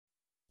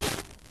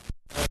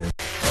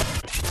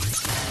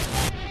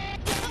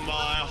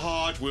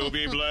will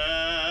be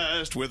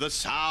blessed with the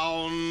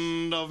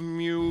sound of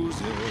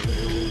music.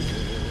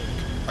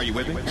 Are you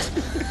with me?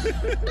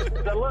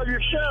 I love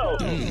your show.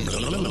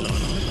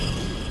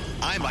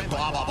 I'm like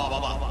blah, blah, blah, blah,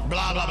 blah, blah,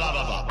 blah, blah, blah,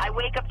 blah. I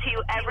wake up to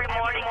you every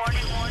morning.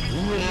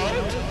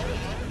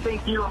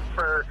 Thank you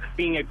for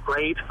being a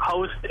great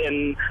host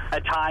in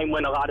a time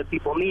when a lot of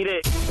people need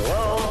it.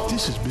 Hello?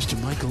 This is Mr.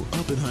 Michael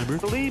Oppenheimer.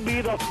 Leave me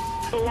the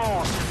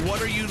alone.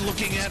 What are you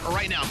looking at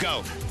right now?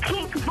 Go.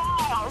 Pink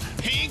balls.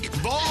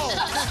 Pink balls.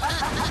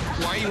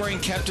 Why are you wearing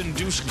Captain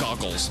Douche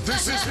goggles?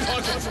 This is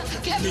fucking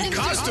the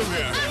costume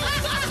here.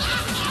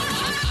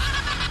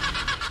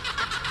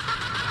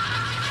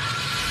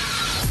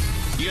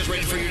 You guys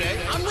ready for your day?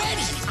 I'm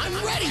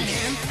ready,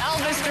 man.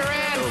 Elvis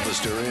Duran.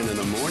 Elvis Duran in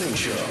the morning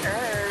show.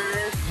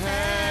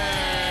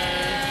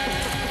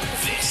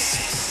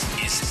 This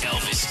is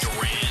Elvis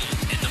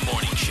Duran in the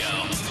morning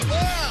show.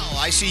 Well,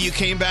 I see you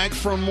came back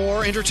for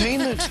more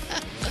entertainment.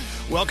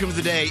 Welcome to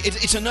the day.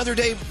 It's another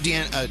day,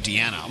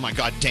 Deanna. Oh, my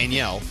God,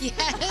 Danielle.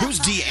 Yes. Who's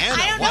Deanna?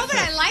 I don't know, What but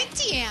the- I like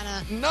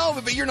Deanna. No,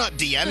 but you're not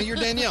Deanna. You're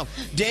Danielle.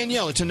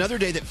 Danielle, it's another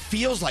day that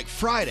feels like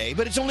Friday,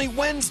 but it's only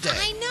Wednesday.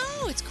 I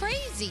know. It's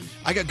crazy.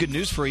 I got good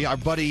news for you. Our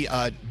buddy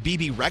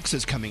BB Rex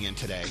is coming in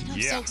today.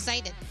 I'm so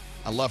excited.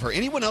 I love her.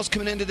 Anyone else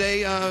coming in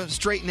today,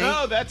 Straight Nate?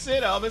 No, that's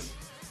it, Elvis.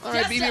 All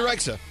right, BB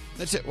Rexa.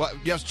 That's it. Well,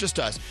 yes, just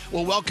us.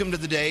 Well, welcome to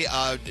the day.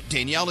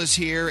 Danielle is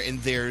here, and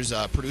there's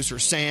producer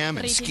Sam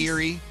and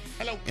Scary.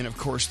 Hello. And, of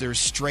course, there's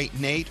Straight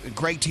Nate.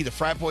 Greg T, the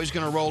frat boy, is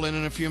going to roll in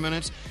a few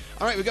minutes.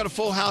 All right, we've got a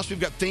full house. We've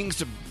got things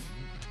to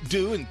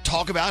do and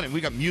talk about, and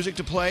we've got music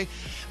to play.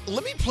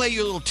 Let me play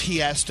you a little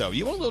Tiesto.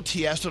 You want a little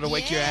Tiesto to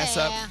wake your ass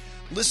up?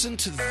 Listen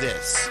to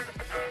this.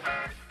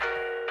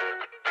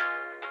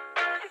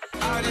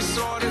 I just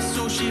ordered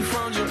sushi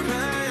from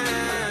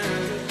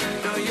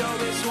Japan. Now you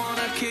always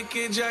wanna kick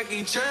it,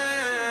 Jackie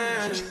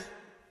Chan.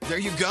 There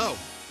you go.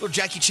 Little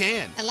Jackie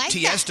Chan. I like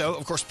Tiesto,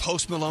 of course,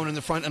 Post Malone in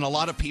the front, and a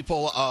lot of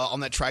people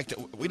on that track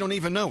that we don't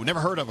even know. Never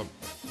heard of them.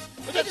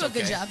 But that's do a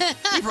good job.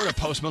 We've heard of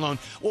Post Malone.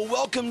 Well,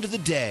 welcome to the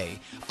day.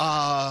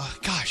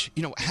 Gosh,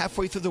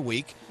 halfway through the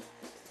week.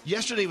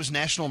 Yesterday was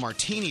National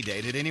Martini Day.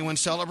 Did anyone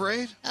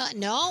celebrate?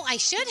 No, I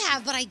should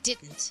have, but I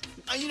didn't.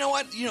 You know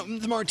what?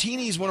 The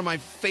martini is one of my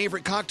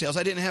favorite cocktails.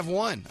 I didn't have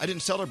one. I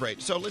didn't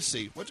celebrate. So let's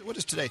see. What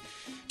is today?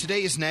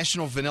 Today is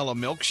National Vanilla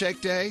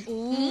Milkshake Day.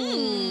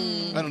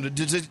 Ooh. I don't know.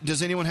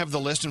 Does anyone have the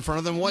list in front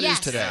of them? What is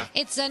today?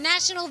 It's a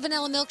National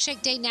Vanilla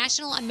Milkshake Day,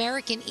 National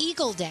American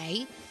Eagle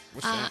Day.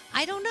 What's that?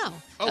 I don't know.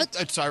 Oh,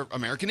 it's our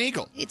American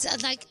Eagle. It's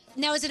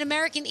now is it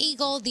American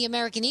Eagle, the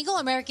American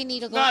Eagle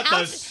Not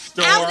the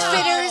store.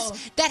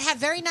 outfitters that have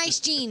very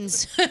nice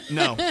jeans.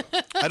 No,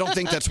 I don't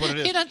think that's what it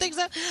is. You don't think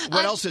so?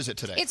 What else is it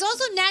today? It's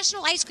also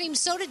National Ice Cream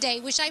Soda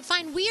Day, which I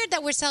find weird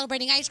that we're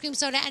celebrating ice cream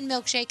soda and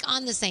milkshake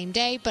on the same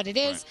day, but it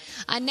is.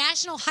 A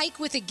National Hike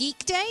with a Geek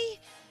Day,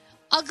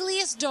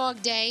 Ugliest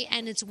Dog Day,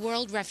 and it's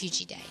World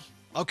Refugee Day.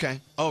 Okay.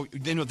 Oh,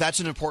 that's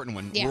an important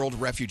one. Yeah. World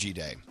Refugee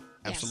Day.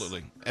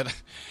 Absolutely. And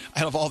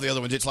out of all the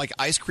other ones, it's like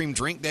Ice Cream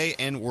Drink Day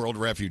and World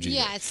Refugee Day.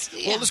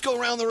 Well, let's go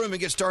around the room and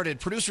get started.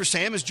 Producer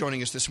Sam is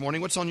joining us this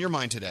morning. What's on your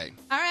mind today?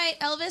 All right,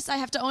 Elvis, I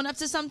have to own up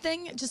to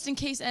something just in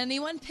case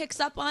anyone picks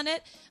up on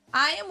it.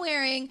 I am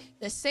wearing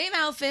the same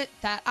outfit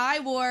that I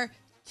wore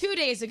 2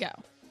 days ago.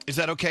 Is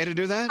that okay to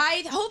do that?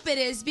 I hope it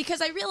is,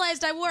 because I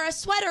realized I wore a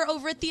sweater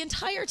over it the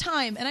entire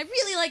time, and I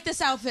really like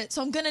this outfit,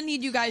 so I'm going to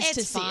need you guys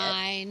to see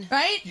it.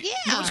 Right? Yeah.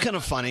 You know what's kind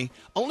of funny?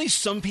 Only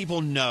some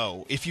people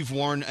know if you've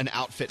worn an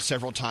outfit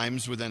several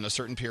times within a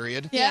certain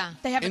period. Yeah.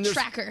 They have And a there's-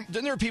 tracker.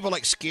 Then there are people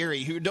like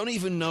Scary who don't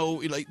even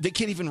know, like, they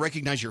can't even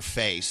recognize your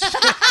face.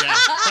 Yeah,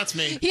 that's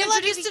me. He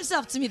introduced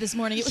himself to me this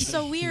morning. It was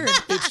so weird.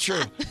 It's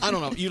true. I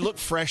don't know. You look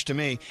fresh to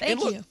me. Thank and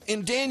look, you.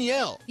 And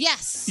Danielle.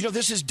 Yes.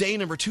 This is day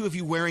number 2 of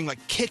you wearing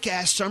like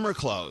kick-ass summer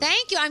clothes.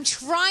 Thank you. I'm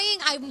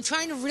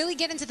trying to really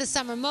get into the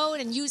summer mode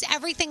and use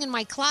everything in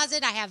my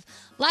closet. I have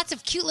lots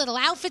of cute little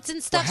outfits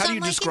and stuff. Well, how so do I'm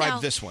you like,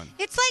 describe this one?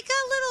 It's like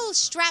a little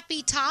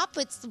strappy top.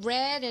 It's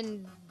red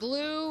and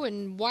blue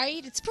and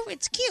white. It's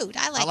cute.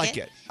 I like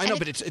it. I know,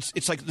 but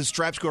it's like the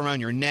straps go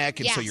around your neck,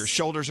 and so Yes. your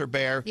shoulders are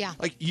bare. Yeah.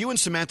 Like you and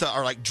Samantha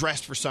are like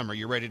dressed for summer.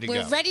 You're ready to go.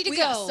 We're ready to We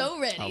go. are so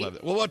ready. I love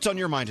it. Well, what's on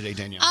your mind today,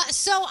 Danielle?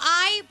 So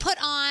I put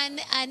on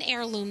an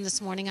heirloom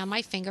this morning on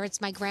my finger. It's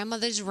my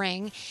grandmother's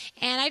ring,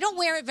 and I don't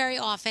wear it very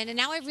often. And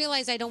now I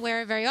realize I don't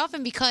wear it very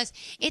often because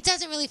it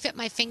doesn't really fit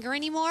my finger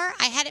anymore.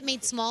 I had it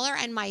made smaller,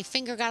 and my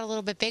finger got a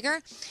little bit bigger.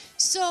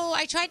 So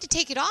I tried to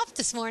take it off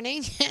this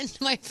morning, and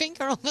my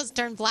finger almost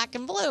turned black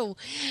and blue.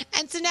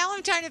 And so now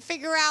I'm trying to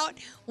figure out,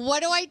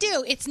 what do I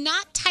do? It's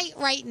not tight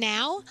right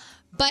now,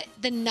 but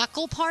the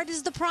knuckle part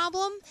is the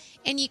problem,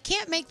 and you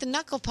can't make the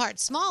knuckle part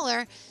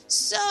smaller.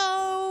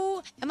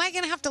 So am I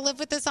going to have to live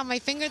with this on my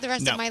finger the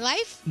rest of my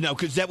life? No,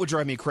 because that would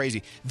drive me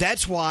crazy.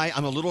 That's why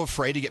I'm a little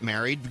afraid to get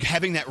married.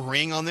 Having that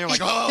ring on there,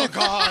 like, oh,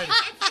 God.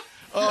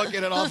 Oh,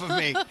 get it off of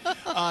me.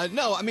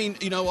 No, I mean,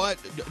 you know what?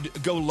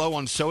 Go low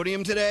on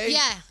sodium today.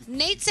 Yeah.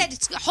 Nate said,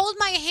 hold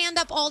my hand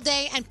up all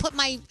day and put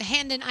my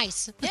hand in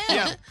ice.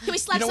 Yeah. Can we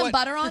slap You know some what?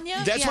 butter on you?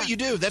 That's what you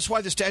do. That's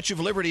why the Statue of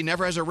Liberty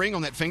never has a ring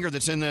on that finger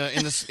that's in the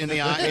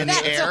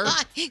air.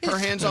 Her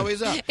hand's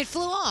always up. It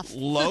flew off.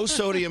 Low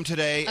sodium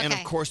today, and of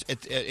Okay. course,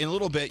 in a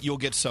little bit you'll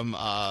get some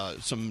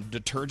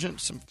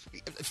detergent, some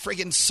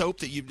friggin' soap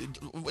that you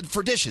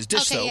for dishes,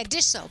 dish soap. Okay, yeah,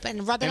 dish soap.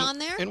 And rub it on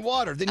there? and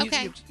water. Then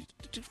Okay. you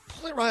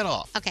pull it right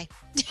off. Okay.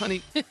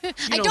 Honey, you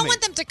I know don't me.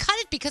 want them to cut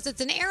it because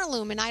it's an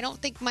heirloom, and I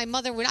don't think my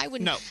mother would. I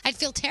wouldn't. No. I'd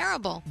feel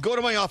terrible. Go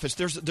to my office.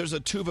 There's a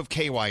tube of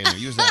KY in there.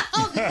 Use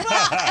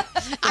that.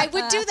 I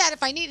would do that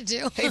if I needed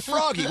to. Hey,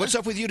 Froggy, what's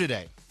up with you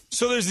today?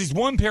 So there's these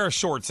one pair of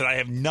shorts that I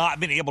have not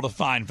been able to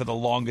find for the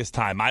longest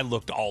time. I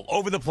looked all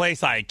over the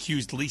place. I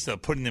accused Lisa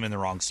of putting them in the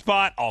wrong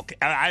spot.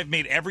 I've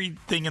made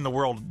everything in the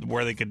world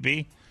where they could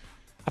be.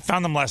 I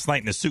found them last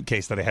night in a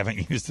suitcase that I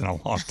haven't used in a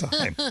long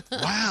time.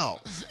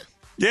 Wow.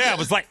 Yeah, it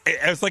was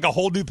like a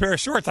whole new pair of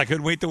shorts. I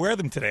couldn't wait to wear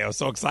them today. I was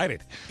so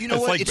excited. You know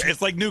it's what? Like,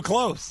 it's like new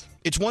clothes.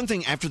 It's one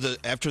thing after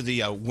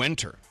the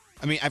winter.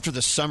 I mean, after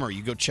the summer,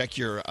 you go check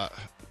your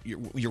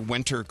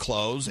winter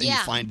clothes and you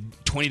find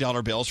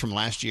 $20 bills from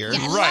last year. Yeah,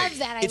 I love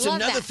that. It's love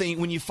another that. thing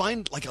when you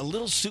find like a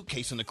little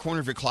suitcase in the corner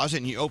of your closet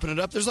and you open it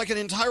up. There's like an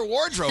entire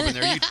wardrobe in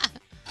there,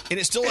 and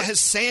it still has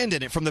sand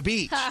in it from the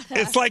beach.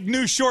 It's like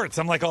new shorts.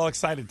 I'm like all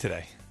excited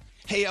today.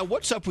 Hey,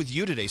 what's up with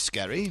you today,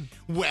 Scary?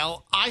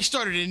 Well, I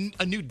started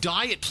a new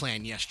diet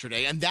plan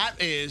yesterday, and that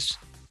is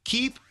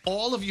keep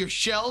all of your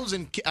shelves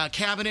and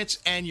cabinets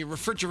and your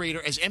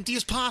refrigerator as empty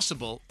as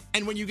possible.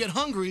 And when you get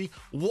hungry,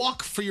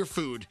 walk for your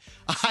food.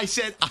 I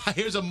said,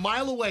 here's a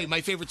mile away,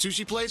 my favorite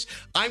sushi place.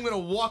 I'm going to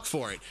walk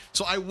for it.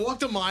 So I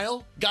walked a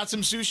mile, got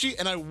some sushi,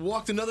 and I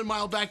walked another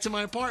mile back to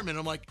my apartment.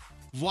 I'm like,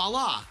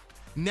 voila.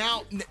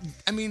 Now,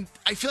 I mean,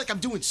 I feel like I'm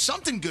doing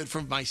something good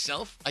for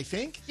myself, I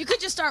think. You could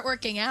just start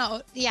working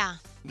out. Yeah.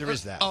 There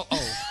is that. Oh.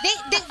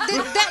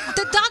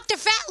 The Dr.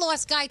 Fat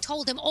Loss guy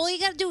told him all you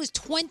got to do is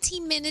 20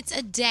 minutes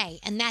a day,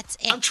 and that's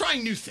it. I'm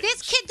trying new things.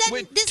 This kid doesn't.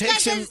 Wait, This guy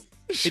does.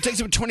 it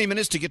takes him 20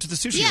 minutes to get to the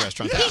sushi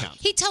restaurant. That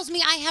counts. He tells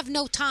me I have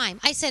no time.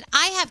 I said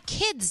I have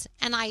kids,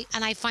 and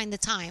I find the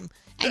time.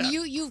 And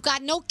you've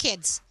got no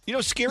kids. You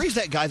know, Scary's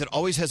that guy that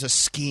always has a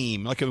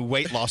scheme, like a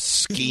weight loss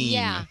scheme.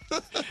 Yeah.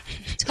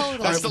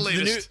 Totally. That's the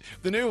latest.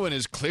 The new one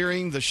is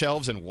clearing the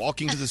shelves and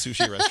walking to the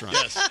sushi restaurant.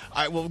 Yes. All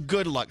right, well,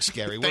 good luck,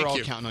 Scary. We're Thank all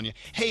you. counting on you.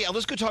 Hey,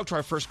 let's go talk to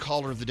our first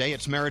caller of the day.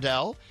 It's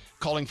Maridel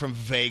calling from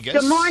Vegas.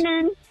 Good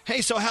morning.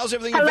 Hey, so how's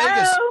everything Hello? in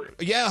Vegas?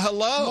 Yeah,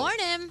 hello.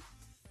 Morning.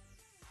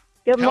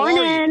 Good How are you?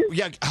 morning.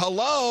 Yeah,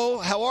 hello.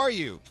 How are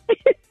you?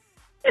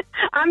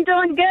 I'm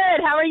doing good.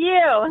 How are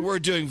you? We're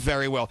doing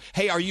very well.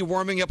 Hey, are you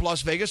warming up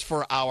Las Vegas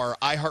for our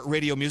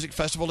iHeartRadio Music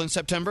Festival in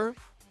September?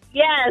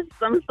 Yes,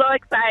 I'm so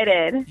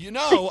excited. You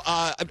know,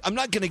 I'm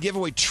not going to give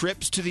away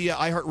trips to the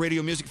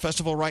iHeartRadio Music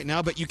Festival right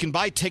now, but you can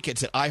buy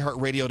tickets at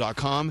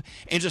iHeartRadio.com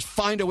and just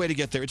find a way to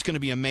get there. It's going to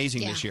be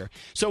amazing this year.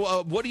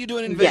 So what are you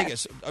doing in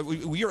Vegas?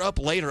 You're up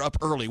late or up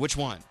early? Which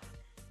one?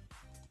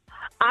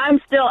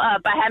 I'm still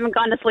up. I haven't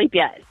gone to sleep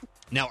yet.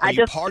 Now, are I you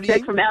just partying?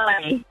 came from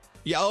LA.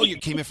 Yeah, oh, you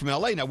came in from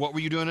L.A. Now, what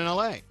were you doing in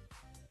L.A.?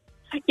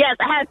 Yes,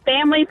 I had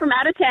family from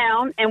out of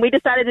town, and we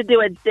decided to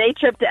do a day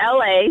trip to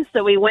LA.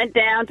 So we went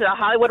down to the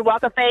Hollywood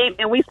Walk of Fame,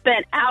 and we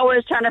spent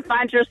hours trying to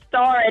find your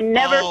star and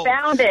never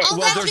found it. Oh,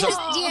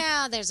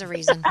 Well, there's a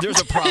reason. There's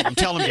a problem.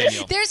 Tell him,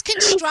 Danielle. There's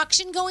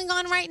construction going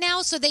on right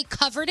now, so they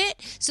covered it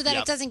so that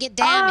Yep. it doesn't get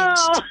damaged.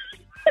 Oh,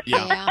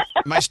 Yeah.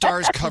 My star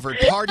is covered.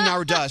 Pardon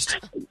our dust.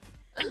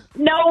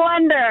 no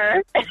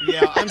wonder.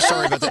 Yeah, I'm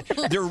sorry about that.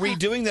 They're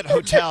redoing that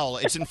hotel.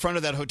 It's in front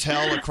of that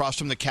hotel across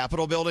from the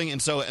Capitol building.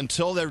 And so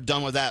until they're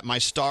done with that, my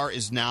star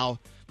is now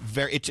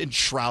it's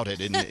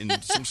enshrouded in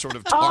some sort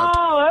of tarp.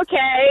 Oh,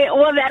 okay.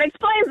 Well, that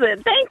explains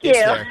it. Thank you. It's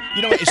there.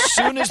 You know, as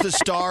soon as the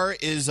star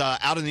is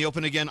out in the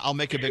open again, I'll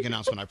make a big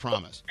announcement, I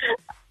promise.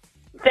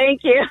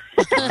 Thank you.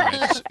 All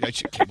right. I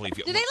can't believe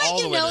you. Do they all let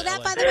the you way know to that,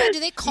 LA. by the way? Do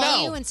they call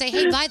No. you and say,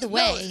 hey, by the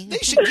way? They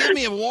should give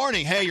me a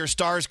warning. Hey, your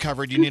star's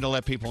covered. You need to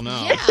let people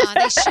know. Yeah,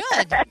 they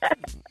should.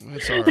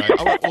 That's all right.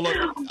 All right, well,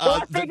 look,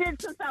 Well, I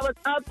figured since I was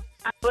up,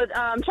 I would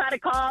try to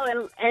call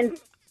and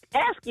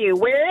ask you,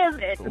 where is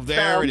it?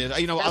 there So, it is.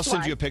 You know, I'll that's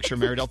send why. you a picture,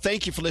 Maridel.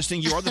 Thank you for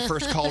listening. You are the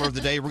first caller of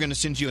the day. We're going to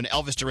send you an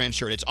Elvis Duran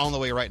shirt. It's on the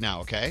way right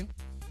now, okay?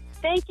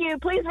 Thank you.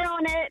 Please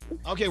ruin it.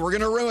 Okay, we're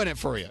going to ruin it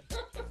for you.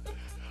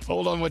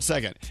 Hold on 1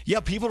 second. Yeah,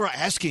 people are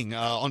asking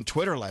on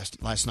Twitter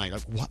last night,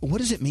 like, what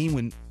does it mean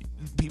when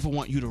people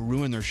want you to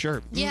ruin their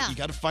shirt? Yeah. You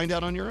got to find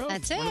out on your own.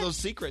 That's One of it. those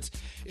secrets.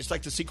 It's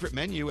like the secret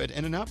menu at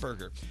In-N-Out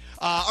Burger.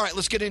 All right,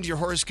 let's get into your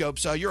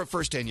horoscopes. You're up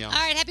first, Danielle. All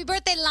right, happy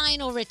birthday,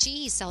 Lionel Richie.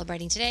 He's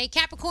celebrating today.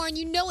 Capricorn,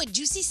 you know a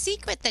juicy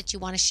secret that you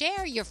want to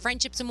share. Your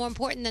friendships are more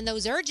important than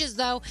those urges,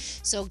 though.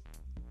 So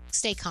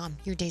stay calm.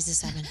 Your day's a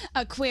 7.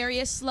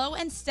 Aquarius, slow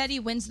and steady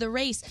wins the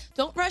race.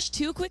 Don't rush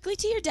too quickly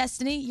to your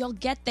destiny. You'll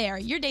get there.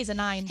 Your day's a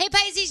 9. Hey,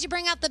 Pisces, you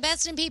bring out the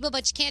best in people,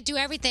 but you can't do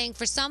everything.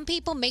 For some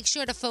people, make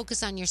sure to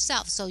focus on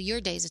yourself. So your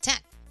day's a 10.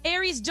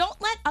 Aries, don't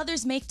let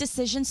others make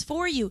decisions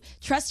for you.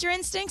 Trust your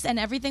instincts and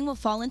everything will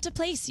fall into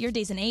place. Your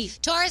day's an 8.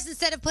 Taurus,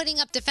 instead of putting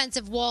up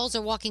defensive walls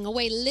or walking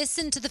away,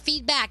 listen to the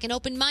feedback. An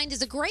open mind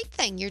is a great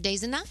thing. Your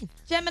day's a 9.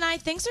 Gemini,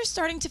 things are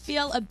starting to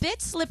feel a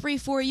bit slippery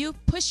for you.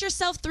 Push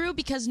yourself through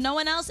because no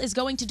one else is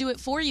going to do it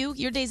for you.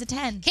 Your day's a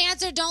 10.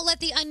 Cancer, don't let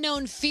the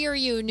unknown fear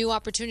you. New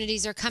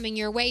opportunities are coming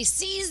your way.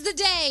 Seize the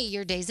day.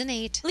 Your day's an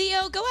 8.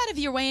 Leo, go out of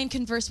your way and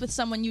converse with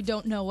someone you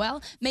don't know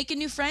well. Make a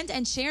new friend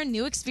and share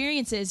new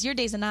experiences. Your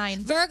day's a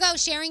 9. Virgo,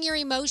 sharing your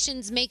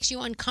emotions makes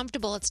you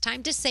uncomfortable. It's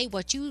time to say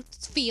what you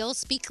feel.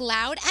 Speak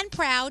loud and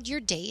proud. Your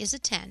day is a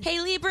 10.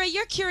 Hey, Libra,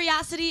 your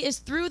curiosity is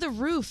through the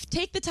roof.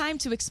 Take the time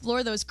to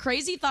explore those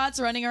crazy thoughts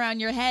running around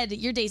your head.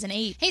 Your day's an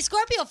 8. Hey,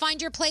 Scorpio,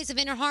 find your place of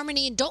inner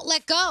harmony and don't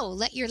let go.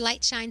 Let your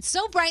light shine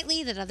so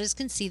brightly that others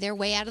can see their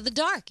way out of the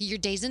dark. Your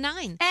day's a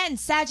 9. And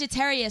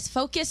Sagittarius,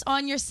 focus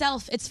on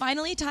yourself. It's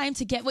finally time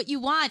to get what you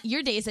want.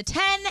 Your day's a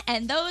 10,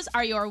 and those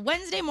are your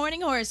Wednesday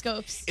morning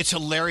horoscopes. It's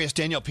hilarious,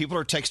 Danielle. People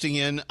are texting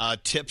in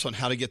tips on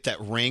how to get that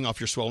ring off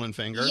your swollen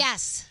finger.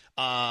 Yes.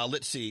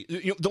 Let's see.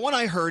 The one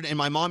I heard, and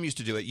my mom used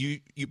to do it,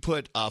 you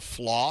put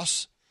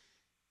floss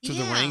to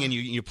the ring and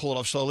you pull it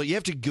off slowly. You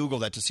have to Google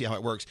that to see how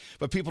it works.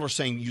 But people are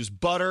saying use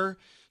butter.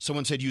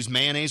 Someone said use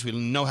mayonnaise. We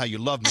know how you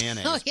love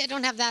mayonnaise. Oh, yeah,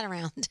 don't have that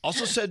around.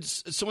 Also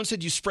someone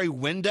said you spray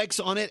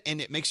Windex on it and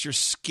it makes your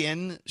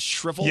skin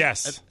shrivel.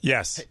 Yes.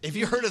 Have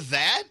you heard of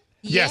that?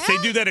 Yes, they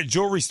do that at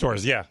jewelry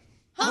stores, yeah.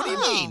 What do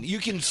you mean? You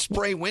can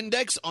spray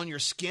Windex on your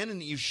skin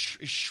and you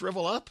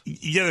shrivel up?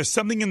 Yeah, there's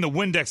something in the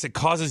Windex that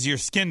causes your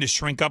skin to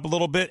shrink up a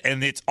little bit,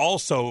 and it's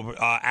also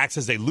acts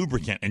as a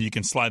lubricant, and you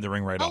can slide the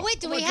ring right off. Oh, wait,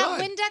 do we have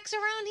Windex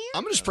around here?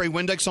 I'm going to spray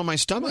Windex on my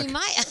stomach. We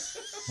might.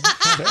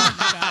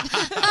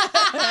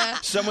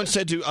 Someone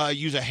said to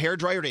use a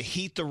hairdryer to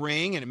heat the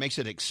ring, and it makes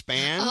it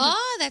expand.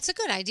 Oh, that's a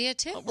good idea,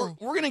 too. We're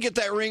going to get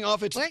that ring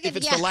off if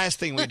it's the last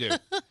thing we do.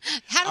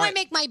 How do I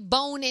make my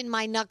bone in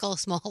my knuckle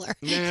smaller?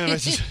 Yeah,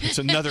 it's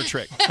another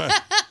trick.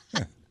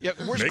 Yeah,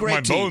 where's Make Greg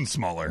my T? bone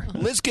smaller.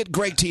 Let's get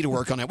Greg T to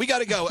work on that. We got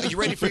to go. Are you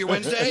ready for your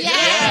Wednesday?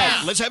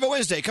 Yeah. Let's have a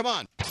Wednesday. Come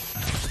on.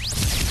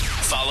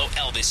 Follow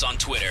Elvis on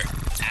Twitter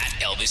at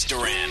Elvis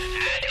Duran.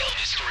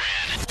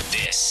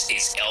 This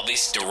is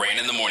Elvis Duran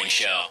in the Morning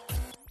Show.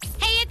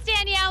 Hey, it's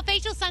Danielle.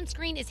 Facial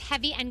sunscreen is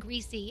heavy and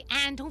greasy.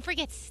 And don't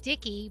forget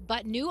sticky,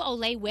 but new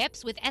Olay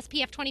Whips with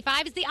SPF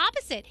 25 is the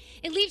opposite.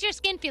 It leaves your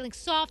skin feeling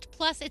soft,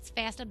 plus it's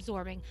fast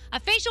absorbing. A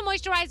facial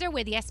moisturizer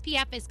where the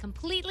SPF is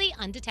completely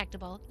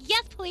undetectable.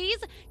 Yes, please.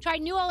 Try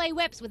new Olay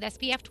Whips with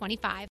SPF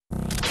 25.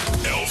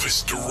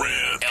 Elvis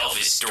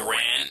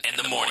Duran and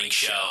the Morning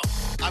Show.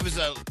 I was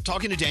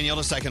talking to Danielle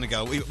a second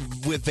ago.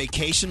 With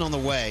vacation on the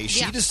way,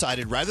 she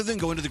decided rather than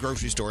going to the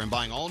grocery store and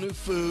buying all new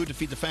food to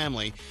feed the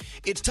family,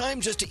 it's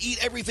time just to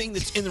eat everything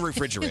that's in the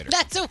refrigerator.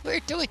 That's what we're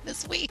doing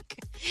this week.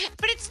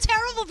 But it's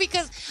terrible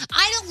because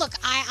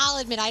I'll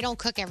admit I don't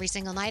cook every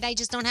single night. I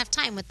just don't have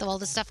time with all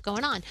the stuff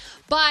going on.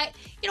 But,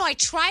 I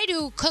try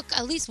to cook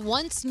at least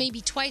once, maybe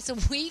twice a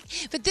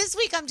week. But this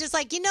week I'm just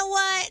like, you know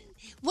what?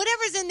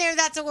 Whatever's in there,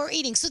 that's what we're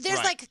eating. So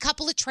there's like a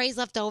couple of trays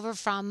left over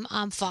from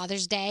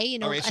Father's Day.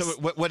 All right, so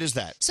what is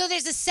that? So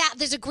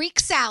there's a Greek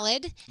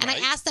salad, and I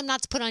asked them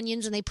not to put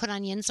onions, and they put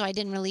onions, so I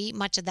didn't really eat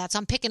much of that. So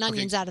I'm picking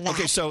onions out of that.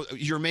 Okay, so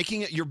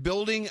you're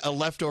building a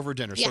leftover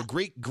dinner. Yeah. So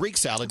Greek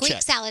salad, Greek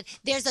check. salad.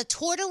 There's a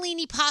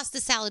tortellini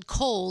pasta salad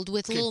cold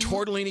with little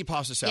tortellini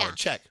pasta salad,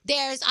 check.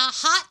 There's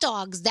hot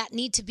dogs that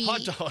need to be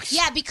hot dogs.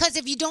 Yeah, because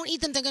if you don't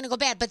eat them, they're going to go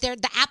bad. But they're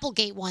the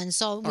Applegate ones,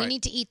 so we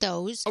need to eat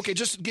those. Okay,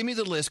 just give me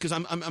the list because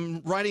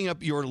I'm writing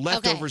up your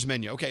leftovers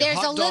menu. Okay, There's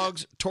hot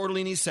dogs,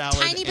 tortellini salad,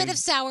 tiny bit of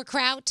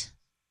sauerkraut.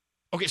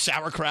 Okay,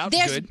 sauerkraut,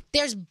 good.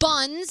 There's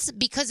buns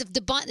because if the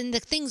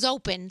thing's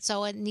open,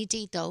 so I need to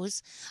eat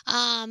those.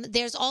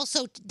 There's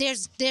also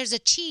there's a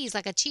cheese,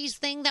 like a cheese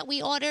thing that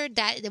we ordered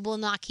that will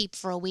not keep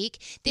for a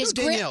week. There's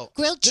Danielle,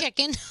 grilled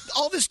chicken.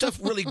 All this stuff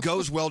really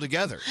goes well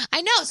together.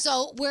 I know.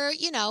 So we're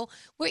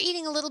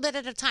eating a little bit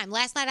at a time.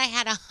 Last night I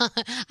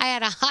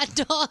had a hot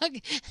dog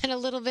and a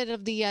little bit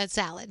of the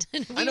salad.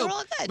 I know, were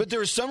all good. but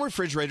there are some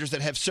refrigerators that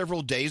have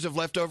several days of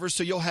leftovers.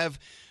 So you'll have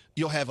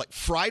like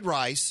fried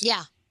rice.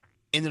 Yeah.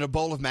 And then a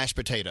bowl of mashed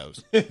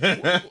potatoes. I can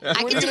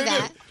do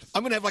that.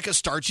 I'm going to have like a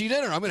starchy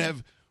dinner. I'm going to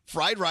have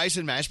fried rice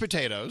and mashed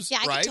potatoes. Yeah,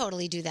 I right? can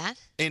totally do that.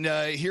 And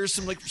here's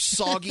some like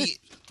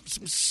soggy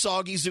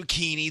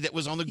zucchini that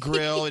was on the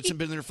grill. It's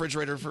been in the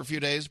refrigerator for a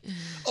few days.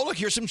 Oh, look,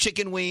 here's some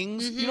chicken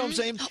wings. You know what I'm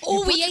saying?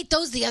 Oh, we ate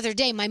those the other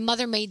day. My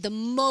mother made the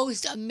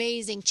most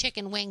amazing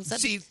chicken wings.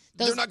 See,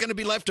 they're not going to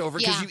be leftover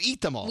because you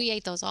eat them all. We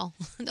ate those all.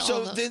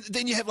 So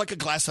then you have like a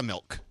glass of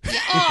milk.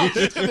 Yeah,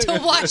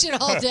 to wash it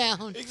all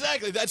down.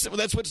 Exactly. That's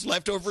what's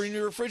left over in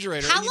your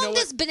refrigerator. How long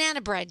does banana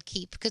bread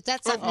keep? Because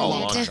that's something a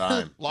long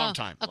time. Long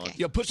time.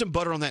 Okay. Put some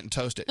butter on that and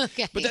toast it.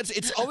 Okay. But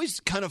it's always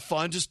kind of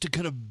fun just to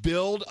kind of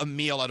build a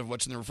meal out of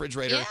what's in the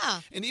refrigerator.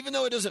 Yeah. And even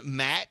though it doesn't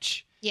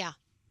match, yeah,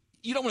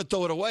 you don't want to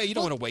throw it away. You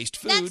don't want to waste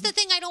food. That's the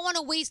thing. I don't want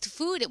to waste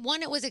food.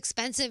 One, it was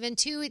expensive, and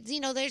two,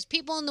 there's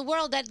people in the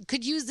world that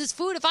could use this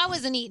food if I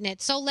wasn't eating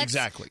it. So let's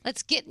eat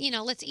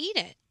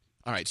it.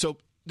 All right. So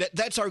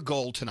that's our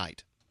goal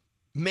tonight.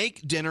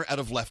 make dinner out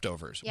of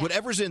leftovers. Yeah.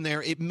 Whatever's in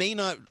there, it may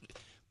not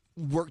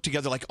work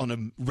together like on a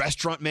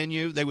restaurant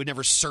menu. They would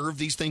never serve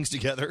these things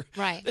together.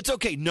 Right. It's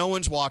okay. No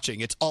one's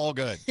watching. It's all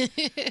good.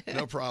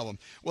 No problem.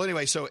 Well,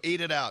 anyway, so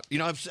eat it out.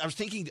 I was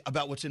thinking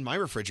about what's in my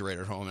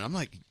refrigerator at home, and I'm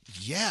like,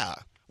 yeah.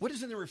 What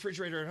is in the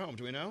refrigerator at home?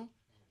 Do we know?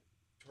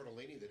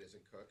 Tortellini that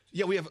isn't cooked.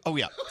 Yeah, we have. Oh,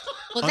 yeah.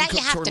 Well, that you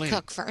Uncooked have to tortellini.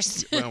 cook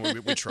first. Well,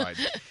 we tried.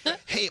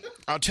 Hey,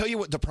 I'll tell you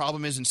what the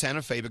problem is in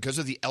Santa Fe because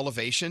of the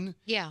elevation.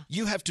 Yeah.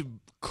 You have to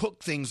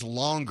cook things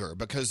longer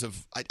because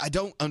of, I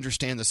don't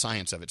understand the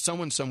science of it.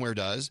 Someone somewhere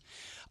does.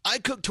 I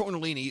cooked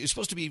tortellini. It's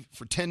supposed to be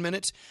for 10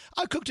 minutes.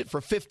 I cooked it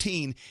for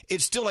 15.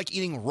 It's still like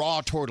eating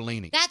raw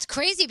tortellini. That's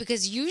crazy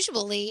because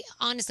usually,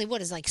 honestly, what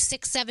is like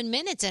 6-7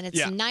 minutes and it's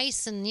Yeah.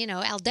 nice and,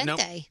 al dente.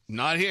 Nope,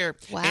 not here.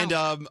 Wow.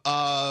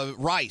 And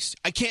rice.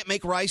 I can't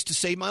make rice to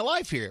save my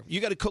life here. You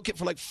got to cook it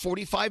for like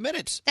 45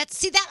 minutes. That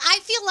I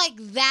feel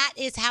like that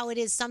is how it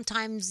is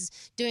sometimes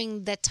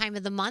during that time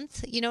of the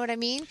month. You know what I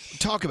mean?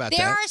 Talk about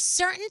There that. are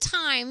certain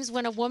times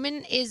when a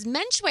woman is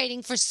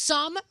menstruating for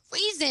some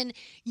reason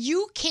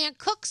you can't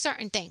cook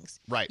certain things.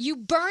 Right. You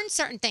burn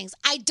certain things.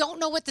 I don't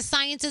know what the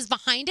science is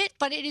behind it,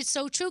 but it is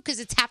so true because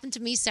it's happened to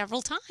me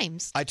several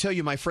times. I tell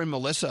you, my friend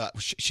Melissa,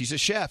 she's a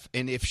chef,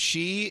 and if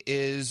she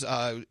is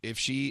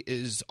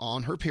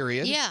on her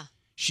period, Yeah.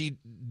 she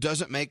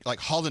doesn't make like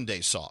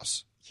hollandaise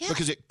sauce Yeah.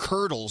 because it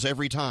curdles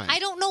every time. I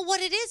don't know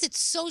what it is. It's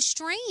so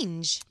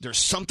strange. There's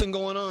something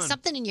going on.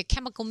 Something in your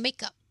chemical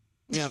makeup.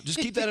 Yeah, just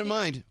keep that in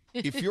mind.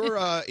 If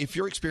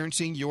you're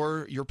experiencing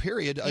your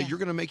period, you're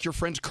going to make your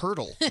friends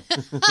curdle.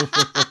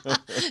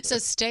 So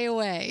stay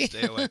away.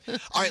 Stay away.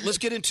 All right, let's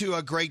get into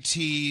Greg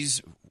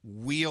T's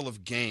Wheel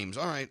of Games.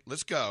 All right,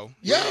 let's go.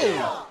 Yo!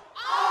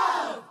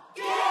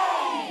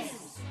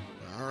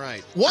 All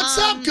right. What's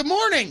up? Good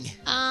morning.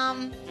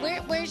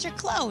 Where's your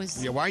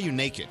clothes? Yeah, why are you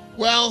naked?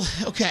 Well,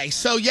 okay.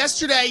 So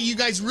yesterday, you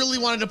guys really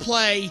wanted to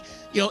play,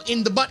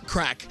 in the butt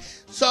crack.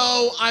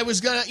 So I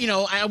was gonna,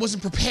 I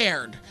wasn't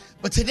prepared.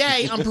 But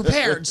today I'm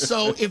prepared.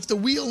 So if the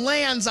wheel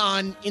lands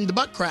on in the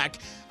butt crack,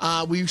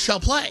 we shall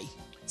play.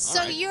 So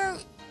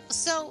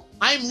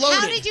I'm loaded.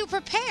 How did you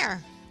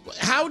prepare?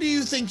 How do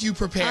you think you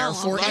prepare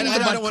for in the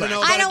butt I don't want to crack?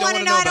 know. I don't want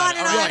to know. I don't want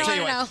to know. I don't tell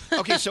you want what. to know.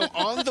 Okay, so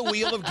on the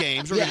Wheel of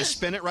Games, we're going to Yes.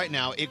 spin it right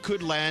now. It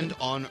could land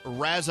on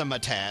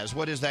Razzmatazz.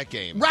 What is that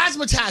game?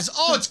 Razzmatazz.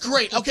 Oh, it's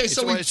great. Okay, It's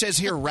so what it says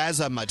here,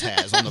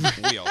 Razzmatazz on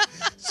the wheel.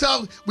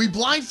 So we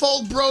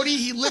blindfold Brody.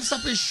 He lifts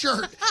up his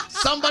shirt.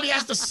 Somebody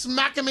has to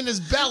smack him in his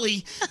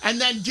belly and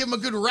then give him a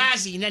good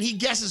razzie, and then he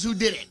guesses who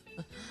did it.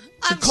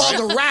 It's called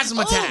the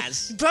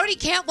Razzmatazz. Oh, Brody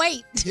can't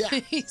wait. Yeah.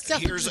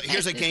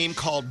 Here's a game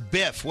called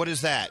Biff. What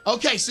is that?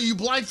 Okay, so you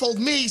blindfold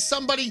me.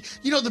 Somebody,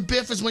 the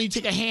biff is when you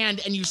take a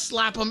hand and you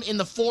slap them in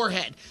the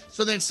forehead.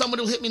 So then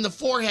somebody will hit me in the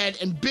forehead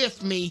and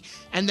biff me,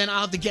 and then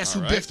I'll have to guess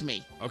who biffed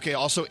me. Okay,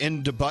 also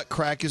in the butt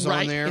crack is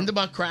Right, on there. in the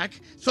butt crack.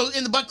 So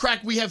in the butt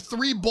crack, we have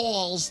 3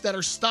 balls that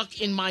are stuck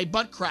in my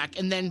butt crack,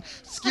 and then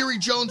Scary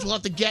Jones will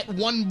have to get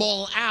 1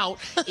 ball out.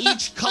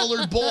 Each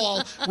colored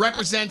ball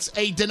represents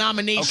a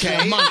denomination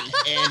of money.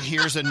 And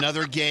here's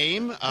another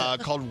game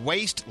called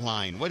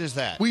Waistline. What is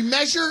that? We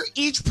measure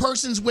each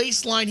person's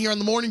waistline here on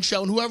the morning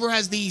show, and whoever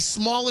has the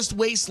smallest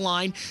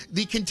waistline,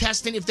 the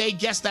contestant, if they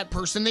guess that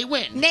person, they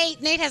win.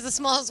 Nate has the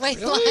smallest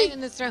waistline Really?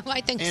 in this room. I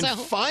think And so.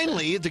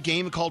 finally, the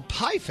game called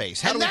Pie Face.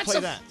 How do we play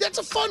that? That's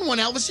a fun one,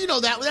 Elvis. You know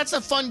that. That's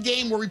a fun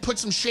game where we put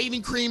some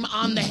shaving cream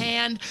on the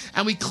hand,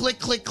 and we click,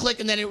 click, click,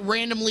 and then it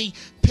randomly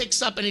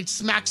picks up and it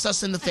smacks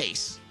us in the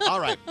face. All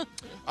right. All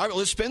right, well,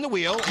 let's spin the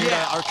wheel. And,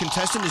 our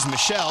contestant is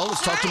Michelle.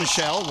 Let's talk to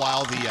Michelle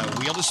while the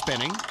wheel is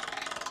spinning.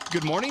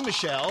 Good morning,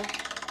 Michelle.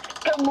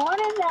 Good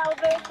morning,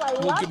 Elvis. I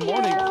love Good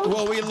morning. you.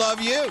 Well, we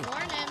love you.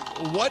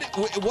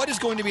 What is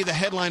going to be the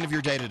headline of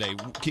your day today?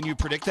 Can you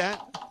predict that?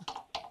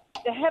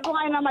 The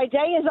headline on my day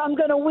is I'm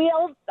going to win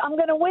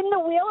the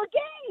Wheel of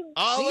Games.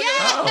 Oh, look at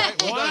that. All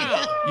right,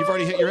 well done. You've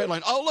already hit your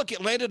headline. Oh, look,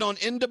 it landed on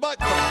In the Butt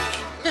Crack.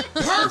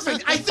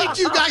 Perfect. I think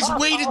you guys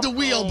weighted the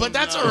wheel, but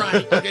that's all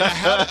right.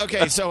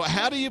 Okay, so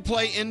how do you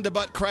play In the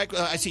Butt Crack?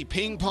 I see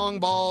ping pong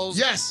balls.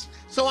 Yes.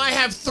 So I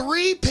have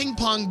 3 ping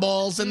pong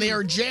balls, and they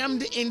are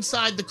jammed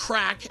inside the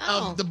crack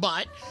of the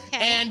butt.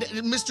 And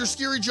Mr.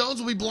 Scary Jones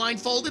will be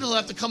blindfolded. He'll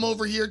have to come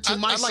over here to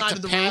my I'd like side to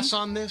of the pass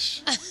room. on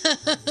this.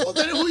 Well,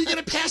 then who are you going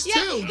to pass to?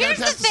 You got Here's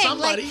to pass the to thing,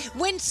 somebody.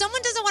 when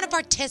someone doesn't want to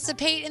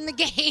participate in the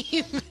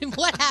game,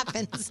 what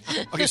happens?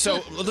 Okay,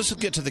 so let's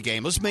get to the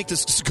game. Let's make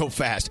this go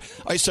fast.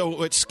 All right, so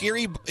when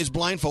Scary is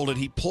blindfolded,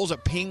 he pulls a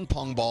ping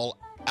pong ball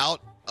out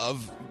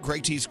of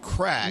Greg T's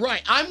crack.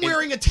 Right. I'm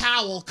wearing a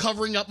towel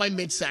covering up my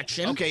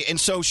midsection. Okay, and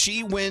so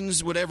she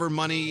wins whatever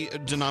money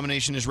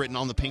denomination is written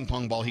on the ping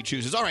pong ball he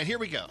chooses. All right, here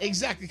we go.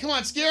 Exactly. Come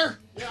on, Scare.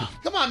 Yeah.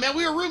 Come on, man.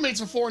 We were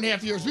roommates for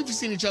 4.5 years. We've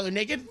seen each other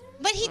naked.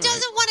 But he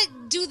doesn't want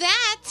to do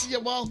that. Yeah,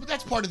 well,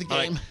 that's part of the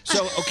All game. right.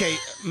 So, okay,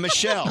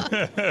 Michelle,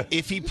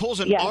 if he pulls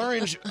an Yes.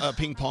 orange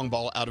ping pong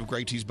ball out of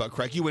Greg T's butt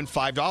crack, you win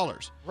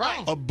 $5.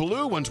 Right. A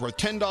blue one's worth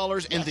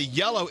 $10, and the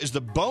yellow is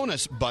the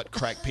bonus butt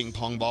crack ping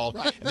pong ball.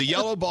 Right. The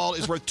yellow ball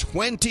is worth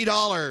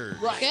 $20.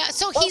 Right. Yeah,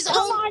 so he's Come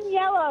on,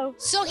 yellow.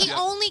 So he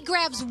only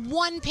grabs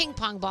one ping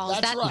pong ball.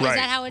 Is That's that right. is Right,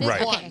 that how it is?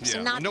 right. Okay, so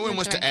Yeah, not no one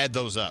wants to three. add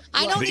those up.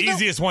 I don't The even.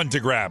 easiest one to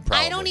grab,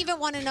 probably. I don't even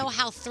want to know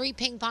how 3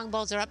 ping pong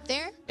balls are up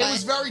there. It but-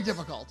 was very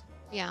difficult.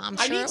 Yeah, I'm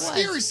I sure need it was.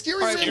 Scary.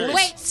 Scary's All right, in.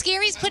 Wait,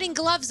 Scary's putting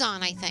gloves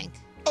on, I think.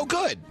 Oh,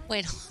 good.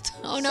 Wait, hold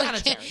on. Oh,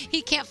 no,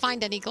 he can't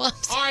find any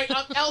gloves. All right,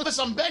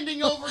 Elvis, I'm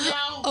bending over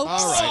now. Oops.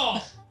 All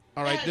right.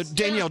 All right, Yes,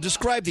 Danielle,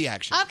 describe the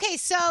action. Okay,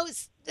 so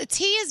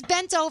T is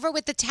bent over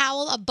with the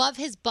towel above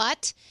his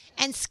butt,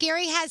 and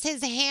Scary has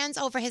his hands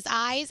over his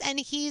eyes, and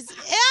he's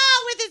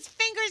with his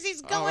fingers,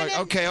 he's All going right,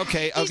 in.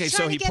 okay. He's So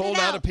trying he to get pulled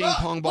it out a ping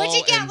pong ball. What'd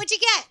you get? and- What'd you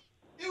get?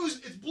 It's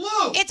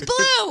blue. It's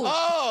blue.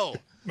 Oh,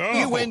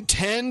 you win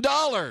 $10.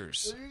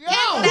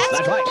 Yeah,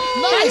 that's Nice.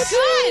 That's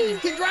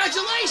good.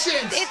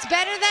 Congratulations. It's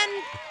better than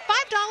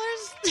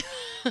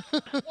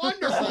 $5.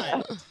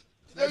 Wonderful.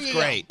 There you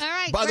Great. All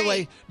right, By the great.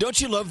 way, don't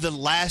you love the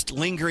last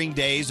lingering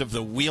days of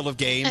the Wheel of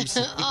Games?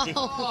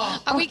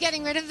 Oh, are we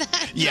getting rid of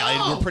that?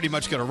 Yeah, we're pretty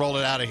much going to roll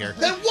it out of here.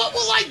 Then what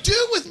will I do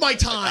with my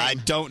time? I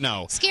don't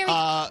know. Scary,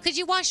 could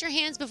you wash your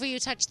hands before you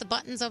touch the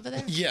buttons over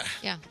there? Yeah.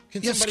 Yeah.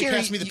 Can Yeah, somebody Scary,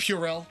 pass me the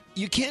Purell?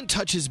 You can't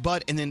touch his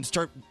butt and then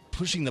start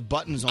pushing the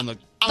buttons on the...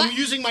 I'm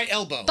using my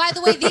elbow. By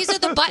the way, these are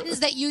the buttons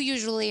that you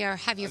usually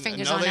have your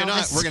fingers No, on. they're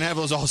not. Elvis. We're going to have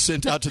those all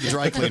sent out to the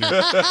dry cleaner.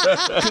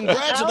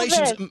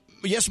 Congratulations. Elvis.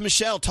 Yes,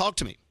 Michelle, talk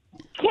to me.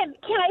 Can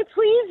I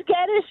please get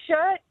a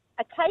shirt,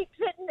 a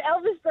tight-fitting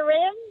Elvis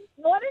Duran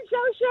morning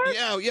show shirt?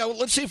 Yeah. Well,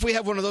 let's see if we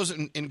have one of those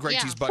in Greg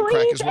T's butt Please,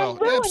 crack as well.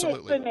 and ruin it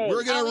Absolutely. for me.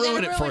 We're going to we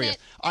ruin gotta it for ruin you. it.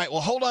 All right.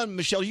 Well, hold on,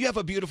 Michelle. You have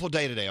a beautiful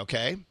day today,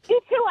 okay? You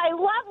too. I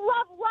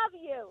love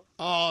you.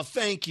 Oh,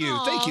 thank you.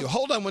 Aw. Thank you.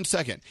 Hold on one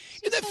second.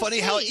 Isn't that funny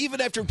how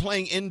even after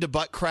playing into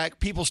butt crack,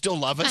 people still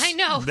love us? I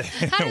know.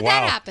 How did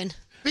Wow. that happen?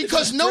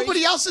 Because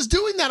nobody else is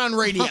doing that on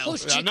radio. Oh,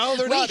 No,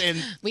 they're not.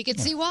 And We could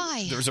see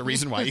why. there's a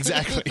reason why.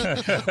 Exactly. Well,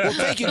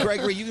 thank you,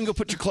 Gregory. You can go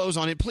put your clothes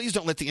on. And please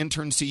don't let the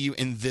intern see you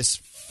in this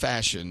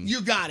fashion.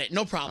 You got it.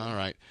 No problem. All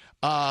right.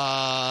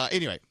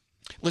 Anyway,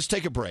 let's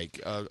take a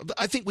break.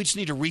 I think we just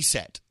need a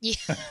reset. Yeah.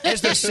 As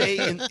they say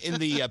in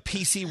the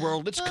PC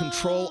world, let's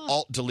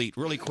Control-Alt-Delete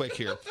really quick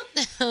here.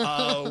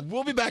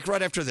 We'll be back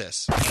right after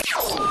this.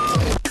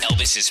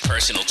 Elvis's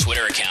personal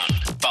Twitter account.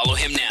 Follow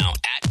him now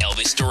at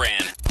Elvis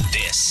Duran.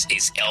 This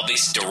is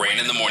Elvis Duran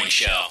in the Morning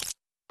Show.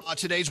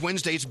 Today's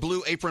Wednesday. It's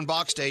Blue Apron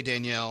Box Day,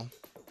 Danielle.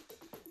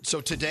 So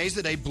today's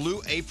the day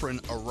Blue Apron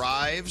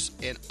arrives,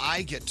 and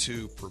I get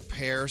to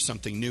prepare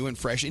something new and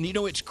fresh. And you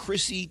know, it's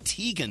Chrissy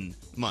Teigen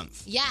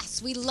month. Yes,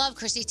 we love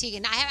Chrissy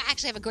Teigen. I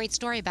actually have a great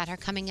story about her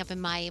coming up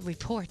in my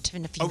report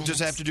in a few minutes.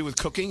 Does it have to do with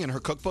cooking and her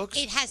cookbooks?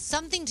 It has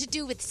something to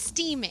do with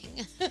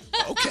steaming.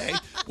 Okay.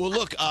 Well,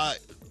 look,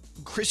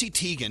 Chrissy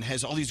Teigen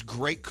has all these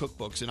great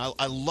cookbooks, and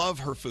I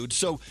love her food.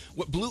 So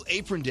what Blue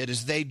Apron did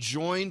is they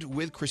joined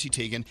with Chrissy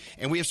Teigen,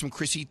 and we have some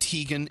Chrissy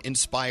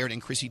Teigen-inspired and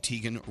Chrissy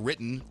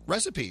Teigen-written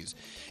recipes.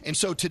 And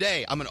so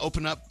today, I'm going to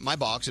open up my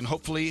box, and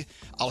hopefully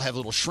I'll have a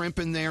little shrimp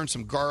in there and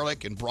some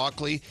garlic and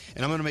broccoli,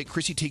 and I'm going to make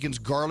Chrissy Teigen's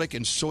garlic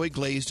and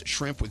soy-glazed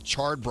shrimp with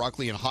charred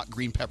broccoli and hot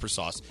green pepper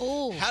sauce.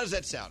 Oh, How does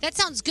that sound? that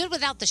sounds good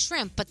without the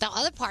shrimp, but the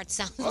other part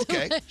sounds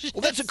Okay. delicious.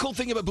 Well, that's a cool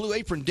thing about Blue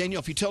Apron.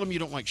 Danielle, if you tell them you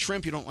don't like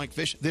shrimp, you don't like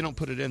fish, they don't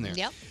put it in there.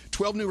 Yep.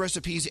 12 new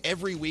recipes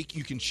every week.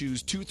 You can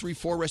choose 2, 3,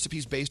 4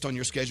 recipes based on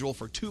your schedule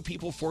for 2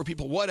 people, 4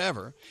 people,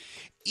 whatever.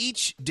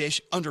 Each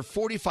dish under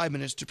 45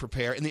 minutes to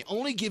prepare, and they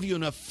only give you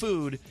enough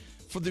food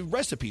for the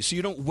recipe, so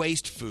you don't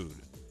waste food.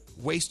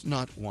 Waste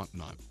not, want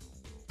not.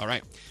 All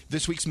right.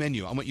 This week's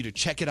menu, I want you to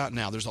check it out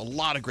now. There's a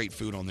lot of great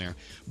food on there.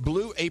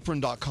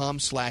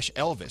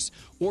 BlueApron.com/Elvis.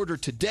 Order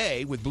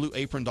today with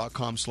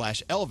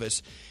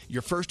BlueApron.com/Elvis.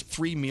 Your first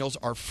 3 meals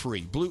are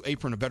free. Blue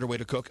Apron, a better way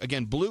to cook.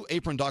 Again,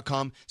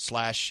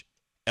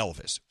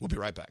 BlueApron.com/Elvis. We'll be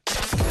right back.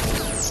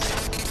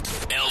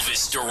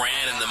 Elvis Duran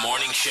in the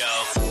Morning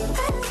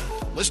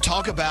Show. Let's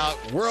talk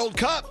about World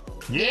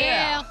Cup.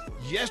 Yeah.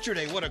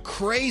 Yesterday, what a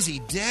crazy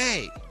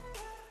day.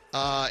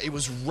 It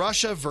was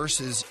Russia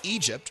versus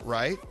Egypt,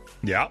 right?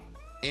 Yeah.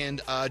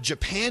 And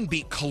Japan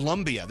beat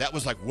Colombia. That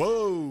was like,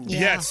 whoa.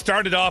 Yeah, it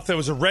started off, there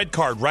was a red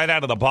card right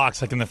out of the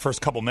box. Like in the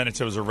first couple minutes,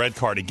 there was a red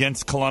card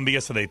against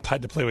Colombia, so they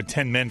had to play with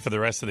 10 men for the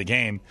rest of the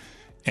game.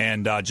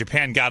 And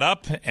Japan got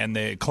up, and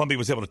Colombia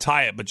was able to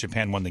tie it, but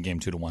Japan won the game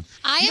 2-1.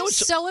 I am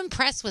so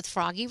impressed with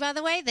Froggy, by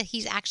the way, that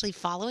he's actually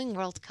following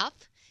World Cup.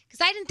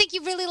 Because I didn't think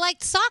you really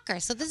liked soccer,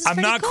 so this is I'm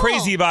pretty not cool.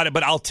 crazy about it,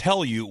 but I'll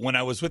tell you, when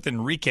I was with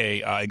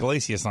Enrique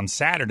Iglesias on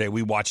Saturday,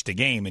 we watched a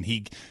game, and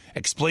he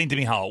explained to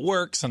me how it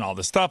works and all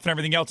the stuff and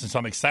everything else. And so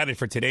I'm excited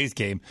for today's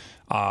game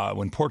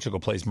when Portugal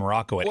plays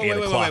Morocco at 8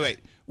 o'clock. Wait.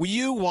 Were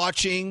you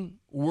watching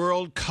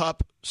World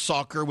Cup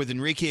soccer with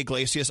Enrique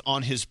Iglesias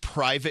on his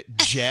private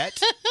jet?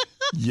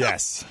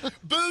 Yes.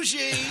 Bougie.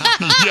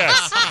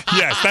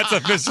 yes, that's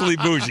officially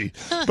bougie.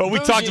 But we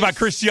talked about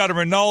Cristiano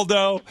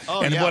Ronaldo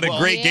and what a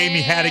great game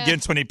he had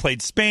against when he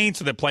played Spain.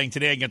 So they're playing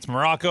today against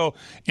Morocco,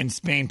 and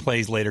Spain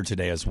plays later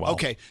today as well.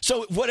 Okay,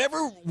 so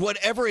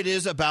whatever it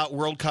is about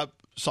World Cup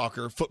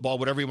soccer, football,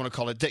 whatever you want to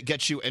call it, that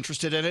gets you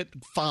interested in it,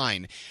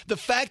 fine. The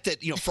fact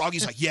that,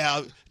 Froggy's like,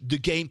 yeah, the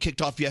game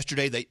kicked off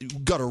yesterday. They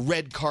got a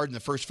red card in the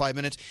first 5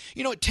 minutes.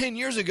 10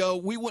 years ago,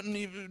 we wouldn't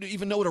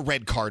even know what a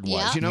red card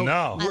was. Yep.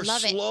 No. We're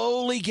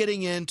slowly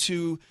getting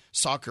into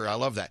soccer. I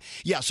love that.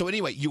 Yeah, so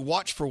anyway, you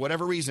watch for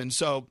whatever reason.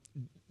 So,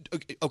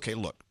 okay,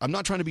 look, I'm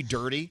not trying to be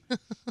dirty,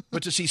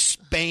 but to see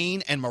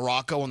Spain and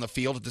Morocco on the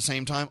field at the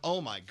same time,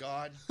 oh my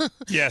God.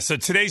 Yeah, so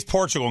today's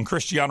Portugal and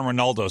Cristiano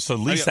Ronaldo. So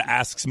Lisa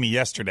asks me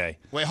yesterday.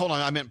 Wait, hold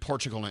on. I meant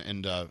Portugal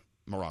and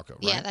Morocco,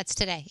 right? Yeah, that's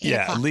today.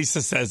 Yeah,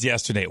 Lisa says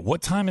yesterday,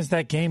 what time is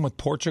that game with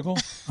Portugal?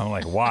 I'm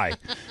like, why?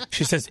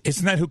 She says,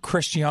 isn't that who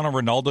Cristiano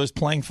Ronaldo is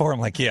playing for? I'm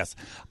like, yes.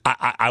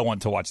 I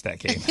want to watch that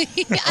game.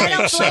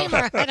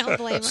 I don't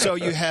blame her. So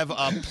you have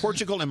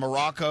Portugal and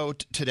Morocco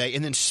today,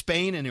 and then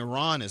Spain and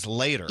Iran is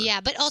later.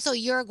 Yeah, but also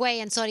Uruguay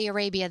and Saudi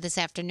Arabia this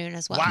afternoon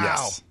as well. Wow.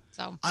 Yes.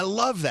 So I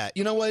love that.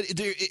 You know what?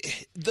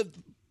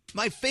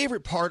 My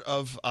favorite part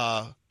of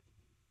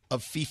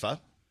FIFA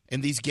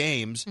in these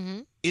games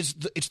is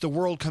it's the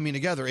world coming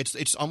together.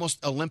 It's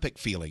almost Olympic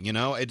feeling, and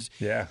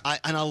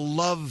I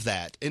love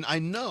that. And I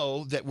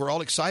know that we're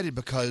all excited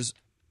because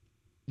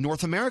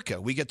North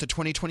America, we get the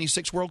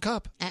 2026 World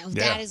Cup.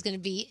 That is going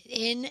to be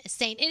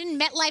insane. In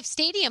MetLife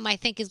Stadium, I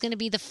think, is going to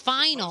be the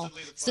final.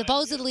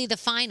 Supposedly the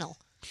final.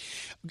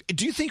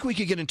 Do you think we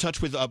could get in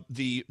touch with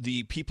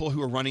the people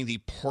who are running the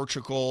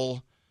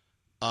Portugal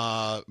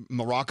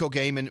Morocco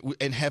game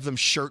and have them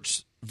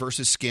shirts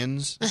versus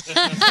skins? Do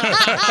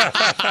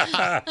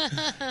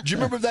you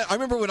remember that? I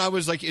remember when I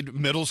was like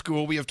in middle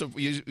school, we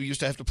used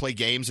to have to play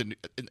games, and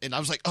I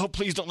was like, oh,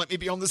 please don't let me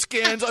be on the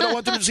skins. I don't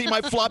want them to see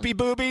my floppy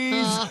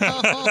boobies.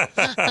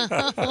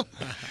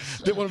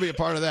 Didn't want to be a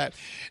part of that.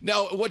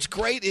 Now, what's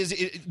great is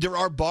there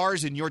are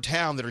bars in your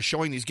town that are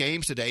showing these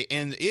games today,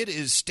 and it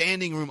is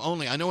standing room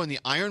only. I know in the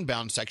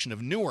Ironbound section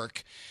of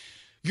Newark,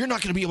 you're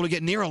not going to be able to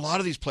get near a lot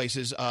of these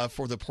places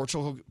for the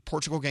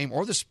Portugal game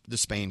or the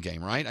Spain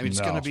game, right? I mean, it's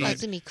going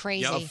to be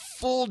crazy. A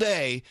full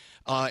day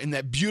in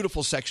that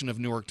beautiful section of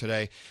Newark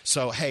today.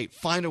 So, hey,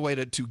 find a way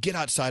to get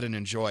outside and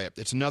enjoy it.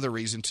 It's another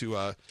reason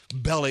to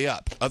belly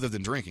up, other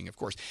than drinking, of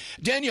course.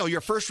 Danielle,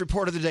 your first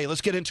report of the day.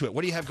 Let's get into it.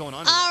 What do you have going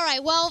on today? All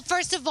right. Well,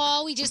 first of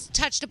all, we just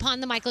touched upon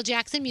the Michael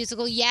Jackson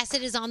musical. Yes,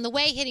 it is on the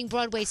way, hitting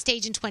Broadway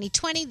stage in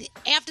 2020.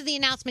 After the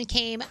announcement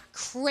came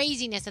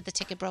craziness at the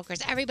ticket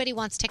brokers. Everybody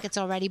wants tickets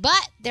already,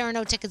 but there are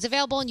no tickets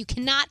available, and you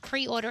cannot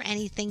pre-order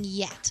anything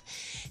yet.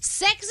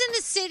 Sex in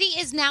the City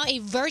is now a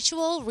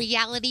virtual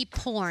reality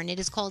porn. It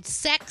is called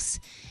Sex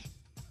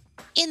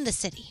in the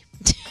City.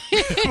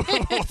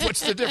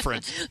 What's the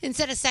difference?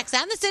 Instead of Sex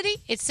and the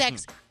City, it's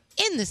Sex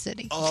in the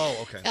City. Oh,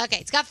 okay. Okay,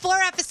 it's got 4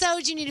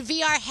 episodes. You need a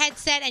VR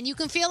headset, and you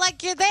can feel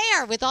like you're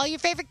there with all your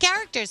favorite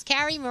characters.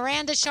 Carrie,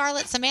 Miranda,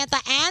 Charlotte, Samantha,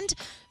 and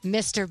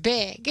Mr.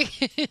 Big.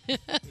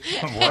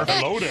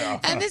 Hello there.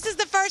 And this is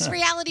the first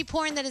reality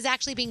porn that is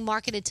actually being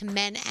marketed to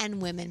men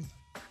and women.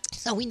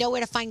 So we know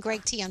where to find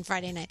Greg T on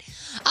Friday night.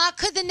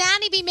 Could the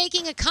nanny be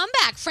making a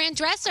comeback? Fran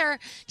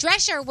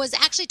Drescher was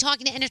actually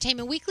talking to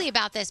Entertainment Weekly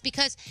about this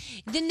because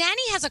the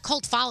nanny has a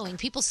cult following.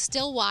 People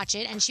still watch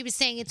it, and she was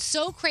saying it's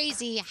so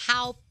crazy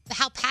how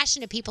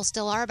passionate people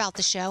still are about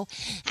the show.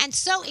 And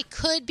so it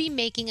could be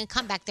making a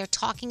comeback. They're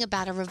talking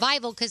about a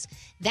revival because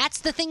that's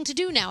the thing to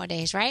do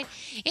nowadays, right?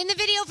 In the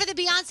video for the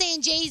Beyonce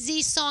and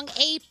Jay-Z song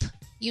Ape,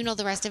 you know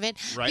the rest of it.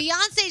 Right.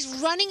 Beyonce's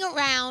running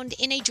around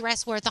in a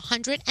dress worth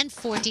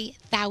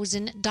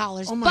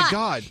 $140,000. Oh, my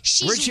God.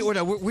 Where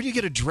do you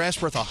get a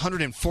dress worth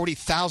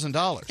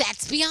 $140,000?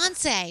 That's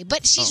Beyonce.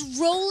 But she's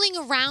rolling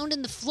around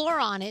in the floor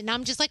on it, and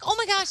I'm just like, oh,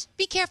 my gosh,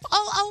 be careful.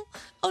 Oh,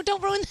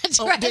 don't ruin that dress.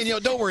 Oh, Danielle,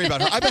 don't worry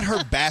about her. I bet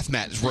her bath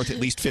mat is worth at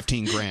least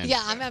 $15,000.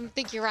 Yeah, I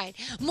think you're right.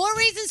 More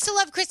reasons to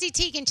love Chrissy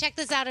Teigen. Check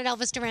this out at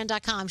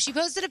ElvisDuran.com. She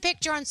posted a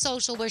picture on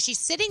social where she's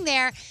sitting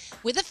there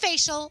with a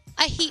facial,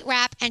 a heat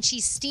wrap, and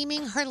she's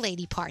steaming her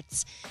lady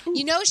parts.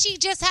 You know, she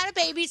just had a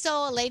baby,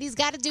 so a lady's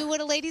got to do what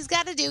a lady's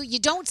got to do. You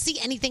don't see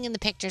anything in the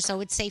picture,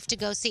 so it's safe to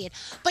go see it.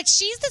 But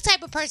she's the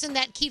type of person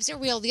that keeps it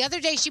real. The other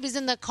day, she was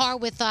in the car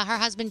with her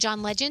husband,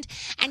 John Legend,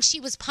 and she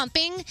was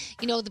pumping.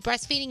 You know, the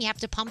breastfeeding, you have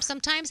to pump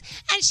sometimes.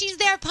 And she's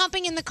there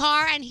pumping in the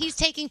car, and he's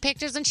taking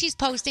pictures, and she's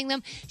posting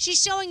them.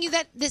 She's showing you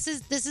that this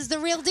is the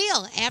real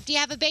deal. After you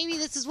have a baby,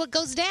 this is what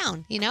goes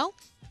down, you know?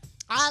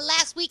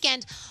 Last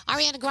weekend,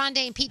 Ariana Grande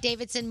and Pete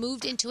Davidson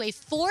moved into a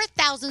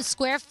 4,000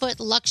 square foot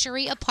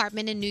luxury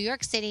apartment in New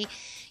York City.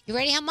 You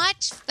ready? How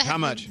much? How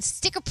much?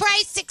 Sticker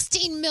price,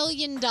 $16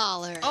 million.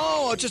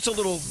 Oh, just a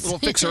little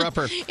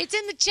fixer-upper. It's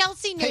in the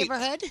Chelsea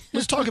neighborhood.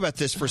 Let's talk about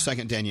this for a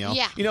second, Danielle.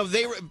 Yeah. You know,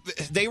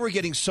 they were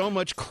getting so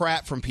much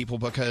crap from people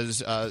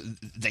because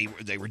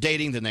they were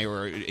dating, then they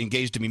were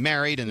engaged to be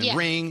married, and then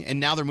ring, and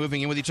now they're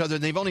moving in with each other.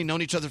 They've only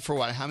known each other for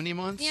what? How many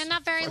months? Yeah,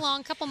 not very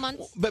long. Couple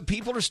months. But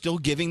people are still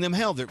giving them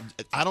hell.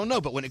 I don't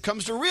know. But when it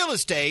comes to real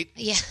estate,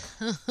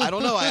 I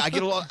don't know. I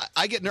get a lot.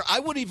 I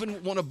wouldn't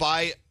even want to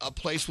buy a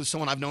place with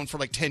someone I've known for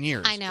like 10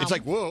 years. I know. It's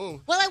like,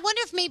 whoa. Well, I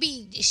wonder if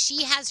maybe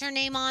she has her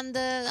name on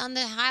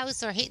the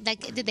house, or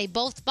did they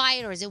both buy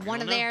it, or is it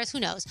one of theirs? Who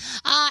knows?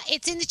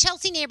 It's in the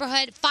Chelsea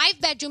neighborhood. 5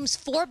 bedrooms,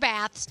 4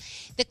 baths.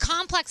 The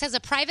complex has a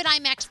private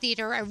IMAX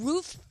theater, a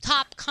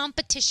rooftop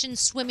competition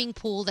swimming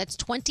pool that's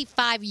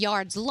 25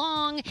 yards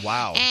long.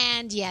 Wow.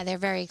 And yeah, they're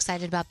very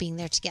excited about being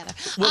there together.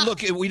 Well,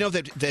 look, we know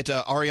that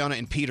Ariana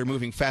and Pete are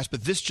moving fast,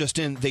 but this just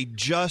in, they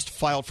just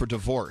filed for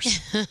divorce.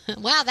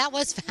 Wow, that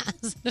was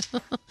fast.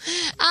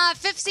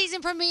 5th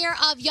season premiere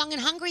of Young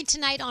and Hungry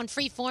tonight on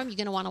Freeform. You're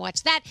going to want to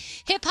watch that.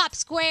 Hip Hop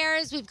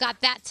Squares, we've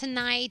got that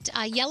tonight.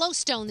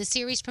 Yellowstone, the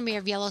series premiere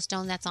of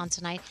Yellowstone, that's on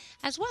tonight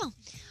as well.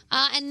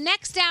 And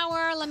next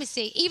hour, let me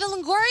see, Eva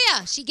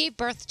Longoria. She gave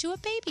birth to a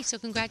baby, so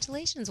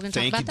congratulations. We're going to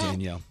talk about that. Thank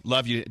you, Danielle.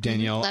 Love you,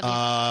 Danielle.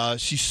 Love you.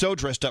 She's so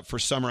dressed up for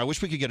summer. I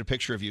wish we could get a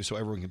picture of you so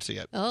everyone can see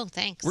it. Oh,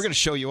 thanks. We're going to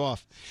show you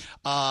off.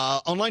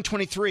 On line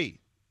 23,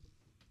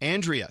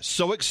 Andrea,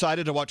 so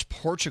excited to watch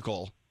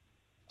Portugal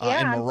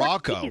and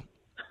Morocco.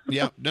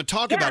 Yeah, now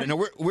talk about it. Now,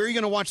 where are you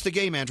going to watch the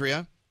game,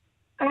 Andrea?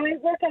 I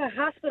work at a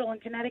hospital in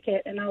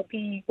Connecticut, and I'll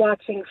be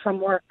watching from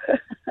work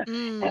at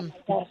my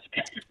desk.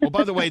 Well,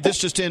 by the way, this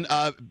just in,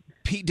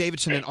 Pete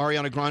Davidson and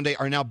Ariana Grande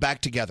are now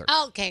back together.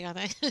 Oh, okay, got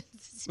it.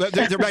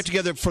 They're back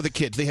together for the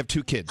kids. They have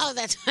 2 kids. Oh,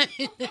 that's right.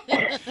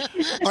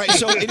 All right.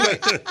 So anyway,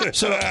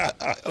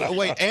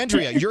 wait,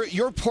 Andrea,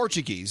 you're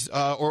Portuguese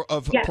or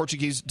of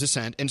Portuguese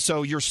descent, and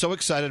so you're so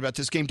excited about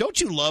this game. Don't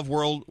you love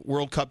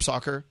World Cup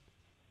soccer?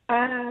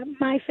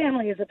 My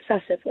family is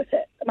obsessive with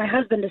it. My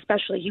husband,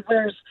 especially,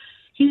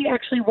 he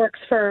actually works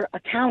for a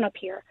town up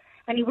here,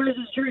 and he wears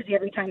his jersey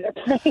every time they're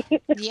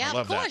playing. Yeah,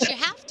 of course, you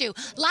have to.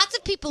 Lots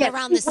of people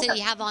around the city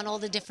have on all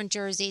the different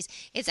jerseys.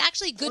 It's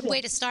actually a good way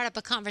to start up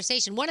a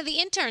conversation. One of the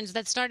interns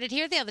that started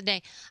here the other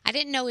day, I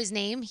didn't know his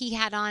name. He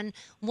had on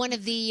one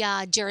of the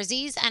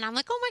jerseys, and I'm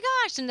like, oh my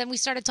gosh. And then we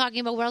started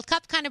talking about World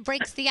Cup, kind of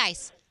breaks the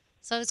ice.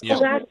 So it's cool.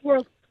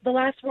 The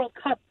last World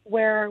Cup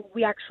where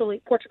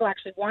Portugal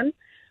actually won,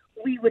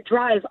 we would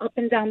drive up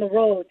and down the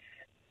roads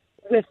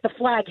with the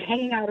flag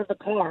hanging out of the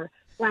car,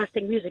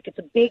 blasting music. It's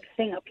a big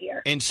thing up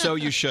here. And so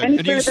you should.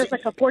 Anywhere there's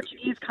like a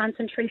Portuguese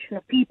concentration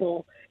of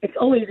people, it's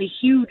always a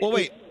huge... Well,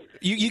 wait.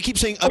 You keep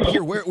saying up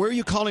here. Where are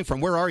you calling from?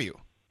 Where are you?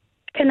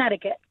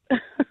 Connecticut.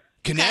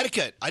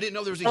 Connecticut. I didn't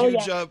know there was a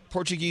huge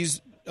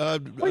Portuguese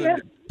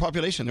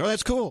population there. Oh,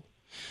 that's cool.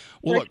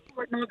 Well, look,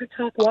 Fort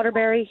Naugatuck,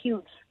 Waterbury,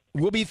 huge.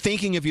 We'll be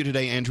thinking of you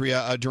today,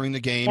 Andrea, during the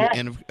game. Yes.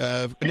 And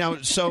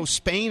now, so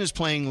Spain is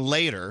playing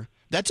later.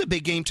 That's a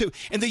big game, too.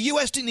 And the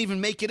U.S. didn't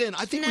even make it in.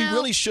 I think we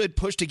really should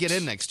push to get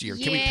in next year.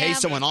 Can we pay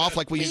someone off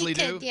like we usually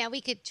do? Yeah,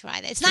 we could try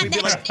that. It's not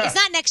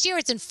next year.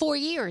 It's in 4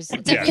 years.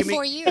 It's every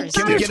 4 years.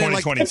 Can we get in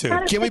like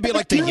 2022? Can we be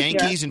like the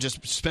Yankees and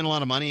just spend a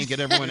lot of money and get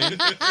everyone in?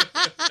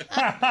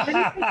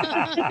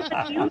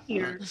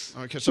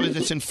 Okay, so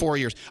it's in 4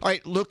 years. All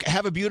right, look,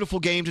 have a beautiful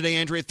game today,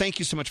 Andrea. Thank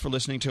you so much for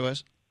listening to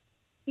us.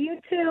 You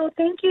too.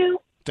 Thank you.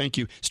 Thank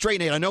you. Straight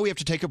Nate, I know we have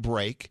to take a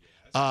break.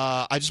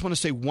 I just want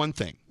to say one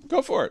thing.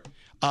 Go for it.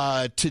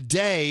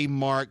 Today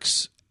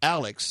marks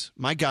Alex,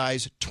 my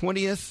guy's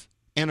 20th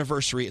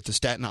anniversary at the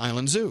Staten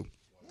Island Zoo.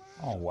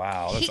 Oh,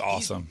 wow. That's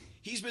awesome.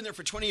 He's been there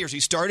for 20 years. He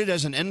started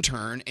as an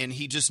intern, and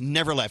he just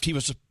never left. He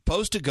was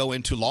supposed to go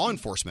into law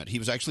enforcement. He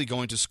was actually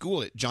going to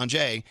school at John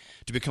Jay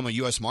to become a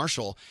U.S.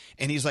 Marshal.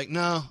 And he's like,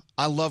 no,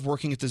 I love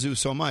working at the zoo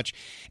so much.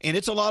 And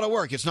it's a lot of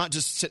work. It's not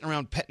just sitting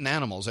around petting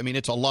animals. I mean,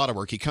 it's a lot of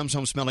work. He comes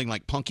home smelling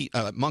like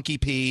monkey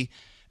pee.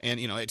 And,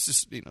 it's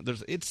just,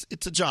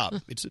 it's a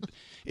job. It's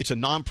a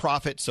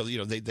nonprofit, so,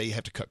 they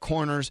have to cut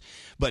corners.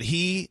 But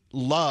he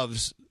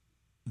loves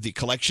the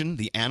collection,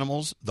 the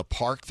animals, the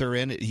park they're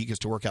in. He gets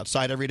to work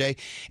outside every day.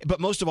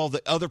 But most of all,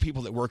 the other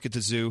people that work at the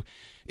zoo,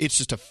 it's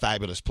just a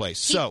fabulous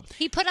place.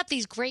 He put up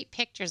these great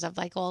pictures of,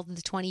 like, all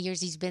the 20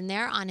 years he's been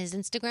there on his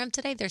Instagram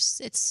today.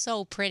 It's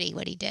so pretty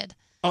what he did.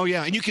 Oh,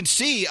 yeah. And you can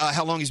see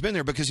how long he's been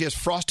there because he has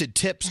frosted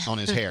tips on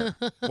his hair.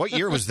 What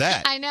year was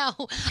that? I know.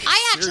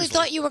 I actually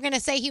thought you were going to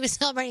say he was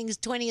celebrating his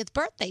 20th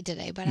birthday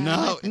today. But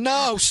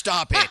No,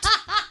 stop it.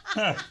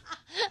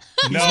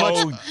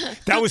 No,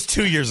 that was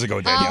 2 years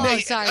ago, Danielle. Oh,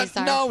 sorry.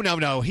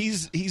 No.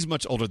 He's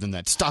much older than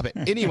that. Stop it.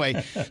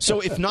 Anyway, so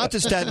if not the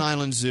Staten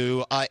Island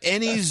Zoo,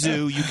 any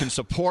zoo you can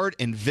support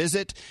and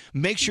visit,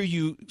 make sure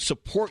you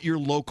support your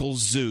local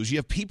zoos. You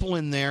have people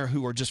in there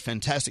who are just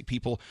fantastic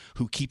people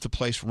who keep the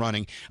place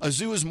running. A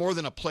zoo is more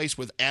than a place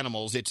with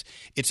animals.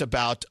 It's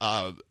about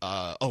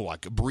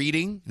like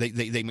breeding.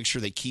 They make sure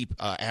they keep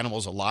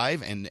animals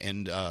alive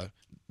and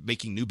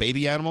making new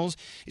baby animals.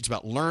 It's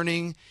about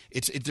learning.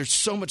 There's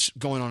so much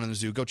going on in the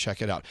zoo. Go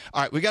check it out.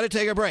 All right, we got to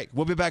take a break.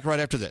 We'll be back right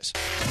after this.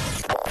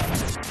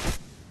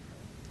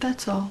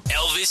 That's all.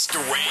 Elvis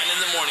Duran in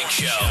the Morning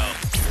Show.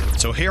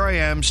 So here I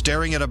am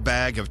staring at a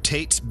bag of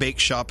Tate's Bake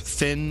Shop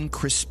thin,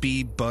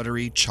 crispy,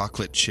 buttery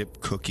chocolate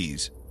chip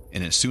cookies.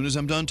 And as soon as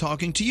I'm done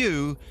talking to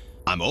you,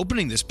 I'm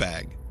opening this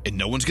bag, and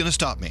no one's going to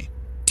stop me.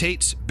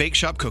 Tate's Bake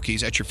Shop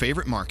cookies at your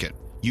favorite market.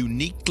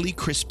 Uniquely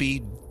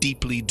crispy,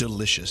 deeply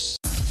delicious.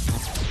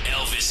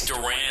 Elvis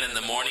Duran in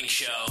the Morning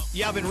Show.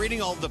 Yeah, I've been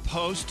reading all the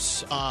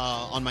posts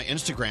on my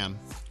Instagram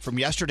from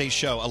yesterday's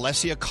show.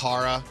 Alessia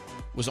Cara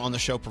was on the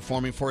show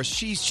performing for us.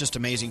 She's just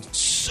amazing.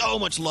 So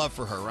much love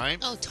for her, right?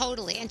 Oh,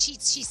 totally. And she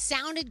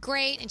sounded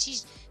great, and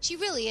she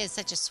really is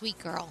such a sweet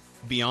girl.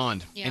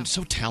 Beyond. Yeah. And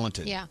so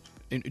talented. Yeah.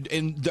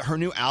 And her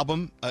new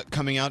album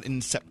coming out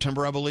in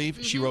September, I believe.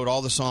 Mm-hmm. She wrote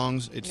all the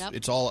songs.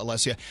 It's all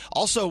Alessia.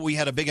 Also, we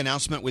had a big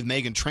announcement with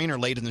Meghan Trainor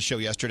late in the show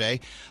yesterday.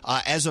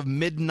 As of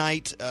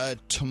midnight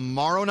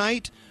tomorrow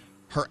night,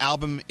 her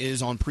album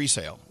is on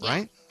pre-sale,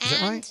 right? Is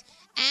that right?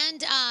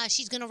 And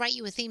she's going to write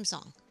you a theme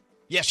song.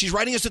 Yeah, she's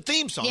writing us a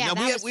theme song. Yeah,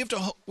 now, we have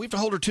to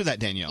hold her to that,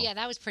 Danielle. Yeah,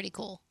 that was pretty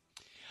cool.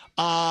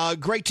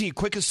 Greg T,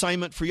 quick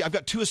assignment for you. I've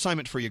got 2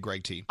 assignments for you,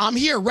 Greg T. I'm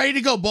here, ready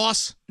to go,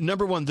 boss.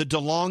 Number 1, the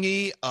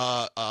DeLonghi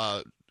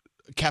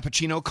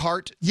cappuccino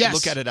cart. Yes.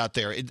 Look at it out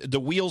there. The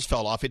wheels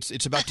fell off.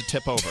 It's about to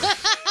tip over.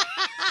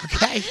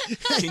 Okay.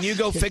 Can you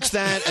go fix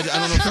that?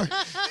 I don't know.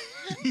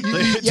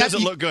 It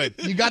doesn't look good.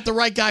 You got the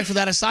right guy for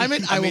that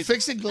assignment. I will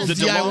fix it. Little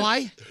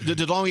DIY. The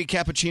DeLonghi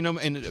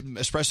cappuccino and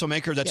espresso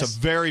maker, that's a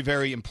very,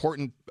 very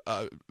important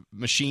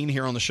machine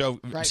here on the show.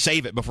 Right.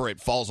 Save it before it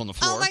falls on the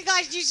floor. Oh, my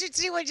gosh, you should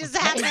see what just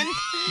happened.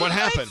 What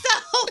happened?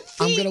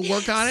 I'm going to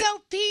work on it.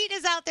 So Pete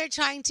is out there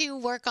trying to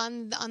work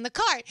on the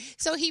cart.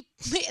 So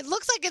it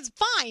looks like it's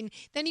fine.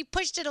 Then he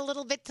pushed it a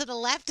little bit to the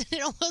left, and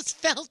it almost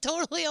fell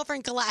totally over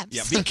and collapsed.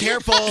 Yeah, be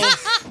careful.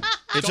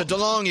 It's a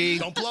DeLonghi.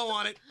 Don't blow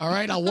on it. All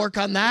right, I'll work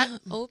on that.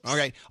 Oops.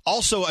 Okay.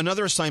 Also,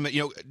 another assignment.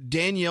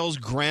 Danielle's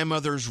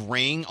grandmother's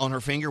ring on her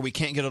finger. We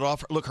can't get it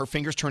off. Look, her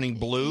finger's turning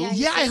blue.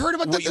 Yeah, I heard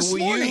about that this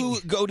morning. Will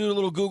you go do a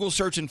little Google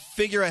search and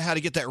figure out how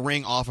to get that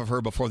ring off of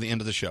her before the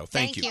end of the show?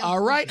 Thank you. All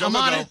right, I'm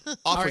on it.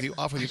 Off with you.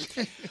 Off with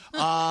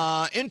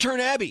you. Intern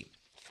Abby.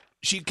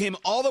 She came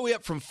all the way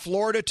up from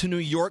Florida to New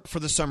York for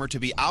the summer to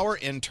be our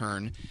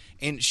intern,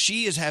 and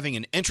she is having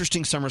an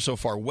interesting summer so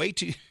far. Wait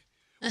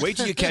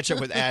till you catch up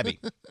with Abby.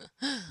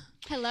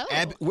 Hello.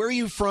 Abby, where are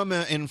you from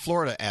in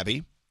Florida,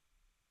 Abby?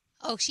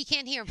 Oh, she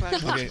can't hear, bro. Okay,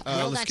 Hold let's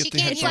on. get She the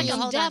can't hear headphones. you. I'm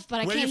Hold deaf, on.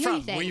 but I Where are can't you hear from?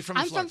 anything. Where are you from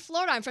in I'm from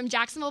Florida. I'm from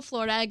Jacksonville,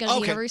 Florida. I go to the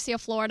Okay. University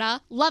of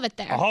Florida. Love it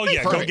there. Oh,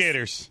 yeah. Go Perfect.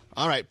 Gators.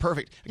 All right,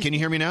 perfect. Can you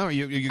hear me now? Are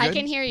you good? I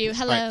can hear you.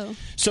 Hello. All right.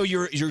 So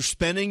you're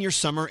spending your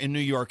summer in New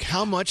York.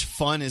 How much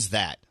fun is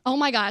that? Oh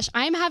my gosh,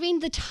 I'm having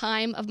the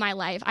time of my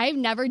life. I've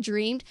never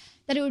dreamed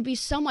that it would be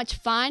so much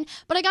fun.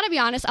 But I got to be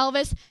honest,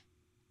 Elvis,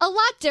 a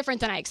lot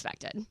different than I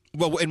expected.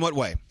 Well, in what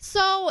way?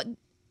 So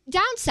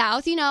down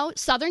south,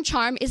 Southern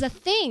charm is a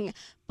thing.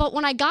 But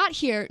when I got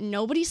here,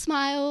 nobody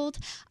smiled.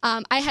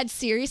 I had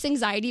serious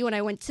anxiety when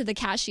I went to the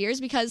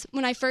cashiers because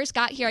when I first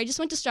got here, I just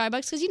went to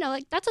Starbucks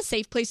because, that's a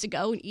safe place to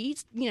go and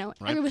eat. Right.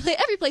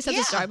 Every place has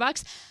a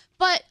Starbucks.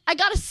 But I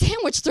got a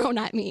sandwich thrown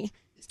at me.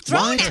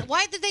 Why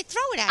did they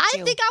throw it at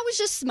you? I think I was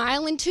just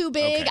smiling too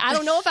big. Okay. I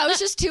don't know if I was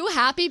just too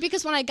happy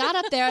because when I got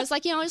up there, I was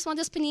like, I just want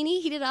this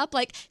panini, heat it up,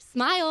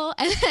 smile.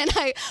 And then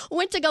I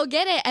went to go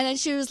get it, and then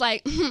she was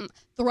like,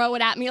 throw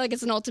it at me like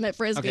it's an ultimate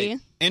frisbee. Okay.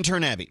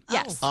 Intern Abby.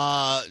 Yes.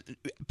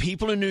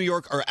 People in New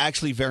York are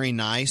actually very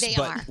nice, They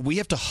but are. we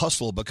have to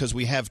hustle because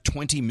we have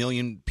 20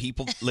 million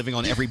people living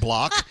on every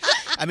block.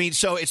 I mean,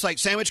 so it's like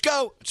sandwich,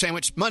 go,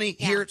 sandwich, money,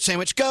 here,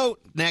 sandwich, go,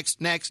 next.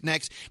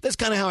 That's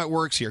kind of how it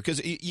works here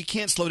because you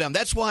can't slow down.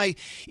 That's why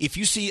if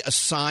you see a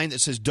sign that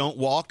says don't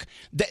walk,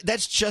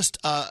 that's just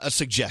a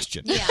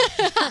suggestion. Yeah.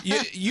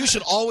 You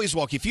should always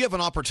walk. If you have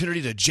an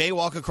opportunity to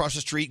jaywalk across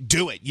the street,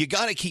 do it. You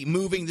got to keep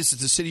moving. This is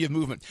the city of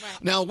movement.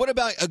 Right. Now, what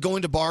about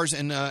going to bars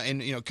and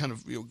kind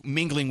of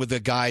mingling with the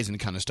guys and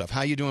kind of stuff?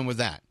 How are you doing with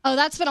that? Oh,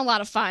 that's been a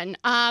lot of fun.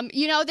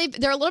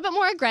 They're a little bit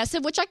more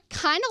aggressive, which I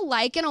kind of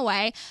like in a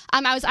way.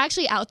 I was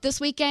actually out this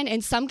weekend,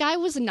 and some guy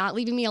was not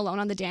leaving me alone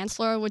on the dance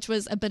floor, which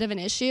was a bit of an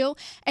issue.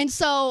 And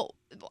so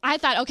I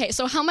thought, okay,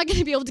 so how am I going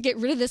to be able to get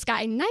rid of this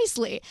guy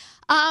nicely?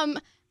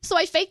 So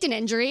I faked an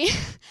injury.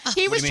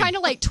 He was trying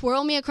to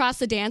twirl me across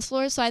the dance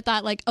floor. So I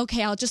thought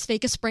okay, I'll just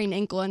fake a sprained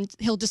ankle and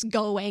he'll just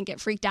go away and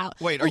get freaked out.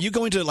 Wait, are you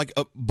going to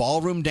a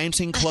ballroom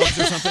dancing clubs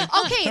or something?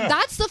 Okay,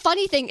 that's the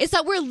funny thing is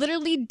that we're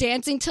literally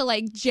dancing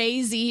to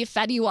Jay-Z,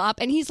 Fetty Wap,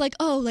 and he's like,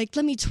 oh,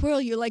 let me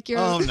twirl you like you're.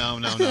 Oh, no.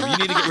 You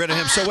need to get rid of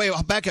him. So wait,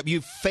 back up. You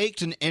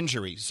faked an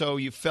injury. So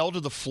you fell to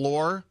the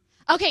floor.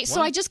 Okay,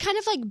 so I just kind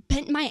of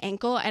bent my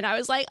ankle and I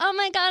was like, oh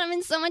my God, I'm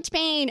in so much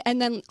pain.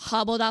 And then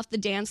hobbled off the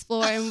dance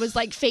floor and was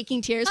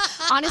faking tears.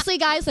 Honestly,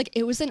 guys,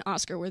 it was an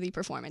Oscar-worthy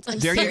performance. I'm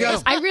There serious. you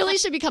go. I really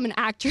should become an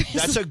actress.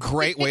 That's a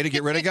great way to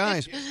get rid of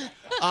guys.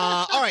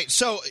 All right,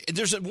 so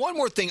there's one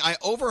more thing. I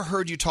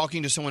overheard you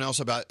talking to someone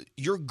else about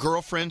your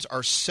girlfriends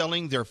are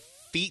selling their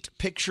feet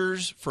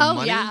pictures for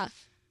money. Yeah.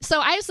 So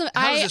I have some.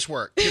 How does this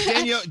work?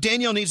 'Cause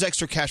Danielle needs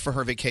extra cash for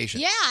her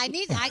vacation. Yeah, I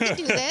can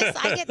do this.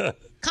 I get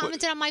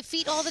commented on my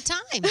feet all the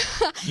time.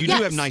 You do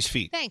have nice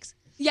feet. Thanks.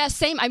 Yes,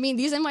 same. I mean,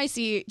 these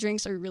NYC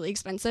drinks are really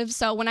expensive.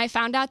 So when I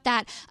found out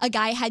that a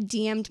guy had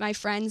DM'd my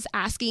friends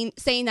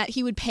saying that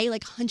he would pay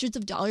like hundreds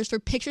of dollars for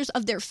pictures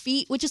of their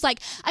feet, which is like,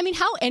 I mean,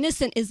 how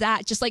innocent is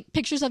that? Just like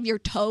pictures of your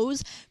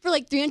toes for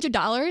like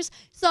 $300.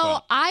 So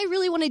I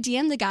really want to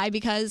DM the guy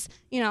because,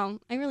 I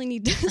really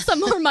need some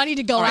more money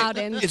to go out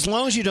in. As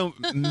long as you don't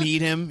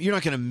meet him, you're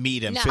not going to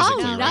meet him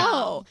physically, Oh, right?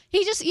 no.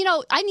 He just,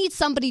 I need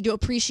somebody to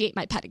appreciate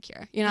my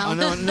pedicure, Oh,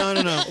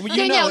 no. Well,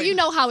 Danielle, you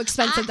know how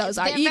expensive those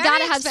are. they're You very got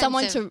to have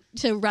someone expensive.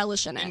 to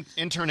relish in it.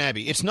 Intern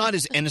Abby, it's not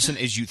as innocent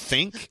as you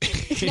think.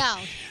 No.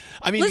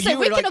 I mean, Listen, you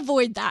we were can like,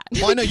 avoid that.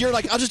 well, I know you're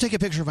like, I'll just take a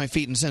picture of my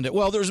feet and send it.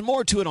 Well, there's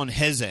more to it on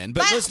his end,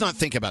 but let's not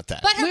think about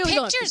that. But her We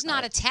don't picture's think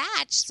not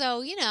attached,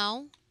 so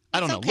I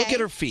don't know. it's Look okay. at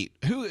her feet.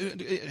 Who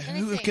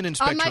can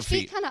inspect Are my her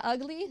feet feet? kind of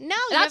ugly? No,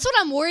 That's what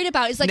I'm worried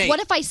about. Is like, Nate. what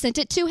if I sent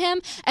it to him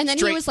and then he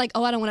Straight- was like,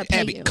 "Oh, I don't want to pay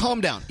Abby, you."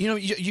 calm down. You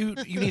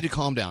need to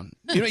calm down.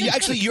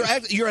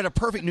 You're at a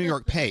perfect New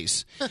York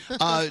pace.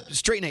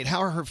 Straight Nate,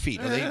 how are her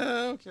feet? Are they?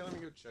 Okay, let me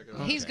go check it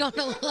out. He's going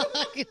to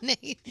look,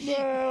 Nate.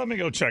 Let me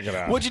go check it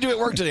out. What'd you do at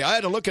work today? I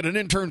had to look at an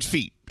intern's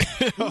feet.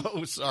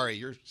 Oh, sorry,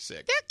 you're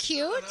sick. They're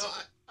cute.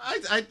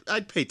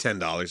 I'd pay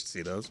 $10 to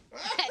see those.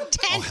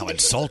 Oh, how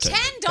insulting.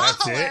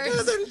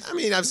 $10. I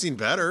mean, I've seen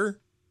better.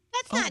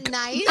 That's not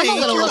nice. I'm a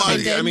little Come on,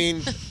 offended. I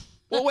mean,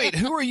 Well, wait.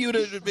 Who are you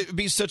to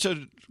be such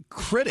a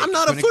critic? I'm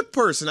not a foot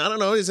person. I don't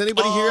know. Does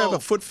anybody here have a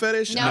foot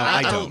fetish? No, I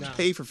I don't. don't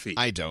pay for feet.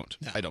 I don't.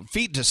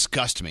 Feet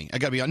disgust me. I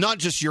got to be not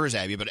just yours,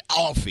 Abby, but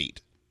all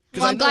feet.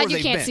 'Cause Well, I I'm know glad where you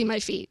they've can't been. see my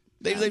feet.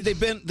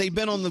 They've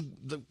been on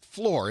the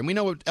floor, and we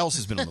know what else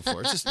has been on the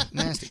floor. It's just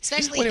nasty.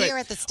 Especially Well, anyway, here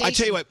at the I tell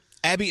station. you what,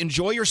 Abby,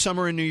 enjoy your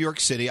summer in New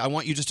York City. I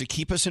want you just to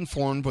keep us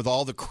informed with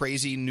all the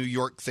crazy New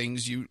York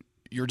things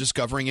you're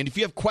discovering. And if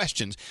you have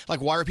questions,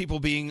 like why are people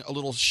being a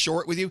little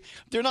short with you?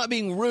 They're not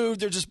being rude.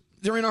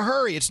 They're in a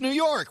hurry. It's New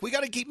York. We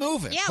got to keep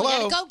moving. Yeah,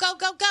 Hello? we got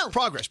to go.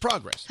 Progress.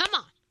 Come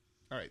on.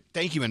 All right.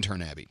 Thank you,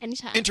 Intern Abby.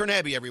 Anytime. Intern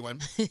Abby, everyone.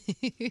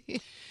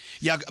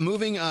 Yeah,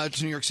 moving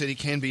to New York City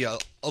can be a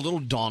little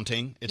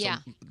daunting.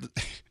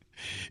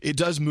 It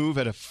does move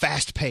at a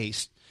fast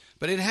pace,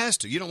 but it has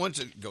to. You don't want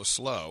it to go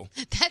slow.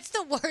 That's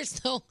the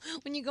worst, though,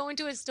 when you go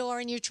into a store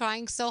and you're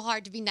trying so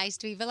hard to be nice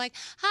to people. Like,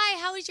 hi,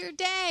 how was your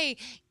day?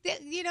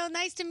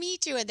 Nice to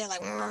meet you. And they're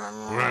like,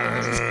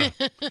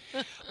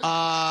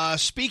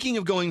 Speaking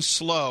of going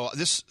slow,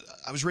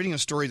 I was reading a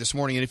story this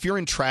morning, and if you're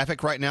in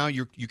traffic right now,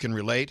 you can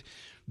relate.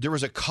 There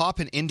was a cop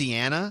in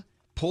Indiana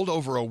pulled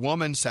over a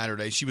woman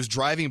Saturday. She was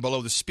driving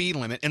below the speed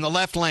limit in the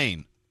left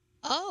lane.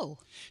 oh.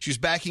 She was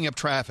backing up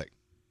traffic.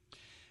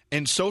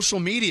 And social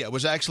media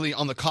was actually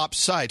on the cop's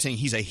side saying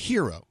he's a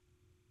hero.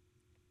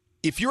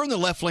 If you're in the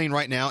left lane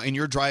right now and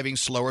you're driving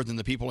slower than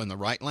the people in the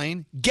right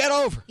lane, get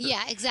over.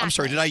 Yeah, exactly. I'm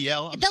sorry, did I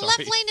yell? I'm the sorry. left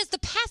lane is the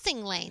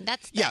passing lane.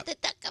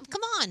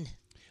 Come on.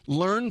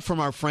 Learn from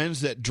our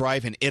friends that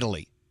drive in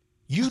Italy.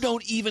 You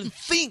don't even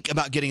think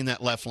about getting in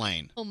that left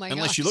lane. Oh, my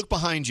unless gosh. you look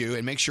behind you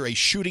and make sure a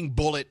shooting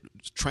bullet,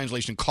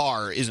 translation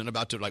car, isn't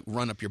about to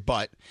run up your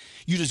butt.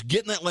 You just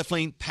get in that left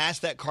lane, pass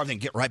that car, then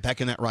get right back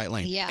in that right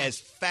lane. Yeah. As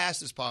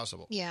fast as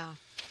possible. Yeah.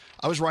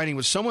 I was riding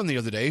with someone the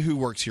other day who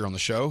works here on the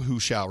show, who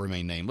shall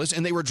remain nameless,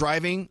 and they were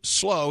driving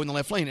slow in the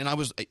left lane. And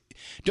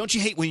don't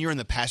you hate when you're in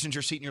the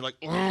passenger seat and you're like,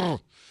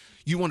 ugh?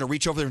 You want to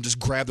reach over there and just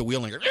grab the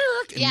wheel and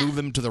move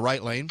them to the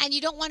right lane? And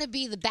you don't want to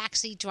be the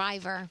backseat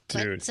driver,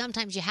 but Dude.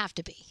 sometimes you have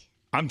to be.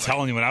 I'm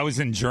telling you, when I was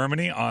in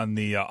Germany on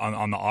the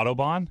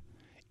Autobahn,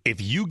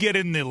 if you get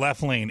in the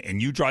left lane and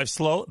you drive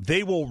slow,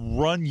 they will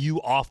run you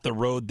off the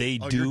road. They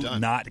do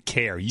not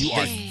care. You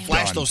are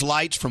Flash done. those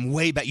lights from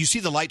way back. You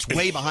see the lights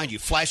way behind you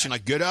flashing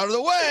like, get out of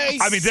the way.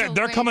 I mean,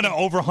 they're coming at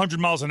over 100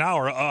 miles an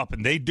hour up,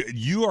 and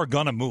you are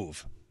going to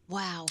move.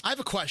 Wow. I have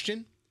a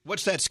question.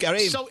 What's that,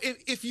 Scary? So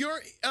if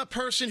you're a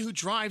person who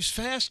drives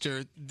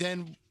faster,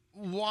 then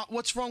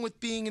what's wrong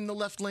with being in the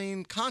left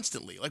lane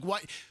constantly? Like,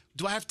 why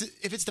do I have to?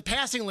 If it's the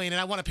passing lane and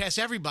I want to pass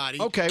everybody,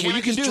 Okay, well,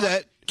 you can do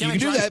that. You can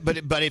do that,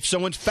 but if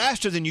someone's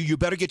faster than you, you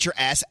better get your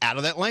ass out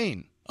of that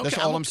lane. That's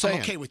all I'm saying.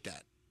 I'm okay with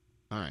that.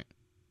 All right.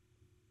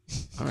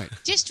 All right.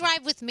 Just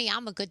drive with me.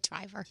 I'm a good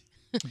driver.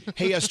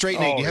 Hey, Straight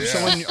Nate, do you have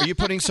someone? Are you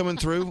putting someone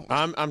through?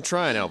 I'm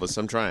trying, Elvis.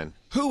 I'm trying.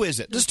 Who is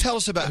it? Just tell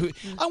us about who.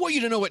 I want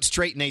you to know what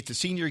Straight Nate, the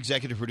senior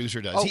executive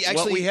producer, does.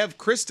 We have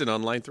Kristen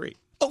on line 3.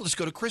 Oh, let's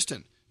go to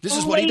Kristen. This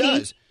is what he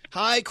does.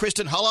 Hi,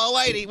 Kristen. Hello,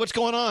 lady. What's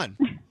going on?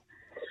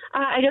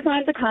 I just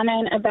wanted to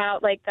comment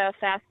about the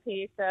fast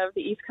pace of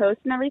the East Coast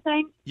and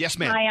everything. Yes,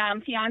 ma'am. My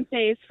fiance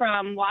is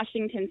from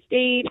Washington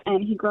State,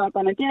 and he grew up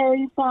on a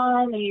dairy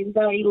farm, and he's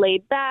very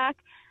laid back.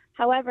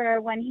 However,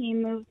 when he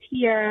moved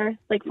here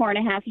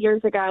 4.5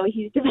 years ago,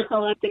 he's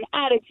developed an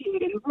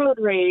attitude and road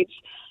rage.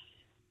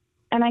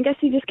 And I guess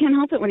you just can't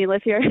help it when you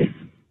live here.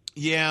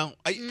 Yeah,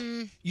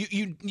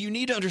 you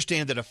need to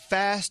understand that a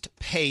fast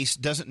pace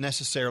doesn't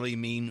necessarily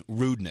mean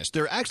rudeness.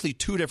 They're actually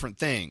two different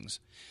things.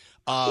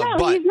 No,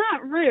 but he's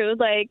not rude.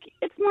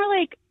 It's more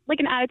like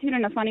an attitude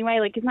in a funny way.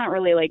 He's not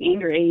really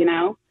angry, you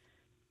know.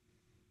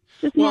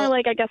 Just more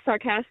like, I guess,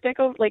 sarcastic,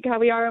 like how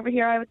we are over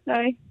here, I would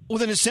say. Well,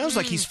 then it sounds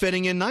like he's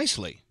fitting in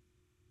nicely.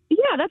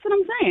 Yeah, that's what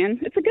I'm saying.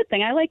 It's a good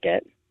thing. I like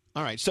it.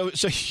 All right, so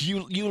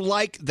you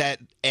like that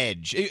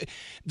edge.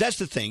 That's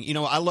the thing. You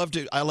know, I love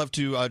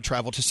to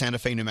travel to Santa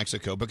Fe, New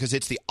Mexico, because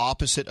it's the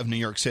opposite of New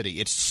York City.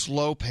 It's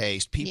slow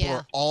paced. People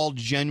are all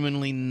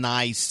genuinely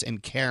nice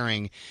and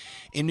caring.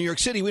 In New York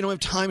City, we don't have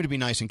time to be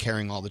nice and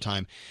caring all the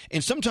time.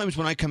 And sometimes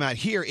when I come out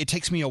here, it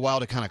takes me a while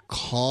to kind of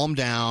calm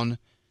down,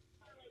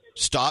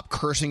 stop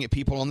cursing at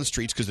people on the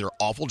streets because they're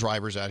awful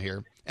drivers out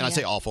here. And I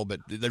say awful,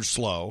 but they're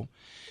slow.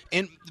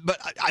 But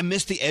I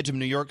miss the edge of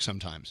New York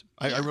sometimes.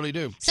 I really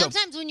do.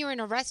 Sometimes when you're in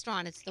a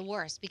restaurant, it's the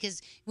worst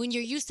because when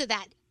you're used to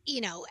that,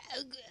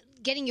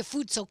 getting your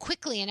food so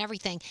quickly and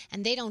everything,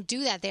 and they don't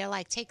do that. They're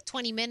like, take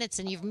 20 minutes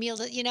and you've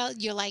mealed it.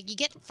 You're like, you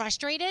get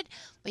frustrated,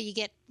 but you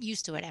get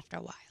used to it after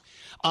a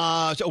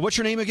while. So what's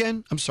your name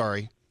again? I'm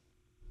sorry.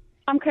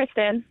 I'm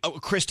Kristen. Oh,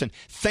 Kristen.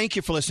 Thank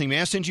you for listening. May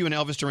I send you an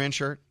Elvis Duran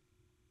shirt?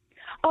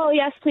 Oh,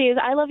 yes, please.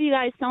 I love you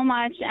guys so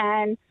much,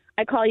 and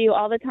I call you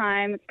all the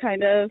time. It's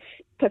kind of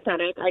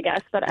pathetic, I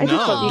guess, but I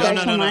just love you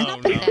guys so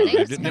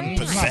much. No.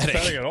 Pathetic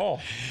at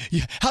all.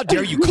 Yeah, how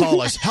dare you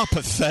call us? How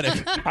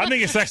pathetic. I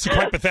think it's actually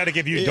quite pathetic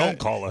if you don't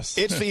call us.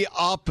 It's the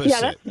opposite.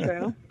 Yeah, that's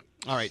true.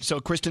 All right, so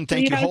Kristen,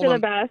 thank you. You guys Hold are on. the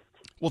best.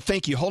 Well,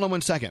 thank you. Hold on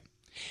one second.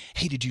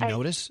 Hey, did you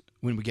notice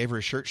when we gave her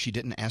a shirt, she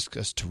didn't ask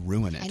us to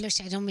ruin it? I know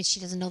I don't mean she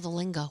doesn't know the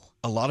lingo.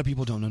 A lot of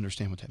people don't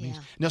understand what that means.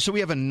 Now, so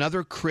we have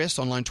another Chris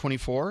on line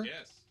 24. Yes.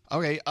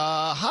 Okay.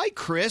 Hi,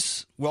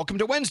 Chris. Welcome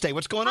to Wednesday.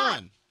 What's going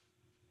on?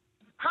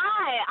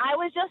 Hi, I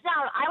was just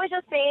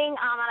saying,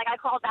 like I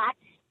called back,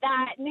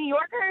 that New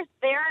Yorkers,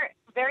 they're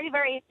very,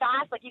 very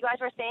fast, like you guys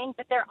were saying,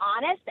 but they're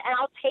honest, and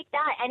I'll take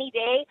that any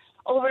day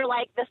over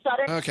like the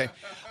Southern. Okay.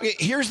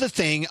 Here's the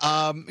thing.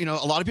 A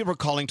lot of people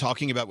are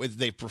talking about whether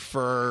they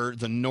prefer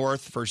the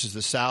North versus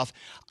the South.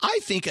 I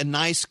think a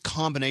nice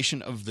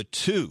combination of the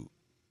two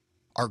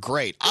are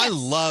great. Yes. I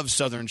love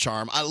Southern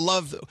charm. I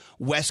love the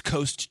West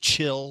Coast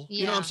chill. Yeah.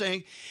 You know what I'm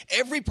saying?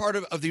 Every part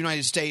of the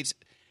United States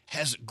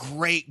has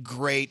great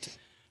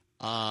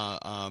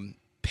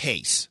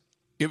pace.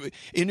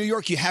 In New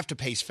York, you have to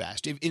pace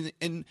fast.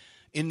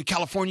 In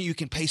California, you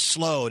can pace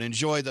slow and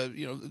enjoy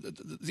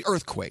the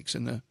earthquakes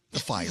and the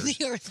fires.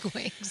 The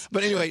earthquakes.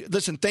 But anyway,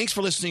 listen, thanks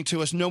for listening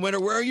to us. No matter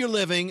where you're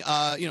living,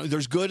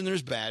 there's good and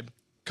there's bad.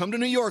 Come to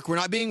New York. We're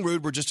not being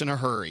rude. We're just in a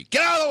hurry.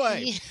 Get out of the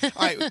way. Yeah.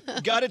 All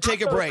right, got to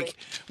take a break.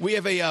 We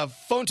have a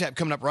phone tap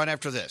coming up right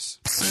after this.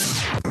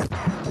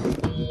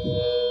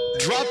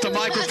 Drop the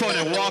microphone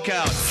and walk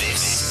out.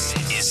 This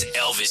is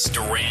Elvis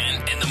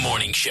Duran and the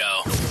Morning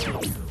Show.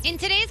 In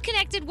today's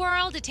connected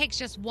world, it takes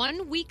just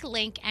one weak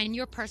link and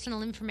your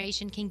personal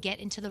information can get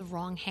into the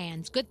wrong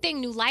hands. Good thing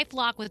new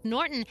LifeLock with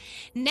Norton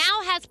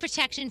now has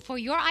protection for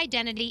your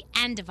identity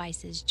and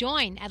devices.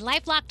 Join at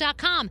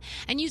LifeLock.com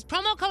and use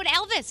promo code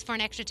Elvis for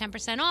an extra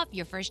 10% off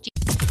your first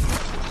year.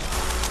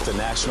 The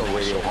National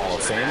Radio Hall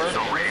of Famer.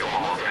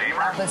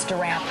 Elvis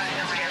Duran.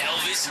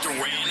 Elvis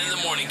Duran in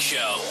the Morning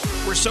Show.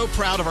 We're so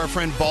proud of our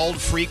friend Bald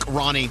Freak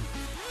Ronnie.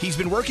 He's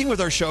been working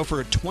with our show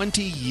for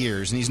 20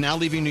 years, and he's now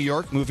leaving New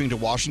York, moving to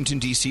Washington,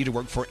 D.C. to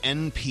work for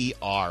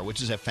NPR,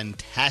 which is a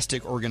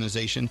fantastic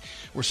organization.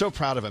 We're so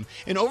proud of him.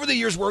 And over the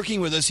years working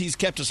with us, he's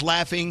kept us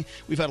laughing.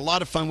 We've had a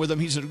lot of fun with him.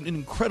 He's an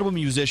incredible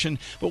musician.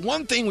 But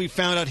one thing we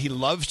found out he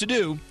loves to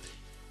do,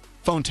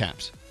 phone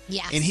taps.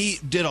 Yes. And he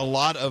did a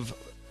lot of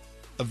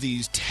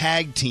these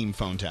tag team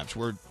phone taps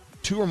where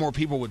two or more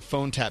people would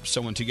phone tap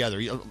someone together.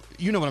 You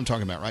know what I'm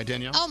talking about, right,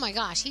 Danielle? Oh my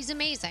gosh, he's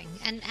amazing,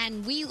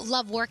 and we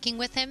love working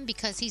with him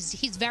because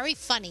he's very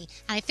funny,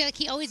 and I feel like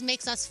he always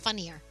makes us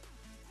funnier.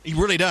 He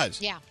really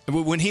does. Yeah.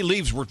 When he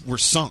leaves, we're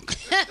sunk.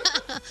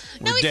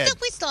 No, dead.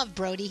 we still have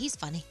Brody. He's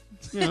funny.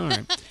 Yeah, all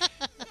right.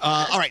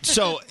 All right.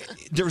 So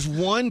there's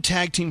one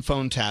tag team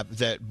phone tap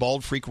that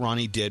Bald Freak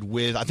Ronnie did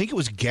with, I think it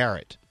was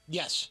Garrett.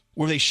 Yes.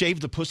 Where they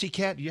shaved the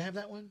pussycat. Do you have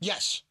that one?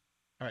 Yes.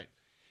 All right.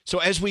 So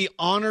as we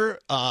honor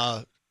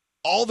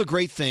all the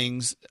great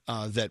things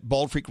that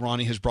Bald Freak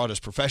Ronnie has brought us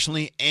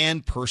professionally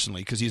and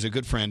personally, because he's a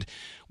good friend,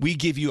 we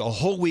give you a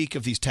whole week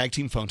of these tag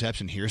team phone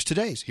taps, and here's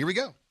today's. Here we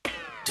go.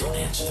 Don't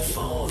answer the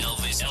phone.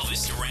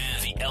 Elvis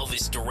Duran, the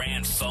Elvis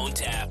Duran phone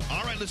tap.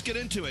 All right, let's get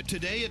into it.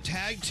 Today, a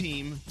tag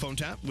team phone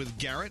tap with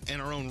Garrett and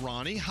our own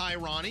Ronnie. Hi,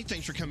 Ronnie.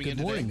 Thanks for coming in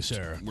today. Good morning,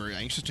 sir. We're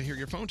anxious to hear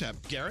your phone tap.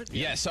 Garrett?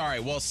 Yes, all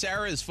right. Well,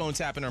 Sarah is phone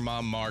tapping her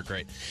mom,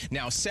 Margaret.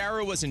 Now,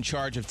 Sarah was in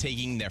charge of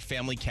taking their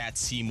family cat,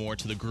 Seymour,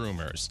 to the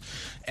groomers.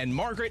 And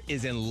Margaret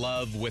is in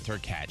love with her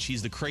cat.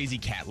 She's the crazy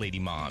cat lady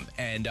mom.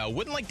 And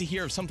wouldn't like to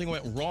hear if something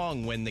went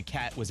wrong when the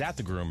cat was at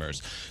the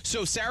groomers.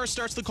 So Sarah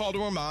starts the call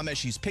to her mom as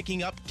she's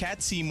picking up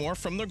Cat Seymour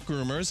from the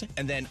groomers.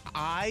 And then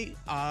I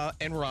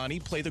and Ronnie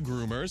play the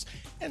groomers.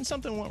 And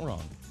something went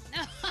wrong.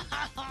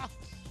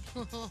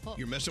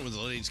 You're messing with the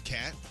lady's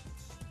cat?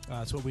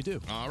 That's what we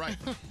do. All right.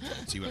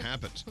 Let's see what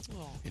happens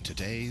in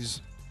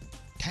today's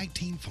tag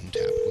team phone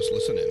tap. Let's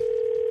listen in.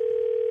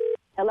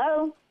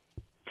 Hello.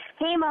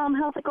 Hey, Mom.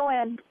 How's it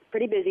going?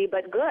 Pretty busy,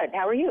 but good.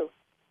 How are you?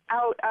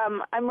 out.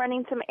 I'm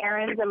running some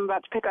errands. I'm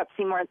about to pick up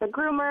Seymour at the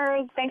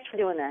groomers. Thanks for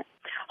doing that.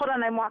 Hold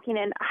on, I'm walking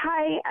in.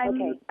 Hi,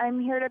 I'm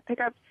here to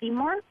pick up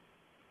Seymour.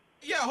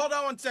 Yeah, hold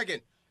on one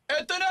second.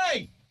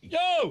 Anthony!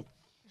 Yo!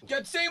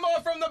 Get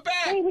Seymour from the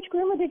back! Hey, which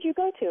groomer did you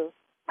go to?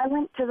 I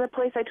went to the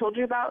place I told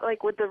you about,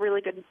 like, with the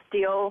really good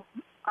deal.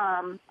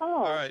 All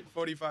right,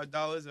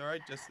 $45. All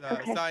right, just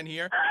Okay. sign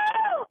here.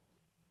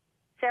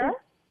 Sarah?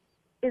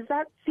 Is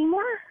that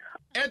Seymour?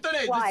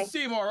 Anthony, Why? this is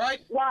Seymour, right?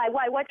 Why?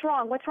 What's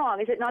wrong? What's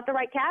wrong? Is it not the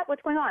right cat?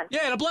 What's going on?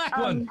 Yeah, the black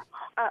one.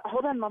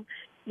 Hold on, Mom.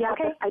 Yeah,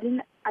 Okay. but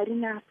I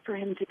didn't ask for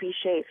him to be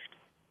shaved.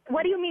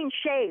 What do you mean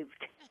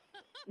shaved?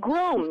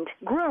 Groomed,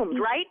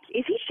 right?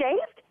 Is he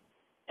shaved?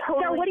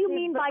 Totally So what do you shaved,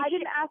 mean but by I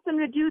didn't ask him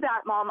to do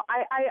that, Mom.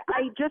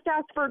 I just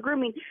asked for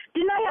grooming.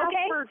 Didn't I ask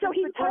Okay, for so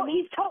just for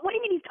grooming? what do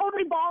you mean he's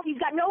totally bald? He's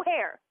got no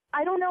hair.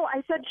 I don't know.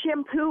 I said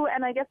shampoo,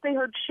 and I guess they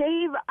heard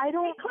shave. I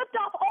don't. He clipped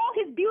off all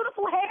his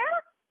beautiful hair?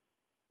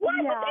 Why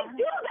would they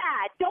do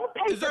that? Don't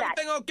pay Is for that.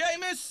 everything okay,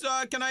 miss?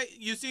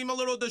 You seem a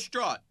little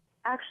distraught.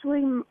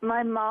 Actually,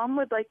 my mom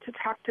would like to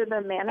talk to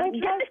the manager.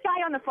 Get this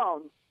guy on the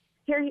phone.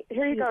 Here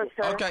you go,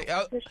 sir. Okay.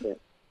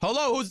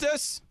 Hello, who's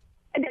this?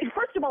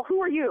 First of all,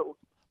 who are you?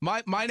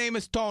 My name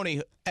is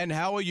Tony, and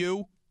how are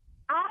you?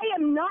 I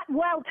am not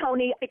well,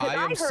 Tony, because I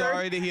am heard,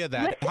 sorry to hear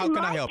that. Listen, How can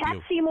I my help cat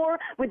you? Seymour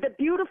with the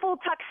beautiful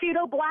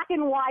tuxedo, black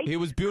and white. He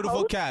was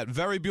beautiful coat. cat,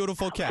 very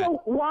beautiful cat.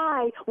 So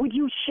why would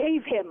you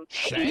shave him?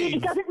 Shave?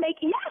 It doesn't make.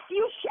 Yes,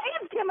 you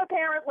shaved him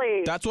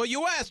apparently. That's what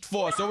you asked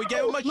for, so we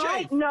gave him a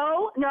shave.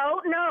 No.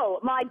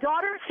 My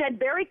daughter said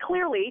very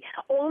clearly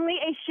only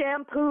a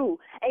shampoo,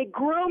 a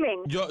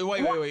grooming.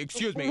 Wait,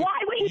 excuse me. Why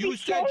would he You be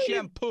said shaved?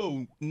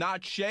 shampoo,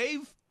 not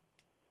shave?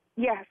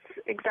 Yes,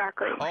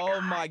 exactly.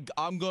 Oh my!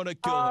 I'm gonna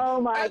kill him.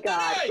 Oh my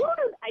God!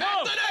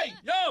 Anthony!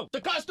 Yo!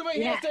 The customer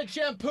here Yeah. said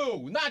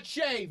shampoo, not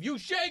shave. You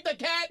shaved the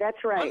cat?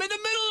 That's right. I'm in the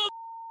middle of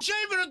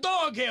shaving a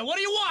dog here. What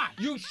do you want?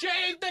 You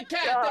shaved the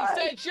cat. God.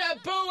 They said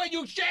shampoo and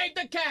you shaved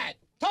the cat.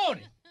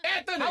 Tony!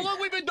 Anthony! How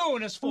long we been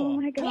doing this for?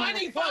 Oh my God.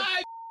 25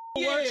 Works,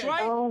 years.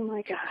 right? Oh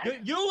my God.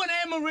 You and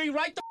Anne-Marie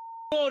write the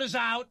orders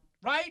out,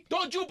 right?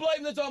 Don't you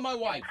blame this on my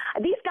wife.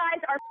 These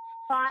guys are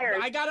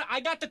fired. I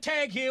got the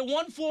tag here,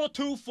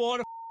 1424,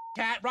 the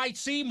cat, right,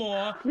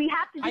 Seymour. We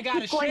have to I just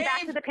got keep going back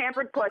shave, to the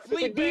pampered puss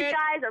flea because these bit,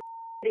 guys are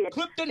idiots.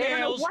 clip the They don't know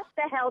nails. what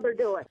the hell they're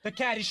doing. The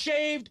cat is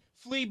shaved,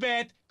 flea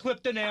bed,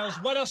 clip the nails.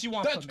 What else you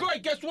want That's from me?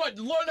 great. Guess what?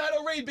 Learn how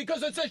to read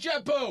because it says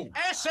shampoo.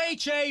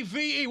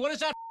 S-H-A-V-E. What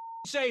does that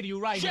say to you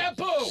right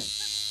Shampoo. now?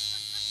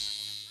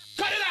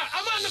 Cut it out.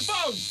 I'm on the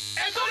phone.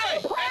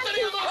 Anthony, I'm on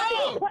the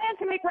phone. Plan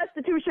to make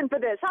restitution for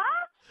this,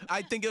 huh?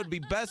 I think it would be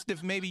best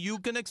if maybe you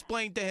can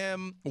explain to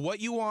him what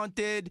you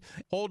wanted.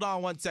 Hold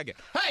on one second.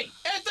 Hey,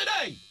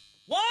 Anthony!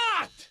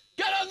 What?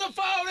 Get on the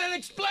phone and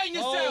explain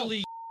yourself.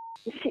 Holy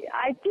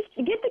I just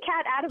get the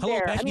cat out of Hello,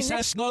 there. I Becky mean,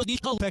 Sass,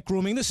 Pet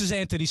Grooming. This is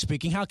Anthony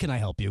speaking. How can I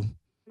help you?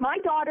 my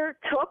daughter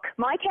took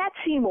my cat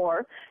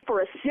Seymour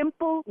for a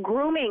simple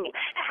grooming.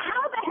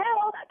 How the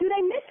hell do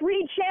they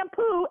misread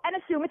shampoo and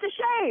assume it's a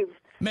shave?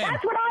 Ma'am.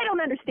 That's what I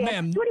don't understand.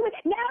 Ma'am. So anyway,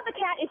 now the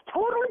cat is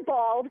totally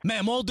bald.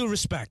 Ma'am, all due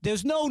respect,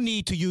 there's no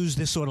need to use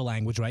this sort of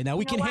language right now.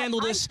 We You can know what? handle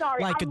I'm this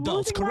sorry. like I'm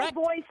adults, losing my correct?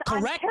 voice. I'm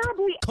Correct?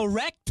 terribly-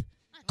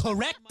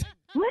 Correct?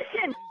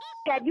 Listen,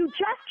 Dad, you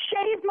just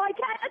shaved my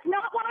cat. That's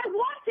not what I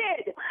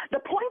wanted. The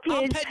point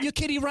I'm is... petting your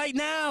kitty right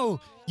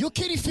now. Your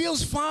kitty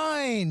feels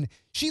fine.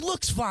 She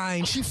looks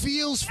fine. She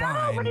feels No,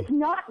 fine. but it's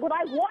not what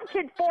I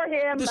wanted for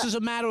him. This is a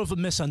matter of a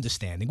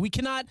misunderstanding. We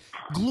cannot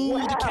glue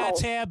the Well.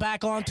 cat's hair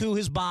back onto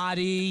his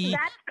body.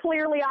 That's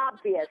clearly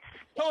obvious.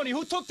 Tony,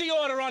 who took the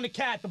order on the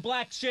cat, the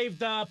black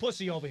shaved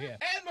pussy over here?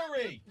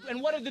 Anne-Marie!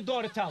 And what did the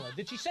daughter tell her?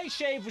 Did she say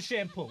shave or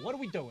shampoo? What are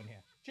we doing here?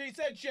 She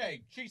said shave.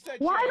 She said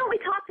Why shave. don't we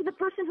talk to the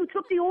person who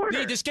took the order?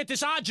 Need to get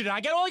this agita.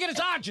 All I get is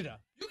agita.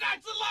 You got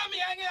salami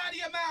hanging out of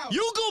your mouth.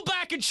 You go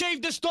back and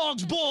shave this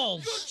dog's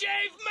balls. You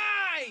shaved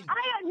mine.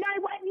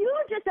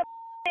 You're just a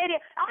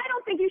idiot. I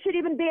don't think you should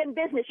even be in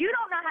business. You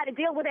don't know how to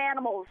deal with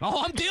animals.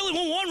 Oh, I'm dealing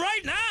with one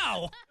right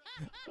now.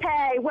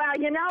 Hey, well,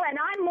 you know, and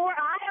I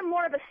am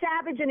more of a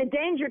savage and a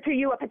danger to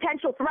you, a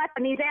potential threat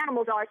than these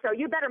animals are, so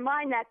you better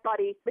mind that,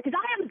 buddy, because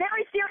I am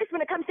very serious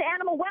when it comes to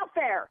animal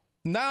welfare.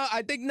 Now,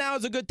 I think now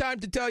is a good time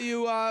to tell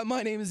you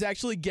my name is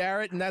actually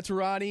Garrett, and that's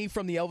Ronnie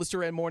from the Elvis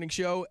Duran Morning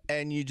Show,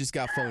 and you just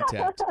got phone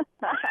tapped. Oh,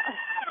 my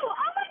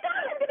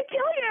God, I'm going to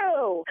kill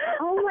you.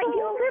 Oh, my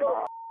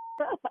little...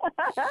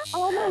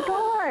 Oh, my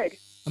God.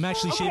 I'm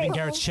actually shaving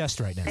Garrett's chest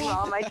right now.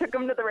 Mom, I took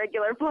him to the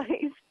regular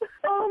place.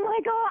 Oh, my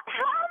God.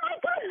 Oh, my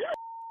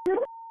God.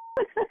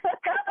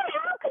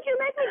 How could you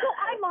make me go?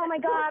 Oh, my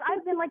God.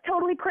 I've been, like,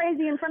 totally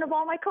crazy in front of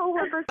all my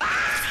coworkers.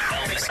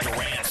 Elvis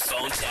Duran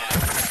phone tap.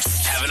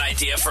 Have an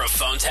idea for a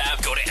phone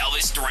tap? Go to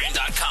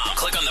ElvisDuran.com.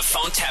 Click on the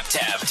phone tap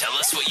tab. Tell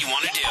us what you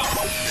want to do.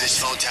 This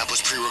phone tap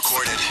was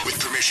pre-recorded with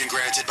permission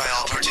granted by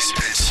all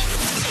participants.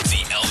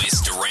 The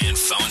Elvis Duran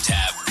phone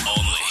tap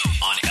only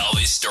on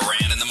Elvis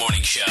Duran in the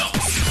Morning Show.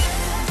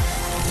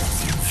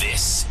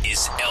 This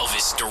is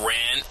Elvis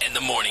Duran and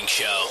the Morning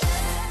Show.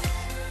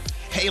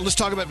 Hey, Hey, let's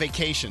talk about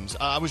vacations.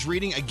 I was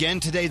reading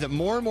again today that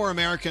more and more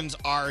Americans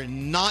are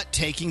not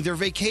taking their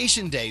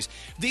vacation days.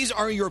 These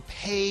are your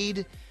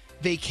paid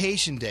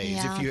vacation days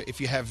if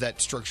you have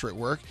that structure at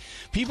work.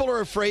 People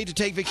are afraid to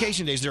take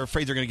vacation days. They're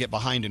afraid they're going to get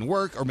behind in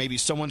work, or maybe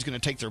someone's going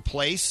to take their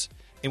place,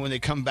 and when they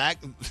come back,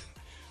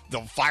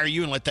 they'll fire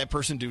you and let that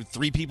person do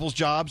 3 people's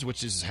jobs,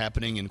 which is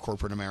happening in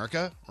corporate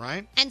America,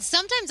 right? And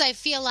sometimes I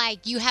feel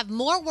like you have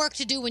more work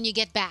to do when you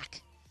get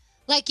back.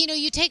 Like,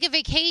 you take a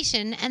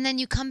vacation and then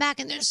you come back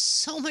and there's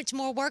so much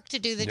more work to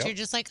do that you're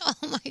just like, oh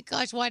my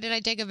gosh, why did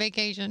I take a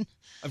vacation?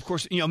 Of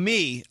course,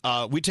 me,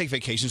 we take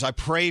vacations. I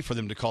pray for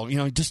them to call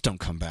me, just don't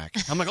come back.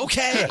 I'm like,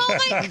 okay. Oh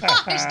my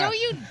gosh, no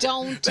you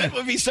don't. That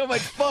would be so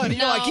much fun.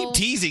 No. I keep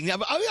teasing. I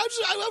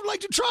would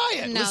like to try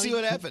it. No, Let's see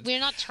what happens. We're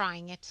not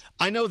trying it.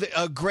 I know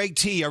that Greg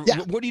T,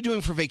 what are you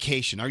doing for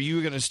vacation? Are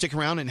you going to stick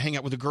around and hang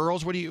out with the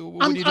girls? What are you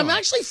doing? I'm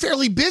actually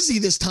fairly busy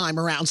this time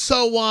around.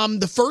 So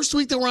the first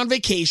week that we're on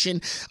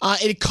vacation,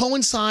 it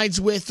coincides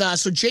with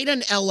so Jada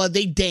and Ella,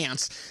 they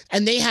dance,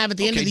 and they have at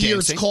the end of the year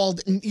it's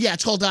called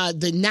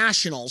the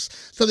Nationals.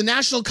 So the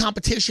national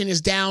competition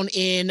is down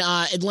in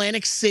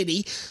Atlantic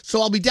City.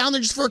 So I'll be down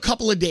there just for a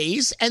couple of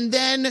days, and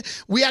then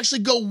we actually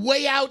go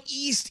way out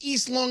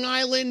east Long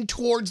Island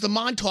towards the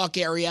Montauk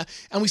area,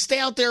 and we stay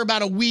out there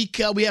about a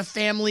week. We have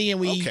family, and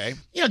we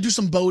do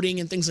some boating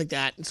and things like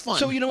that. It's fun.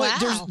 So you know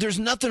what? There's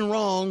nothing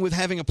wrong with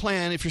having a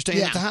plan if you're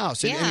staying at the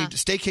house. I mean,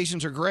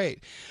 staycations are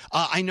great.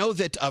 I know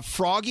that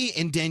Froggy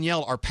and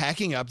Danielle are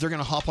packing up. They're going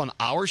to hop on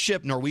our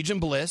ship, Norwegian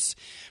Bliss,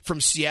 from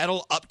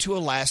Seattle up to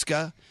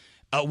Alaska.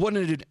 What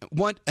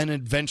an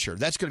adventure.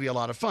 That's going to be a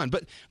lot of fun.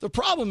 But the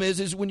problem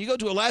is when you go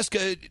to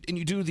Alaska and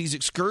you do these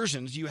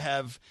excursions, you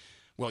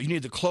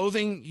need the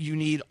clothing you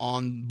need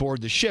on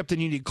board the ship. Then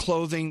you need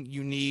clothing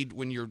you need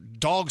when you're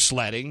dog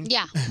sledding.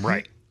 Yeah.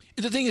 Right.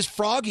 The thing is,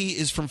 Froggy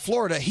is from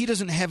Florida. He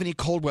doesn't have any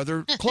cold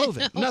weather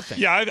clothing. Nothing.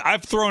 Yeah,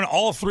 I've thrown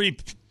all 3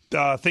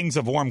 things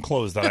of warm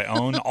clothes that I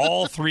own,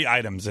 all 3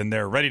 items, and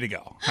they're ready to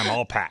go. I'm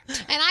all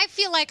packed. And I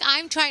feel like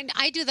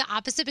I do the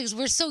opposite because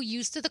we're so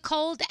used to the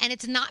cold, and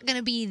it's not going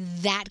to be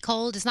that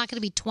cold. It's not going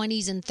to be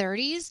 20s and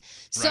 30s.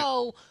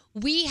 So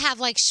we have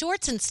like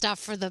shorts and stuff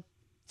for the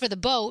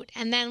boat,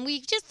 and then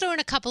we just throw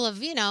in a couple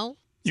of, You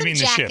mean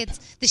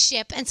jackets, the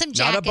ship, and some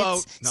jackets. Not a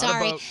boat.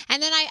 Sorry, A boat.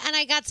 and then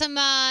I got some,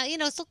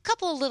 so a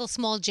couple of little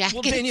small jackets.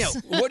 Well,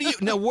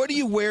 Danielle, what do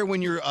you wear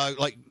when you're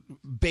like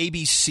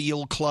baby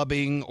seal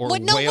clubbing or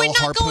no, whale we're not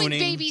harpooning? going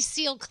baby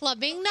seal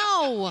clubbing.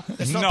 No,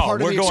 that's not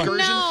part of the excursion.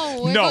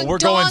 No, we're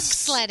going dog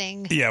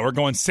sledding. Yeah, we're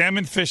going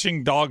salmon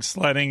fishing, dog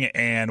sledding,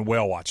 and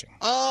whale watching.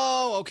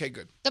 Oh, okay,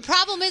 good. The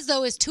problem is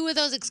 2 of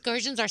those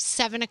excursions are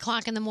 7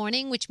 o'clock in the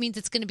morning, which means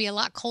it's going to be a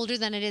lot colder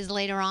than it is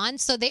later on.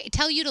 So they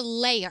tell you to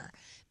layer.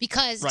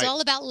 Because it's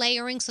all about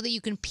layering so that you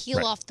can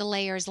peel off the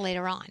layers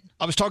later on.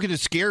 I was talking to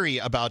Scary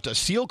about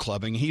seal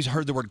clubbing. He's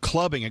heard the word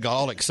clubbing and got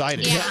all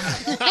excited. Yeah.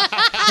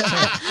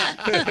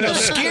 Now,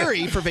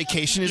 Scary for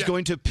vacation is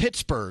going to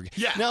Pittsburgh.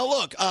 Yeah. Now,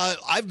 look,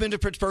 I've been to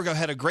Pittsburgh. I've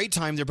had a great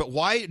time there. But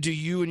why do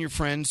you and your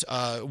friends,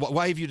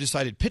 why have you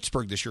decided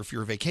Pittsburgh this year for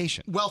your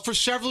vacation? Well, for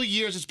several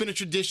years, it's been a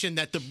tradition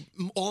that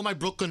all my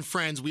Brooklyn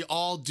friends, we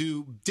all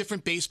do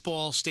different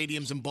baseball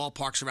stadiums and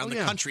ballparks around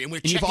the country.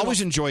 And you've always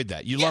enjoyed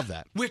that. You love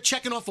that. We're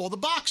checking off all the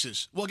boxes.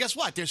 Well, guess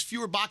what? There's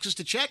fewer boxes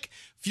to check.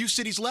 Few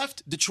cities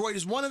left. Detroit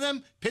is one of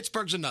them.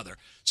 Pittsburgh's another.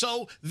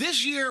 So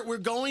this year, we're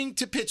going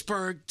to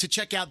Pittsburgh to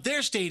check out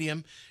their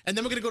stadium, and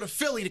then we're going to go to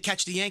Philly to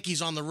catch the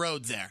Yankees on the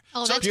road there.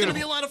 Oh, so that's it's going to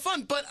be a lot of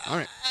fun. But, all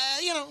right.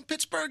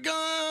 Pittsburgh,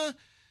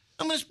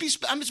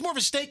 it's more of a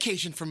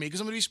staycation for me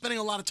because I'm going to be spending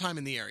a lot of time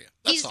in the area.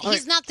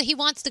 He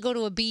wants to go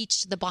to a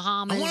beach, the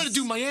Bahamas. I wanted to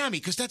do Miami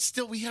because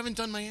we haven't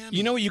done Miami.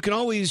 You know, you can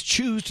always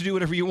choose to do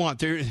whatever you want.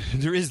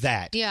 There is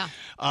that. Yeah.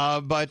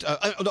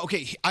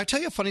 Okay, I'll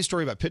tell you a funny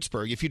story about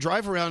Pittsburgh. If you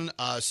drive around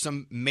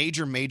some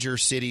major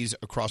cities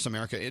across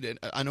America,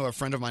 I know a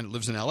friend of mine that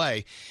lives in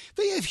L.A.,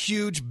 they have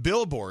huge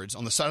billboards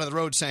on the side of the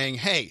road saying,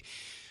 hey,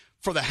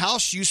 for the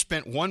house you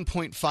spent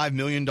 $1.5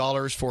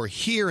 million for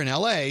here in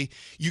L.A.,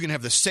 you can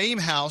have the same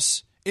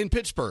house in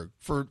Pittsburgh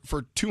for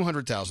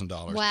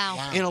 $200,000.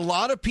 Wow. And a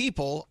lot of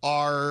people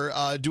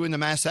are doing the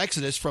mass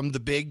exodus from the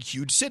big,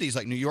 huge cities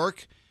like New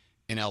York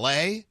and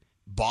L.A.,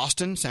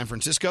 Boston, San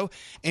Francisco,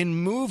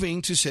 and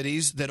moving to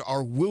cities that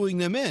are wooing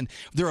them in.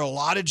 There are a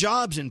lot of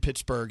jobs in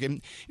Pittsburgh,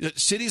 and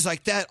cities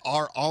like that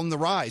are on the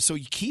rise. So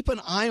you keep an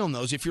eye on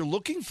those. If you're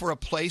looking for a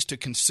place to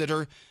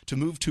consider to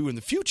move to in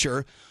the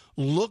future,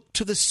 look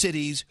to the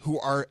cities who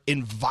are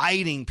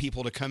inviting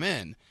people to come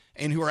in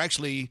and who are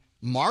actually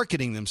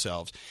marketing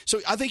themselves.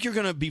 So I think you're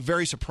going to be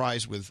very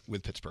surprised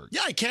with Pittsburgh.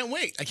 Yeah, I can't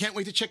wait. I can't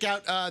wait to check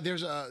out.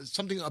 There's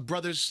something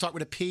brothers start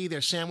with a P.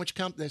 Their sandwiches.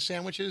 The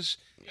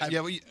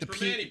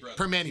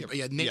Permani.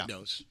 Yeah, Nate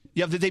knows.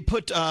 Yeah, they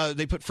put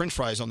French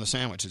fries on the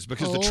sandwiches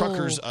because the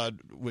truckers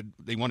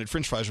they wanted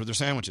French fries with their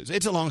sandwiches.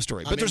 It's a long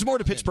story, but there's more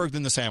to Pittsburgh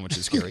than the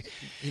sandwiches, Scary.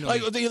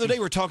 Like the other day,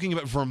 we were talking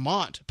about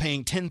Vermont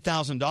paying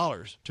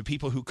 $10,000 to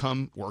people who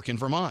come work in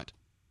Vermont.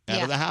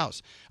 out of the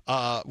house.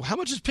 How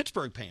much is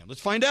Pittsburgh paying?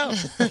 Let's find out.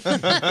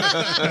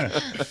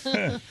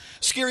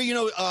 Scary,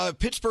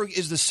 Pittsburgh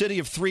is the city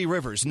of three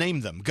rivers.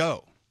 Name them.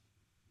 Go.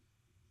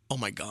 Oh,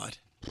 my God.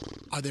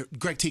 Are there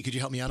Greg T, could you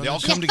help me out on They all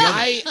this? come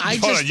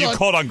together. You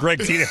called on Greg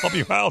T to help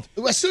you out.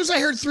 As soon as I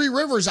heard Three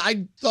Rivers,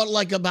 I thought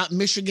like about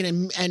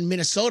Michigan and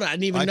Minnesota. I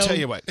didn't even know. I tell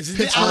you what. Is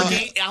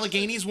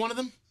Allegheny is one of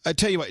them? I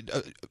tell you what.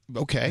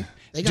 Okay.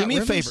 They Do got me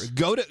a rivers?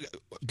 favor.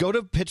 Go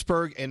to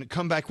Pittsburgh and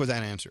come back with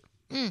that answer.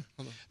 Or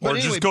But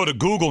anyway- just go to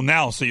Google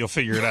now so you'll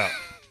figure it out.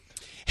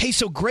 Hey,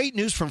 so great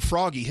news from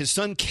Froggy. His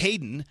son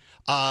Caden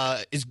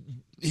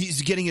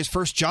he's getting his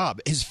first job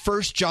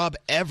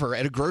ever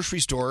at a grocery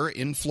store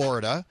in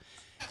Florida,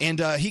 and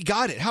he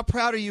got it. How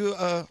proud are you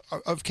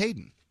of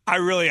Caden?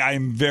 I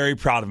am very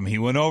proud of him. He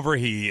went over,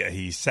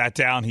 he sat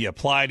down, he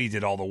applied, he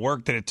did all the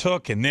work that it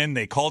took, and then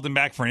they called him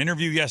back for an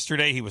interview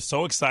yesterday. He was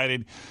so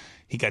excited.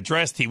 He got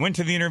dressed. He went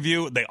to the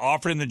interview. They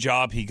offered him the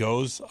job. He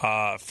goes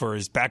for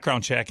his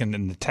background check and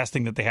then the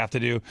testing that they have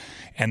to do.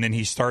 And then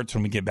he starts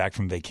when we get back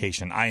from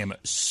vacation. I am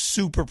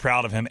super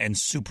proud of him and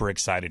super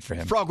excited for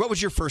him. Frog, what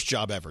was your first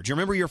job ever? Do you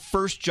remember your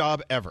first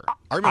job ever?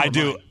 I remember I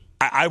do.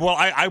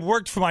 mine. I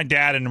worked for my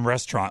dad in a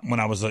restaurant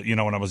when I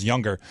was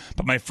younger.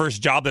 But my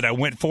first job that I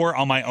went for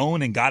on my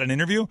own and got an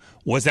interview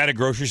was at a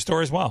grocery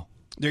store as well.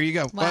 There you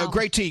go. Wow.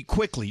 Great T,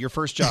 quickly, your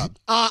first job.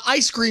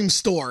 Ice cream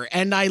store,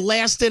 and I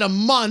lasted a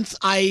month.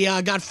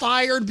 I got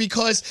fired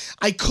because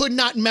I could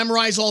not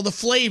memorize all the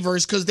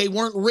flavors because they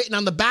weren't written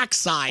on the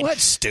backside.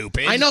 That's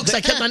stupid. I know, because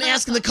I kept on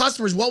asking the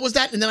customers, what was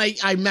that? And then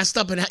I messed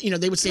up, and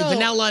they would say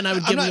vanilla, and I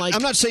would give them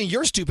I'm not saying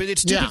you're stupid.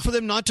 It's stupid for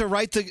them not to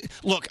write the...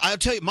 Look, I'll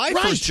tell you, my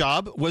first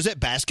job was at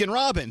Baskin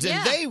Robbins,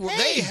 and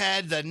they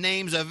had the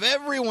names of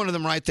every one of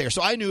them right there.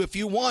 So I knew if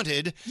you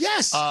wanted...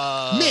 Yes.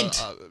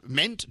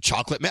 Mint,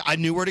 chocolate mint, I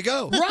knew where to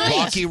go. Right.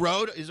 Rocky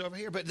Road is over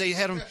here, but they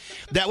had them.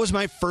 That was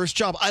my first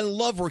job. I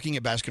love working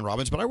at Baskin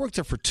Robbins, but I worked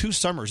there for 2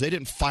 summers. They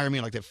didn't fire me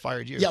like they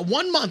fired you. Yeah,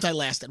 1 month I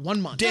lasted. 1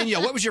 month.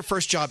 Danielle, what was your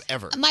first job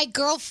ever? My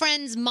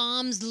girlfriend's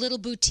mom's little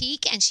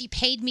boutique, and she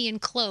paid me in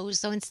clothes.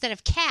 So instead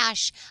of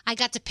cash, I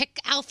got to pick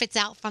outfits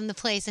out from the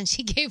place, and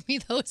she gave me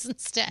those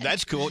instead.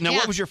 That's cool. Now,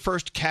 what was your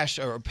first cash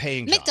or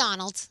paying job?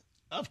 McDonald's.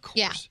 Of course.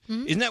 Yeah.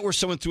 Mm-hmm. Isn't that where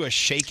someone threw a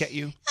shake at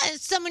you?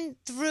 Someone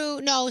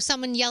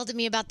yelled at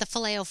me about the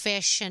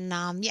Filet-O-Fish, and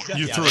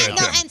You threw it at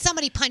them. and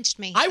somebody punched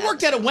me. I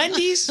worked at a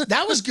Wendy's.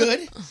 That was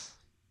good.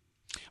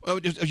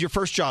 Your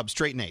first job,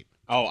 straight Nate.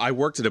 Oh, I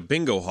worked at a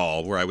bingo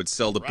hall where I would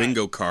sell the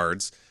bingo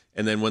cards,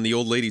 and then when the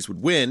old ladies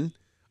would win,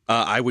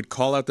 I would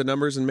call out the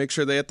numbers and make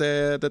sure that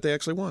they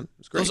actually won. It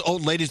was great. Those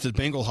old ladies at the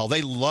bingo hall,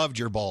 they loved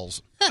your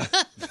balls.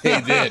 They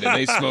did, and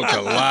they smoked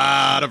a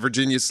lot of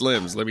Virginia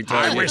Slims, let me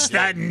tell you. I wish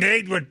that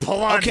Nate would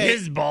pull on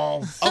his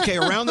balls. Okay,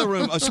 around the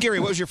room. Scary,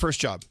 what was your first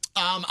job?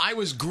 I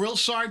was grill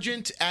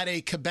sergeant at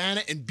a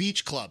cabana and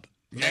beach club.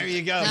 There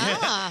you go.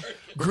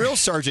 Grill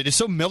sergeant is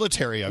so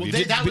military of you.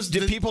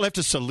 Did people have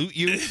to salute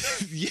you?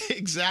 Yeah,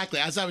 exactly.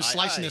 As I was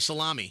slicing the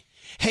salami.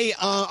 Hey,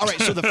 all right,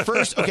 so the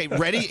first,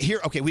 ready?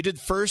 Here, we did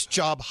first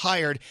job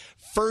hired,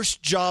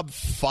 first job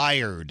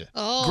fired.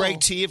 Oh. Greg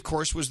T, of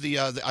course, was the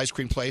ice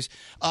cream place.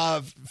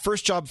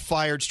 First job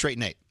fired, straight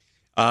Nate.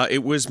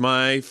 It was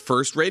my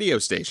first radio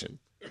station.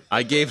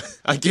 I gave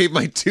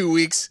my 2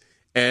 weeks,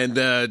 and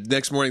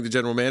next morning the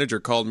general manager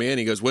called me in.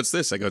 He goes, "What's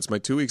this?" I go, "It's my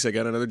 2 weeks. I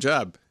got another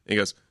job." And he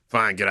goes,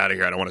 "Fine, get out of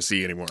here. I don't want to see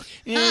you anymore."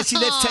 Yeah, see,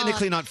 that's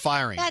technically not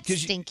firing.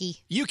 That's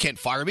stinky. You can't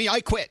fire me. I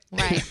quit.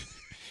 Right.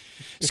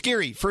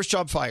 Scary, first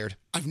job fired.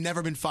 I've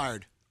never been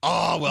fired.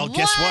 Oh, well,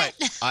 guess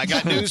what? I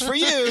got news for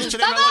you.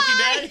 Today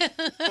my lucky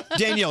day.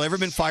 Danielle, ever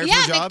been fired from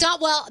a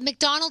job?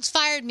 McDonald's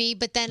fired me,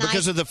 but then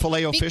Because of the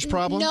Filet-O-Fish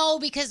problem? No,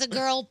 because a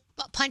girl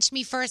punched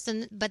me first,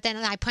 but then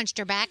I punched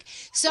her back.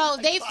 So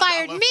they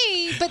fired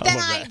me, but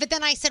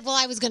then I said, well,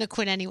 I was going to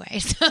quit anyway.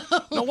 So.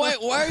 No, why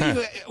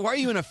are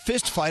you in a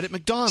fist fight at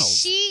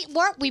McDonald's?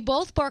 We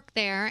both worked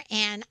there,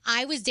 and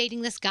I was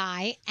dating this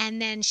guy,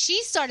 and then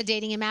she started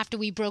dating him after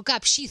we broke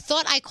up. She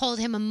thought I called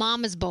him a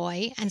mama's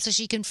boy, and so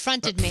she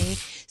confronted me.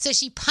 So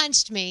she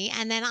punched me,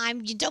 and then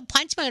you don't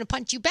punch me, I'm going to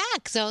punch you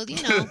back. So,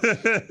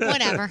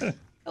 whatever.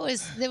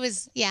 It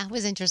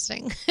was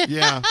interesting.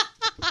 Yeah.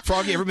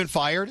 Froggy, ever been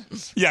fired?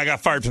 Yeah, I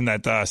got fired from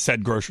that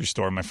said grocery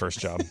store, my first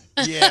job.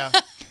 Yeah.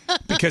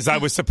 Because I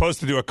was supposed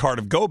to do a cart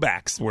of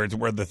go-backs, where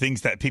the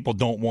things that people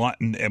don't want,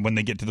 and when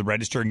they get to the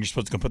register, and you're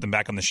supposed to go put them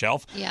back on the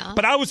shelf. Yeah.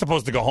 But I was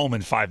supposed to go home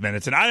in 5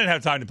 minutes, and I didn't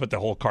have time to put the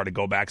whole cart of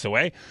go-backs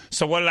away.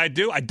 So what did I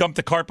do? I dumped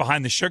the cart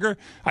behind the sugar.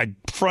 I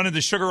fronted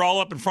the sugar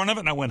all up in front of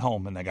it, and I went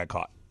home, and I got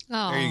caught.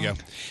 Oh. There you go.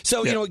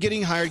 So,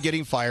 getting hired,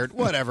 getting fired,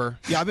 whatever.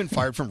 Yeah, I've been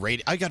fired from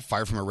radio. I got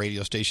fired from a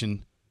radio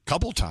station a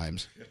couple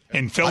times.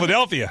 In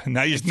Philadelphia.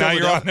 Now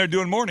you're on there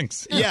doing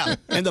mornings. Yeah,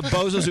 and the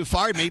bozos who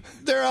fired me,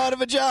 they're out of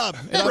a job.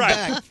 And I'm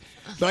back.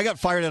 But I got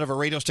fired out of a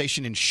radio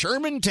station in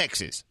Sherman,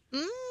 Texas.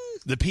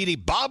 The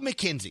PD, Bob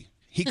McKenzie.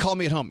 He called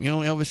me at home.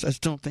 Elvis, I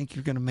just don't think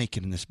you're going to make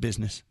it in this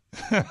business.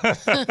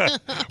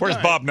 Where's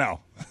Bob now?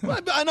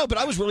 Well, I know, but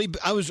I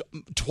was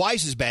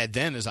twice as bad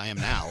then as I am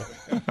now.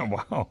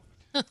 Wow.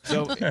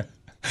 So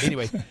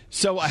Anyway,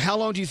 so how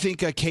long do you think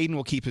Caden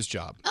will keep his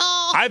job?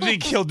 I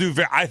think he'll do.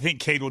 I think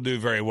Cade will do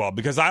very well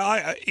because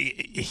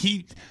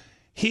he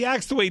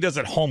acts the way he does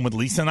at home with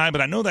Lisa and I.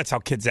 But I know that's how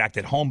kids act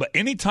at home. But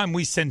anytime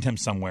we send him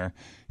somewhere,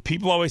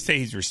 people always say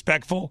he's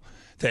respectful,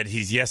 that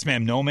he's yes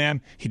ma'am, no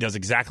ma'am. He does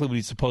exactly what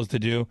he's supposed to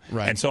do.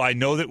 Right. And so I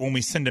know that when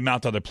we send him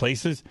out to other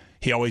places,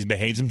 he always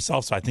behaves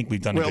himself. So I think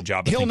we've done a good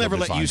job. He'll never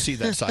let you see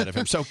that side of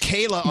him. So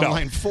Kayla on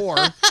line 4.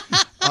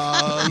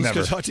 Let's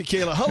go talk to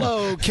Kayla.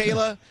 Hello,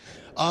 Kayla.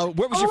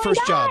 Where was your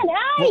first job?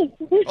 Hi.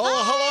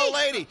 Hello,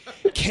 lady.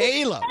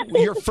 Kayla,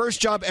 your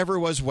first job ever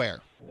was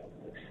where?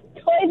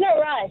 Toys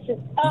R Us.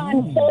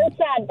 I'm so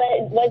sad, but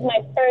it was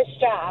my first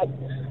job.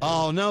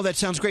 Oh, no, that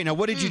sounds great. Now,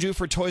 what did you do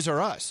for Toys R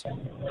Us?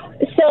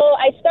 So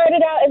I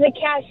started out as a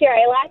cashier.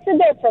 I lasted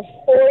there for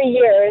 4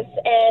 years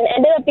and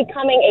ended up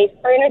becoming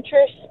a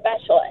furniture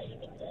specialist.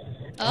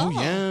 Oh,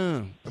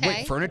 yeah. Okay.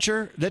 Wait,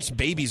 furniture? That's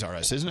Babies R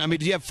Us, isn't it? I mean,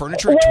 do you have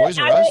furniture at Toys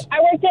R Us? I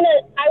worked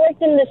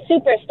in the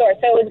superstore,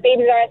 so it was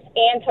Babies R Us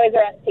and Toys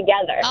R Us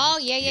together. Oh,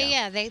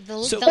 yeah.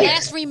 The So-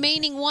 last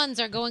remaining ones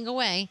are going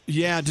away.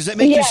 Yeah. Does that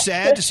make you Yeah.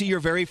 sad to see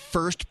your very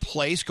first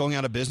place going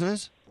out of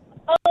business?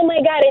 Oh my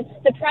God, it's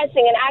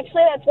depressing. And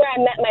actually, that's where I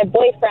met my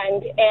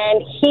boyfriend,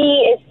 and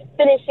he is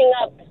finishing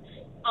up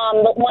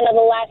one of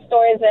the last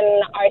stores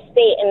in our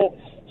state, and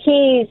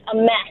he's a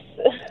mess.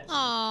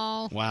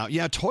 Oh. Wow.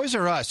 Yeah, Toys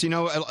R Us,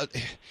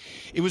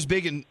 it was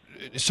big in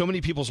so many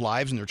people's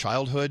lives and their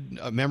childhood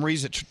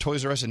memories at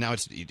Toys R Us, and now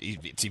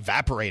it's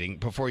evaporating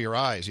before your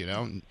eyes, I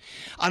don't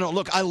know.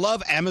 Look, I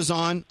love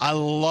Amazon.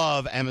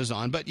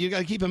 But you got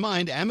to keep in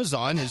mind,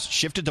 Amazon has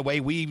shifted the way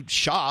we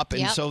shop,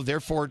 and so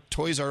therefore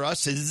Toys R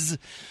Us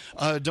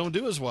don't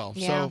do as well.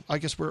 Yeah. So I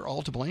guess we're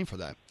all to blame for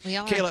that. We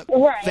are. Kayla,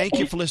 Right. thank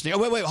you for listening.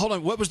 Oh, wait, hold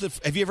on.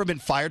 Have you ever been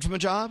fired from a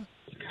job?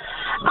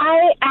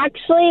 I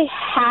actually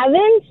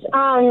haven't.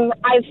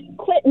 I've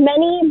quit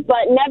many,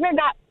 but never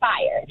got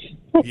fired.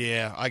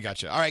 Yeah, I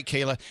got you. All right,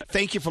 Kayla,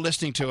 thank you for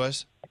listening to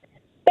us.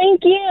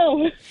 Thank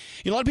you.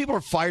 A lot of people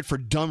are fired for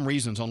dumb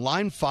reasons. On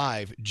line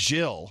 5,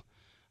 Jill.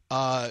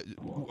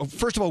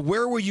 First of all,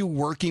 where were you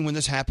working when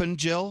this happened,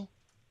 Jill?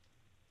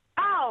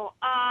 Oh,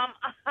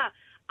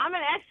 I'm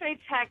an X-ray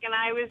tech, and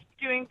I was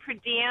doing per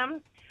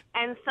diem,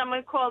 and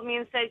someone called me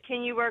and said,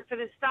 "Can you work for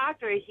this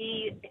doctor?"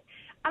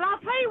 And I'll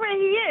tell you where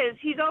he is.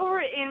 He's over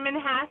in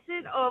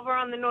Manhasset, over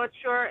on the North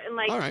Shore, and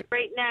All right.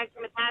 right next to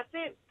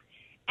Manhasset.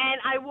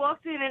 And I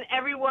walked in, and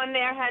everyone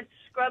there had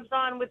scrubs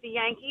on with the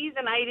Yankees,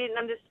 and I didn't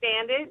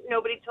understand it.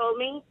 Nobody told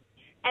me.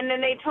 And then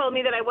they told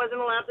me that I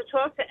wasn't allowed to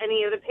talk to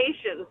any of the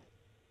patients.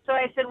 So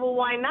I said, well,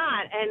 why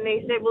not? And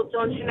they said, well,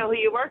 don't you know who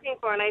you're working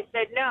for? And I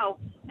said, no.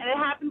 And it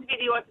happened to be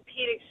the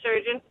orthopedic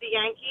surgeon for the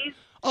Yankees.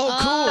 Oh,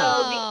 cool.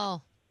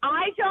 So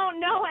I don't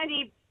know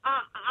any.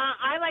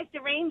 I like the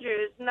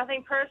Rangers.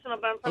 Nothing personal,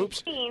 but I'm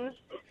from Queens.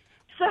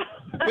 So,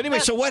 But anyway,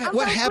 so what I'm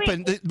like,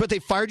 happened? wait. But they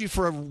fired you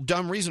for a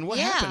dumb reason. What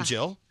happened,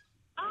 Jill?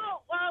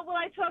 Oh, well,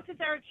 I talked to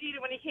Derek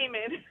Jeter when he came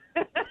in.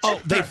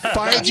 Oh, they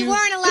fired And you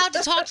weren't allowed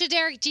to talk to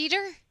Derek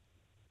Jeter?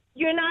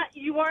 You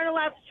weren't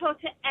allowed to talk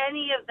to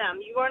any of them.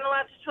 You weren't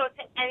allowed to talk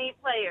to any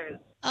players.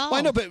 Well,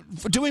 I know, but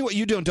for doing what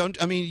you do,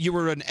 you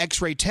were an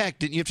X-ray tech.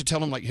 Didn't you have to tell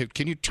them, like, hey,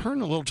 can you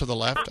turn a little to the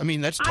left? I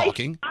mean, that's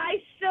talking.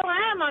 I still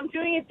am. I'm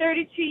doing it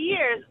 32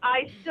 years.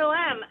 I still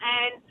am.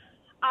 And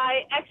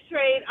I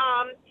x-rayed,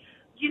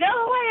 you know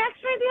who I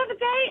x-rayed the other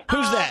day?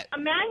 Who's that?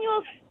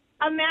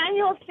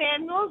 Emmanuel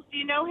Samuels. Do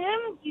you know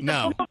him? He's No.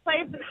 a football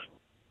player.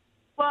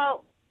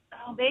 Well,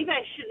 maybe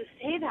I shouldn't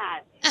say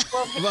that.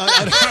 Well,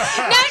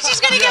 Now she's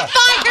going to get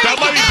fired. That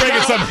might be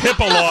breaking some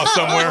HIPAA law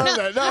somewhere.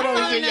 No.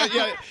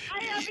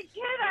 I have a kid.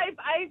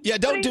 Yeah,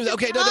 don't do that.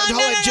 Okay, hold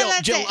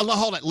on, Jill,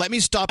 hold on. Let me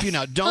stop you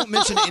now. Don't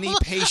mention any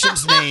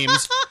patients'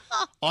 names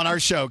on our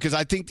show because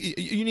I think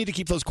you need to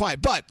keep those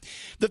quiet. But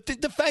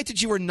the fact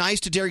that you were nice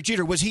to Derek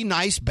Jeter, was he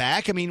nice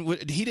back? I mean,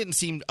 he didn't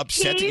seem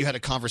upset that you had a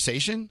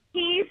conversation.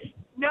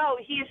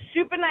 He's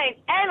super nice.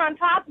 And on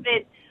top of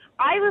it,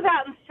 I live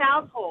out in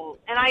Southold,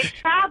 and I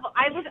travel.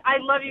 I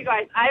love you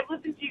guys. I've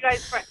listened to you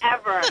guys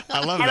forever.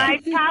 I love and that. I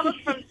traveled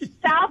from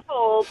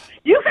Southold.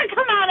 You can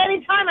come out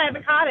anytime. I have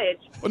a cottage.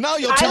 Well, no,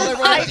 you'll tell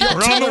everyone,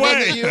 We're on the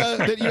way.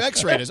 that you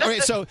X-rayed us. All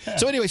right, so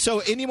anyway,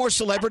 any more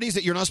celebrities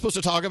that you're not supposed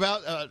to talk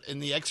about in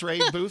the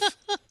X-ray booth?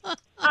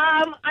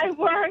 I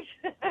worked.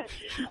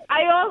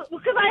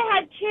 Because I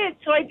had kids,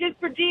 so I did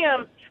per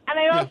diem, and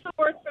I also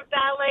worked for a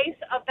ballet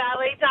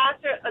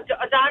doctor, a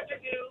doctor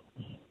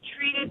who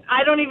treated.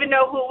 I don't even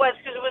know who it was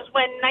because it was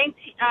when in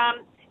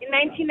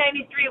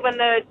 1993 when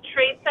the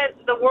Trade Center,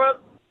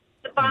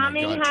 the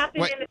bombing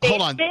happened Wait, in the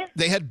hold on. basement.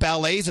 They had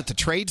ballets at the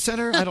Trade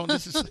Center? I don't.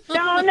 This is. No.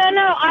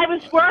 I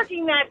was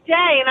working that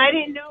day, and I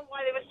didn't know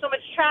why there was so much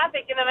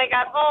traffic. And then I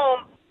got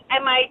home,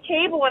 and my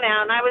cable went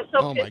out, and I was so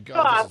Oh my pissed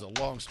God, off. this is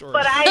a long story.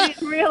 But I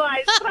didn't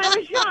realize. But I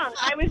was young.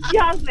 I was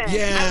young then.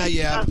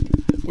 Yeah.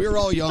 We're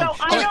all young. So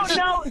I don't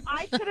know.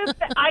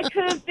 I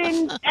could have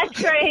been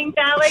X-raying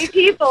ballet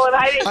people, and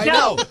I didn't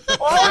know.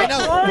 I know.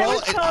 All I Well,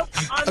 was told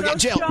on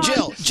okay,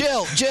 those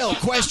shows- Jill.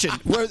 Question: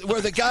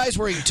 Were the guys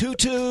wearing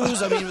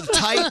tutus? I mean, with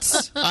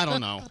tights? I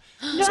don't know.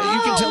 No, So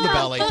you can tell the no.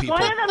 ballet people.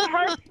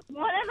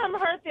 One of them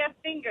hurt their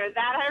finger.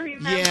 That I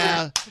remember.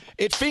 Yeah,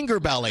 it's finger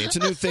ballet. It's a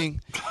new thing.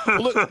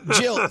 Look,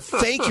 Jill,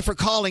 thank you for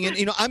calling.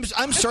 And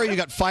I'm sorry you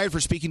got fired for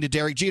speaking to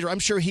Derek Jeter. I'm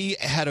sure he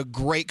had a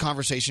great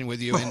conversation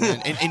with you,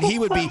 and he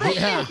would be.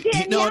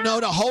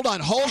 No. Hold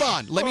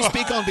on. Let me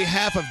speak on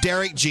behalf of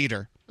Derek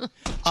Jeter.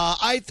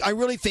 I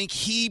really think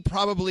he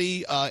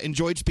probably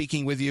enjoyed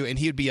speaking with you, and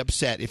he would be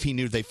upset if he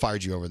knew they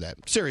fired you over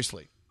that.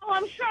 Seriously. Oh,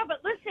 I'm sure,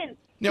 but listen.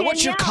 Now,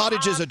 what's your Danielle,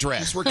 cottage's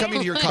address? We're coming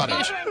to your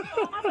cottage. His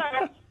mother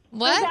and father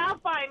live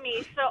out by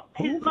me, so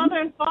his mother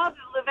and father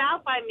live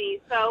out by me,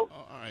 so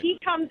he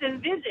comes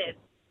and visits.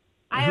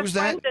 I have Who's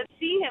friends that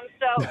see him,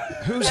 so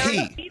Who's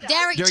he?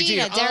 Derek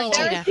Jeter. Derek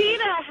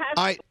Jeter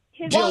has.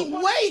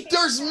 Jill, wait,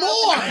 there's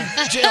more.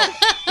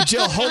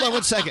 Jill, hold on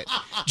one second.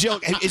 Jill,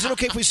 is it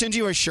okay if we send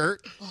you a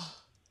shirt?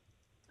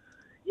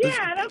 Yeah,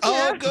 I don't Oh,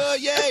 care.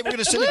 good. Yay. We're going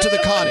to send it to the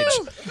cottage.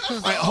 All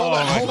right, hold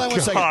on one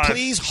second. God.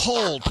 Please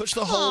hold. Push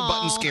the hold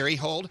button, Scary.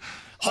 Hold.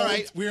 All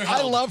right.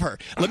 I love her.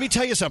 Let me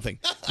tell you something.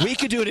 We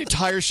could do an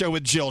entire show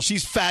with Jill.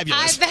 She's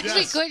fabulous. I bet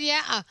we could,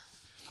 yeah.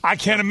 I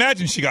can't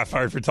imagine she got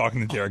fired for talking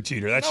to Derek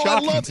Jeter. That's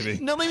shocking to me.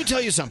 No, let me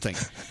tell you something.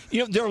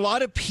 There are a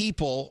lot of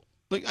people,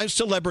 like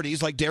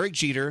celebrities like Derek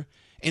Jeter,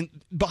 and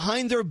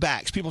behind their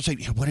backs, people say,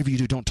 whatever you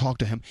do, don't talk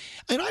to him.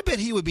 And I bet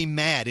he would be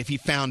mad if he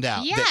found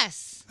out.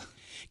 Yes.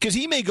 Because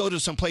he may go to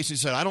some place and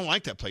say, I don't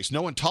like that place.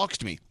 No one talks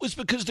to me. It's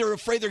because they're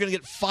afraid they're going to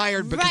get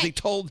fired because they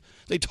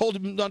told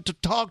him not to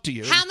talk to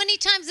you. How many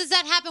times does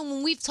that happen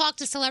when we've talked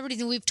to celebrities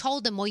and we've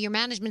told them, well, your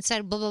management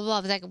said blah, blah, blah.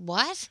 It's like,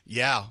 what?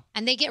 Yeah.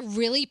 And they get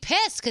really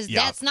pissed because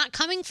that's not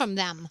coming from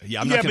them.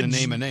 Yeah, I'm not going to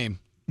name a name.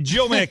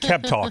 Jill may have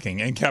kept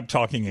talking and kept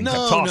talking and kept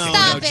talking.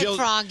 Stop it, Jill,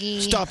 Froggy.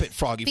 Stop it,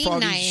 Froggy. Be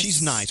Froggy, nice.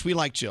 she's nice. We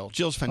like Jill.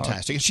 Jill's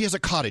fantastic. And she has a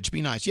cottage.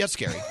 Be nice. Yes,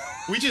 Scary.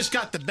 We just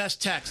got the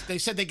best text. They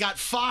said they got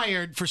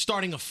fired for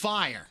starting a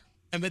fire.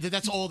 And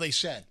that's all they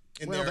said.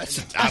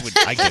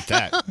 I get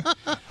that.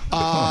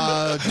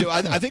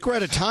 I think we're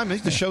out of time. I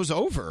think the show's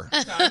over.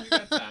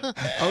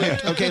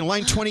 Okay,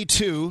 line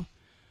 22.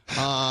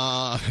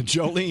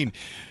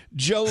 Jolene.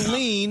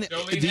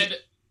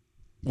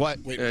 What?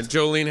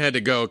 Jolene had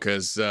to go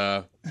because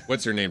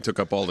what's her name took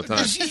up all the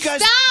time.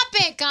 Stop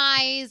it,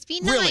 guys. Be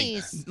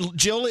nice. Really?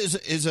 Jill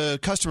is a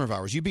customer of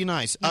ours. You be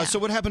nice. So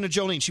what happened to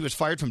Jolene? She was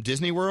fired from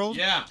Disney World?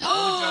 Yeah.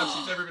 Only job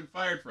she's ever been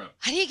fired from.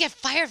 How do you get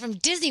fired from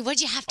Disney?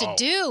 What'd you have to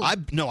do?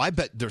 I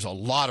bet there's a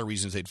lot of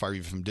reasons they'd fire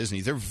you from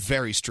Disney. They're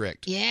very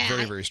strict. Yeah.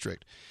 Very, very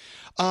strict.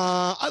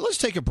 Let's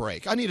take a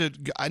break. I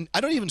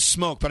don't even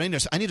smoke, but I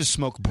need a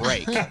smoke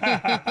break.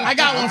 I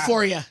got one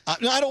for you.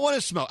 No, I don't want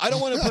to smoke. I don't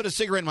want to put a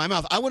cigarette in my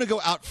mouth. I want to go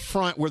out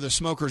front where the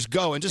smokers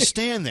go and just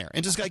stand there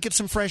and just get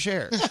some fresh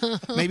air.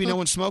 Maybe no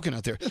one's smoking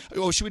out there.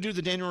 Oh, should we do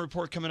the Danielle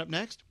report coming up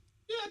next?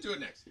 Yeah, do it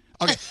next.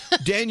 Okay,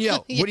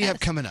 Danielle, what do you have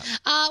coming up?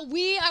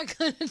 We are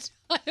going to,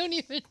 I don't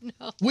even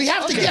know. We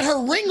have to get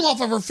her ring off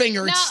of her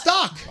finger. It's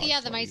stuck. Yeah,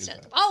 the mic stuck.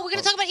 Oh, we're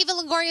going to talk about Eva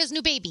Longoria's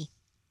new baby.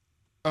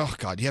 Oh,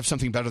 God, you have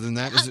something better than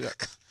that? It's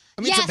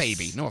Yes. a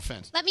baby. No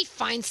offense. Let me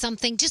find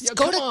something. Just Yeah,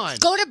 go come to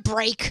on.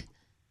 break.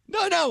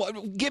 No.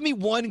 Give me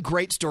one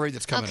great story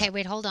that's coming Okay, up.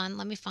 wait, hold on.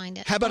 Let me find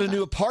it. How about Hold a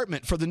new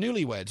apartment for the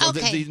newlyweds? Or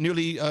Okay. the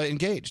newly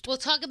engaged? We'll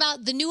talk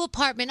about the new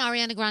apartment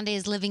Ariana Grande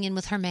is living in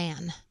with her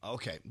man.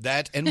 Okay,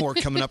 that and more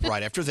coming up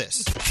right after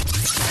this.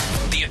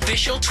 The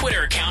official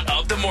Twitter account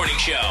of The Morning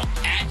Show,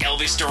 at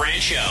Elvis Duran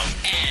Show.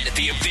 And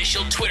the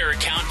official Twitter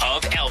account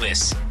of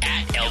Elvis,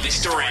 at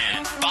Elvis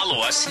Duran. Follow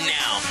us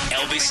now,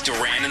 Elvis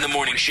Duran in The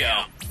Morning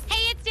Show.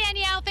 Hey, it's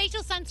Danielle.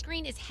 Facial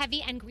sunscreen is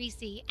heavy and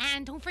greasy.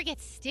 And don't forget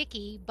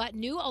sticky, but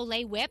new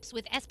Olay Whips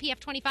with SPF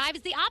 25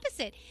 is the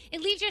opposite.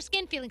 It leaves your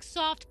skin feeling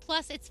soft,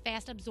 plus it's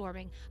fast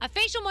absorbing. A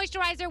facial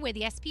moisturizer where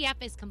the SPF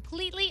is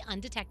completely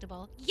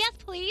undetectable. Yes,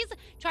 please.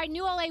 Try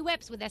new Olay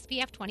Whips with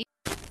SPF 25.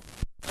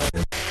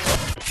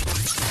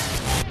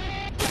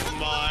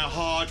 My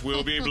heart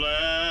will be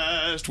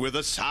blessed with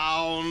the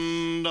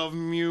sound of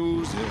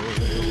music.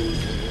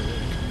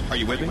 Are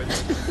you with me?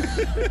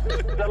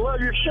 I love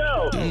your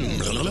show.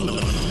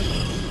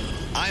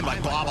 I'm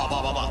like blah, blah,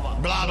 blah, blah, blah, blah,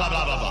 blah, blah,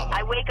 blah, blah.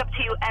 I wake up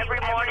to you every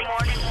morning.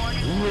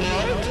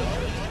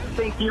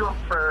 Thank you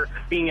for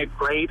being a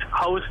great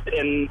host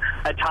in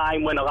a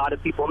time when a lot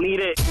of people need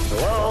it.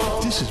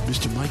 Hello? This is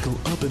Mr. Michael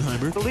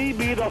Oppenheimer. Leave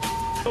me the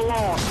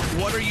alone.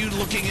 What are you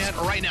looking at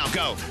right now?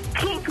 Go.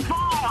 Pink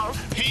balls.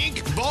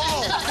 Pink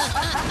balls.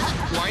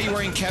 Why are you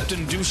wearing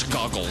Captain Deuce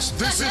goggles?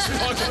 This is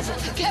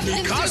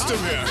Captain costume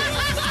Deuce. here.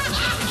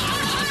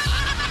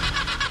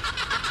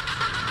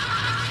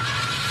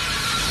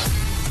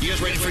 You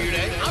guys ready for your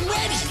day? I'm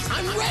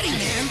ready,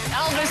 man.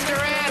 Elvis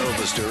Duran.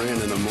 Elvis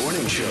Duran in the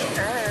morning show.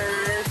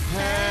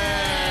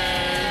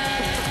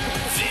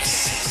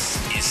 This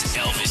is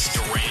Elvis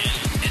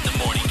Duran in The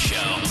Morning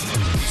Show.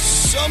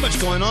 So much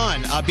going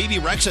on. BB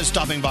Rexha's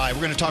stopping by. We're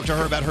going to talk to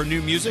her about her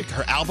new music,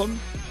 her album.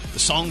 the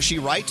songs she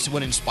writes,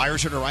 what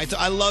inspires her to write.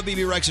 I love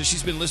BB Rexha.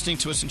 She's been listening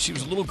to us since she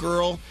was a little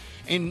girl,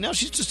 and now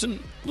she's just a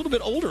little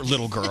bit older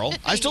little girl.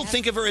 I still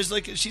think of her as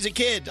like she's a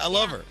kid. I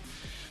love her.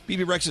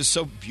 BB Rexha is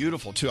so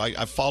beautiful, too.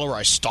 I follow her.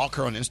 I stalk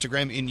her on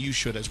Instagram, and you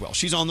should as well.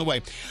 She's on the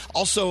way.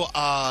 Also,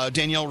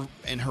 Danielle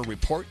and her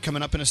report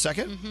coming up in a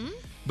second. Mm-hmm.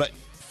 But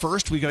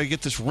first, we got to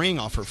get this ring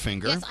off her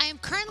finger. Yes, I am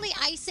currently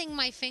icing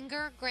my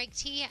finger, Greg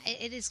T.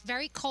 It is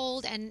very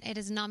cold and it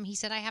is numb. He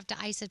said I have to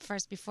ice it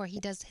first before he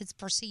does his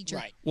procedure.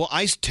 Right. Well,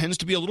 ice tends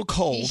to be a little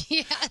cold.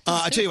 Yes.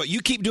 I tell you what,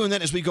 you keep doing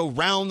that as we go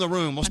round the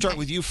room. We'll start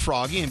with you,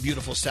 Froggy, in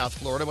beautiful South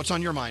Florida. What's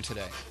on your mind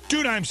today?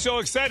 Dude, I'm so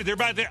excited. They're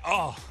about to.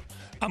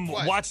 I'm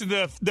watching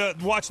the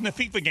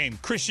FIFA game.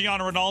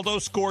 Cristiano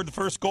Ronaldo scored the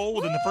first goal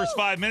within the first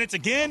 5 minutes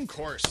again. Of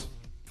course.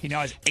 He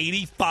now has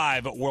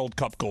 85 World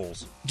Cup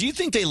goals. Do you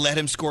think they let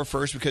him score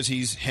first because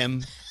he's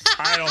him?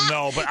 I don't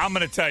know, but I'm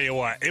going to tell you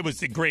what. It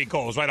was a great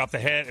goal. It was right off the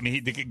head. I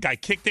mean, the guy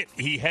kicked it.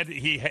 He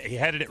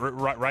headed it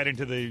right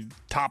into the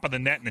top of the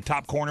net in the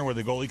top corner where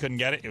the goalie couldn't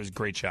get it. It was a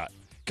great shot.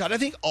 God, I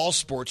think all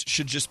sports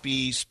should just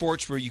be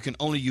sports where you can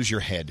only use your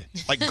head.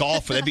 Like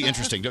golf, that'd be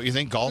interesting, don't you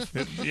think? Golf?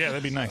 Yeah,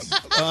 that'd be nice.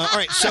 All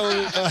right,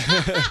 so,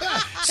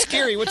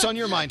 Scary, what's on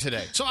your mind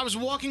today? So I was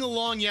walking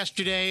along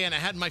yesterday, and I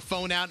had my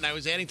phone out, and I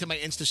was adding to my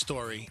Insta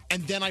story,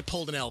 and then I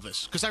pulled an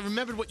Elvis, because I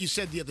remembered what you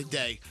said the other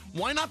day.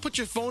 Why not put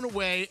your phone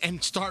away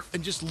and start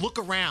and just look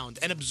around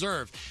and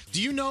observe? Do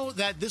you know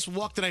that this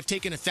walk that I've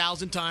taken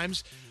 1,000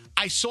 times,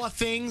 I saw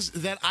things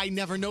that I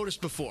never noticed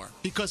before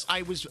because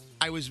I was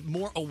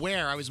more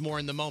aware. I was more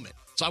in the moment.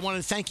 So I wanted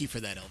to thank you for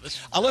that, Elvis.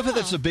 I love how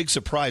that's a big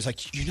surprise. Like,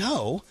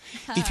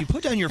 if you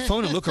put down your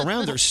phone and look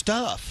around, there's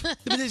stuff.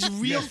 But there's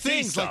real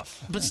things.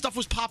 But stuff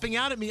was popping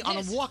out at me on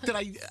a walk that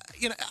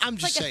I'm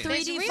just saying.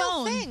 Like a 3D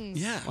phone.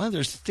 Yeah. Well,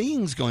 there's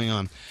things going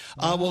on.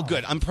 Well,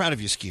 good. I'm proud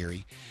of you,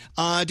 Scary.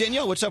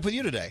 Danielle, what's up with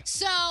you today?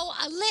 So,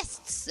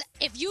 lists.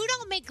 If you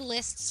don't make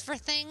lists for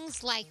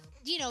things like,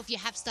 if you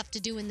have stuff to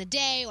do in the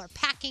day or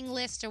packing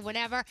list or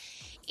whatever,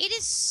 it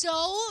is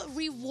so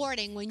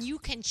rewarding when you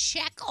can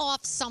check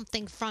off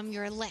something from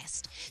your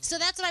list. So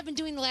that's what I've been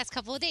doing the last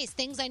couple of days.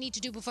 Things I need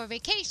to do before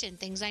vacation,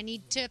 things I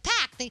need to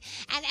pack.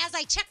 And as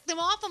I check them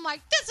off, I'm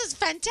like, this is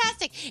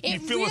fantastic. You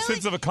feel a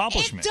sense of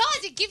accomplishment. It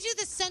does. It gives you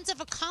this sense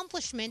of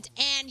accomplishment,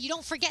 and you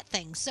don't forget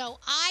things. So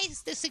I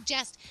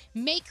suggest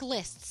make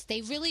lists.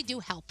 They really do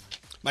help.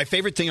 My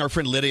favorite thing our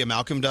friend Lydia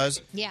Malcolm does,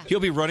 Yeah.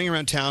 He'll be running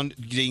around town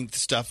getting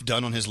stuff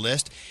done on his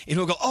list, and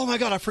he'll go, oh my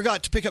God, I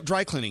forgot to pick up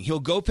dry cleaning. He'll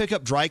go pick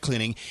up dry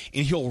cleaning,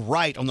 and he'll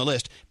write on the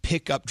list,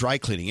 pick up dry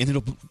cleaning, and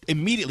it'll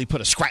immediately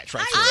put a scratch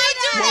right through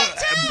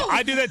it.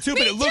 I do that too,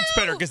 but it looks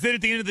better because then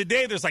at the end of the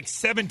day, there's like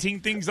 17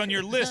 things on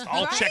your list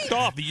all checked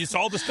off. You just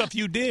all the stuff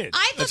you did. I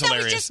thought That's that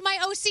hilarious. was just my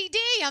OCD.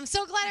 I'm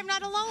so glad I'm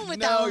not alone with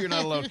that. No, you're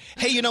not alone.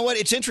 Hey, you know what?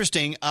 It's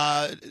interesting.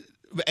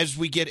 As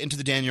we get into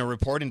the Danielle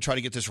report and try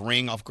to get this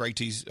ring off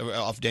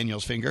off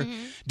Danielle's finger,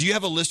 do you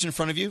have a list in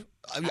front of you?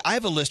 I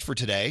have a list for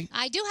today.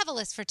 I do have a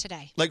list for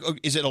today. Like,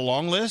 is it a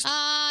long list?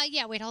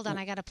 Yeah. Wait, hold on.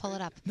 I got to pull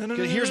it up. No.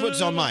 Here's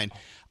what's on mine.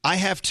 I I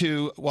have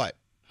what?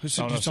 Who's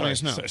telling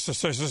us no?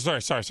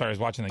 Sorry. I was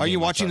watching the game. Are you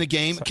watching the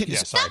game? Sorry.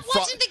 Stop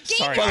watching the game.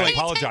 Sorry, I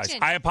apologize.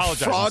 I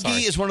apologize.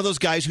 Froggy is one of those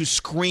guys who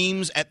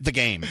screams at the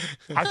game.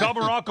 I thought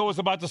Morocco was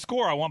about to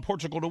score. I want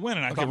Portugal to win,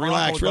 and I thought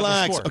Morocco was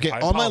relax. about to score.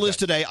 Okay, on my list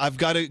today, I've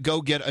got to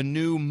go get a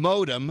new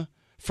modem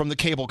from the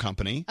cable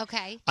company.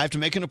 Okay. I have to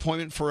make an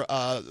appointment for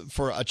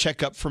a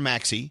checkup for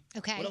Maxie.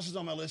 Okay. What else is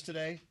on my list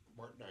today?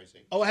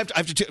 Oh, I have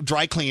to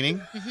dry cleaning.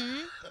 Mm-hmm.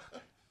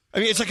 I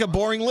mean, it's like a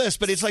boring list,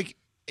 but it's like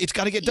it's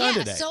got to get done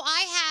today. So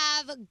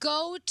I have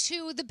go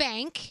to the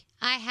bank.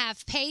 I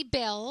have pay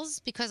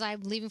bills because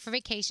I'm leaving for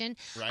vacation.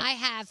 Right. I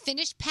have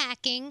finished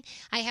packing.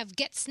 I have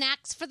get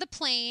snacks for the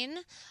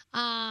plane.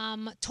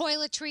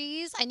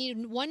 Toiletries. I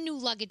need one new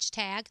luggage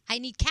tag. I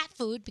need cat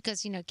food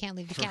because, can't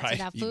leave the cats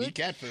without food. You need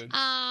cat food.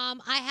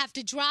 I have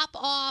to drop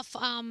off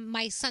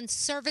my son's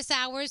service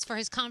hours for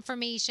his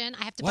confirmation.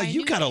 I have to Wow, buy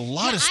you got a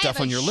lot of stuff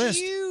on your list.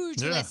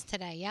 Huge list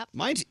today. Yep.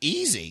 Mine's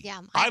easy.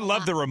 Yeah. I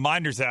love the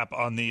reminders app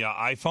on the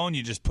iPhone.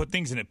 You just put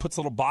things and it puts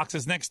little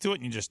boxes next to it,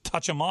 and you just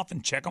touch them off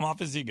and check them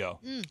off as you go.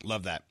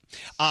 Love that.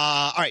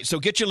 All right, so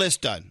get your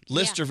list done.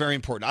 Lists are very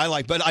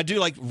important. but I do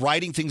like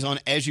writing things on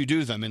as you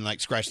do them and like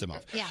scratch them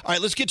off. Yeah. All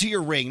right, let's get to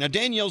your ring. Now,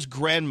 Danielle's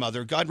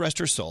grandmother, God rest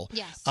her soul.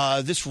 Yes.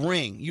 This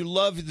ring, you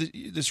love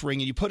this ring,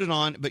 and you put it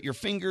on, but your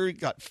finger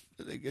got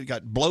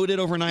bloated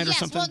overnight or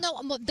something. Yes,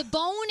 well, no, the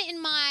bone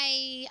in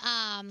my,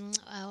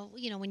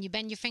 when you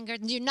bend your finger,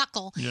 your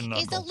knuckle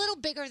is a little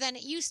bigger than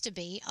it used to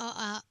be.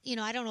 I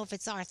don't know if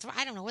it's I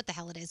don't know what the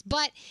hell it is.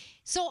 But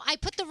so I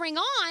put the ring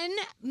on,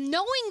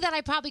 knowing that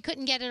I probably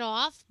couldn't get it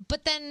off,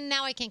 but then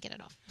now I can't get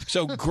it off.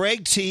 So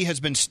Greg T has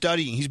been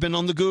studying. He's been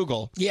on the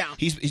Google. Yeah.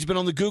 He's been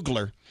on the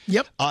Googler,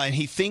 Yep. And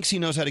he thinks he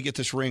knows how to get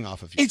this ring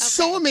off of you. It's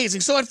so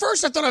amazing. So at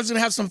first I thought I was going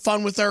to have some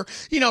fun with her,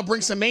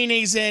 bring some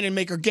mayonnaise in and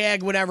make her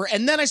gag, whatever.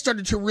 And then I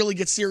started to really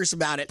get serious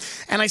about it.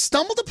 And I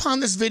stumbled upon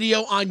this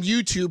video on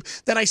YouTube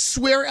that I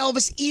swear,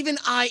 Elvis, even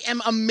I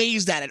am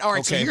amazed at it. All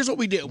right, so here's what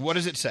we do. What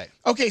does it say?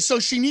 Okay, so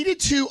she needed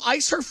to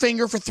ice her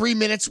finger for 3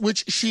 minutes,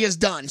 which she has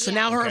done. So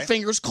now her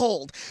finger's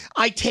cold.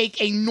 I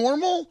take a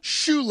normal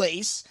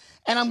shoelace,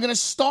 and I'm going to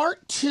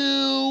start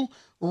to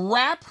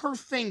wrap her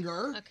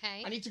finger.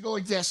 Okay. I need to go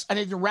like this. I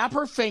need to wrap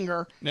her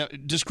finger. Now,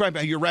 describe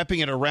how you're wrapping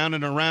it around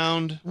and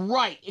around.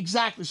 Right,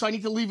 exactly. So I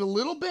need to leave a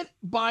little bit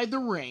by the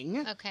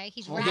ring. Okay,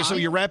 he's Okay, so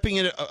you're wrapping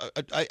it.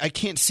 I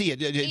can't see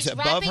it. It's He's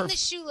above wrapping her. the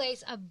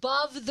shoelace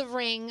above the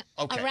ring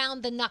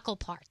around the knuckle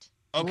part.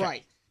 Okay.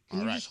 Right. Can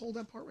All you right. just hold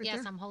that part right yes,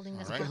 there? I'm holding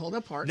this Okay, part. hold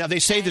that part. Now, they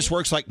say this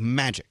works like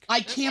magic. I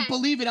can't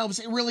believe it,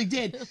 Elvis. It really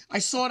did. I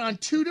saw it on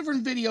 2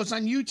 different videos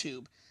on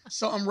YouTube.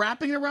 So I'm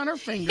wrapping it around her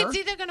finger. It's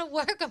either going to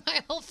work or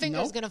my whole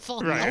finger's going to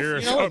fall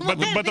Right. off.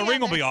 But the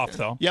ring will be off,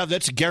 though. Yeah,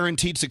 that's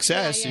guaranteed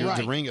success. Yeah, yeah.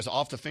 The Right. ring is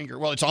off the finger.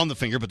 Well, it's on the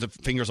finger, but the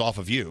finger's off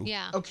of you.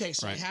 Yeah. Okay,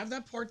 so Right. I have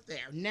that part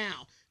there.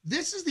 Now,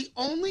 this is the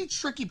only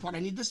tricky part. I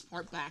need this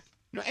part back.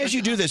 Now, as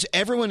you do this,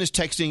 everyone is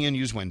texting in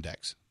use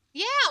Windex.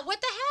 Yeah, what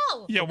the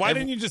hell? Yeah, why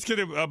didn't you just get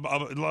a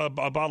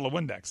bottle of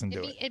Windex and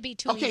do it? It'd be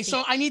too Okay, easy.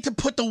 so I need to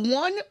put the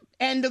one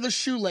end of the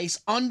shoelace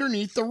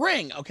underneath the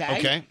ring, okay?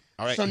 Okay.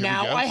 All right, So here we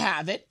now go. I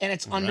have it, and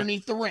it's All right.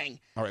 underneath the ring.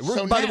 All right.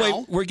 So By the way,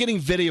 now- we're getting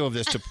video of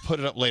this to put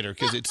it up later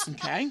because it's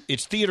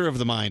it's theater of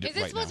the mind Is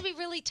it right supposed now. to be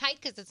really tight?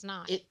 Because it's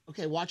not.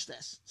 Okay, watch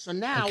this. So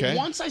now, Okay.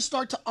 once I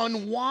start to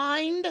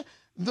unwind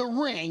the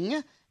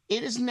ring,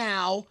 it is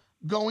now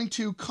going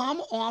to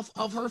come off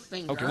of her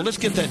finger. Okay, well, let's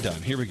get that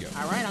done. Here we go.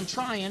 All right, I'm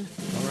trying.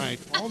 All right.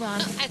 Hold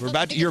on.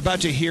 You're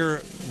about to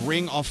hear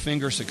ring off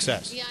finger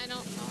success. Yeah, I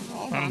don't.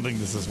 I don't think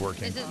this is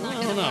working. This is not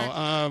No, going to work.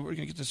 no. We're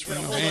gonna get this ring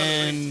off.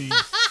 And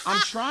I'm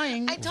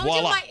trying. I told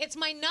Voila. you it's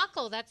my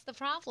knuckle. That's the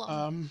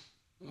problem.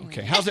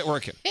 okay, how's it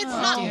working? It's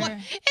not.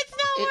 It's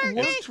not It working.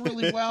 worked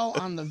really well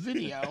on the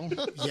video.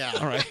 Yeah.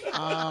 All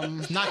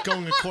right. Not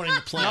going according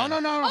to plan. No.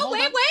 Oh, hold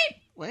wait, on.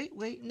 wait.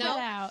 Wait. No.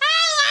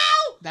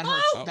 That Ow!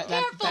 hurts.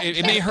 Careful.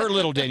 It may hurt a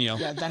little, Danielle.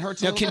 Yeah, that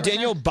hurts a Now, little can bit.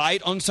 Danielle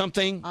bite on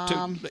something?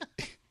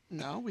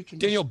 No, we can.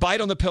 Danielle,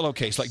 bite on the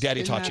pillowcase like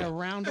Daddy spin taught that you.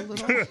 around a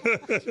little.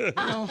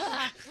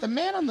 The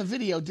man on the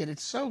video did it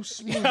so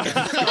smooth.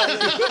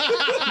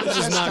 This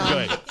is not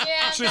good.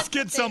 Yeah, Just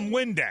get some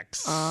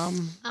Windex.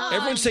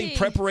 Everyone's saying gee.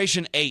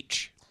 preparation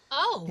H.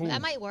 Oh,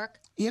 that might work.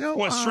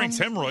 Well, it shrinks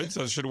hemorrhoids,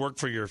 so it should work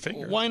for your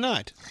finger. Why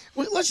not?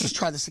 Wait, let's just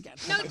try this again.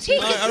 No,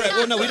 teeth. All right.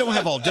 Well, no, we don't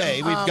have all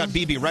day. We've got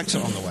BB Rex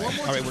on the way.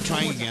 All right, we're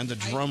trying again. The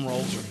drum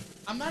rolls are.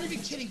 I'm not even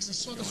kidding because I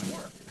saw this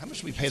work. How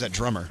much do we pay that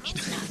drummer?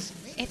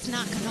 It's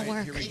not going to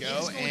work. Here we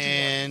go.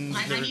 And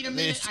I need a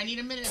minute. I need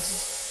a minute.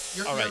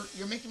 You're, All right.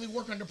 you're making me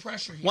work under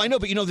pressure here. Well, I know,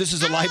 but this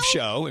is a live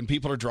show, and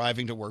people are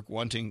driving to work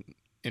wanting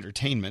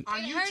entertainment. On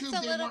It hurts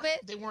YouTube, a little bit.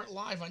 they weren't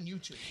live on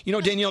YouTube.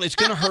 Danielle, it's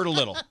going to hurt a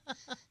little.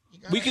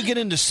 We could get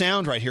into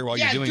sound right here while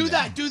you're doing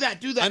that. Do that.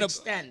 I know-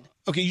 Extend.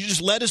 Okay, you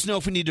just let us know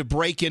if we need to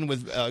break in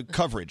with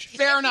coverage.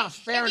 Fair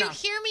enough. If you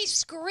hear me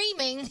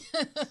screaming,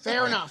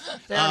 Fair enough.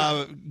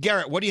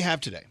 Garrett, what do you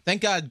have today?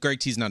 Thank God Greg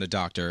T's not a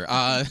doctor.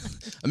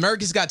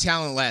 America's Got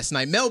Talent last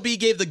night. Mel B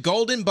gave the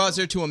golden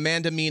buzzer to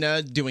Amanda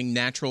Mina doing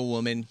Natural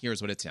Woman.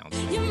 Here's what it sounds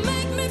like. You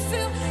make me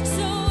feel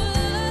so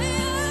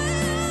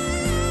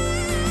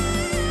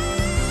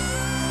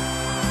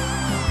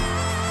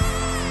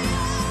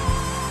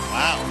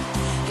Wow.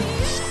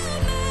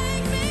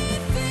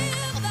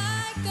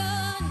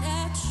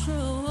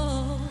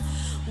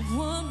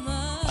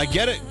 I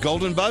get it.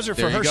 Golden buzzer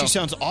for There you her. go. She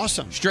sounds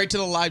awesome. Straight to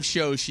the live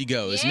show she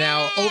goes.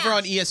 Now, over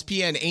on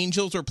ESPN,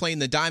 Angels are playing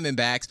the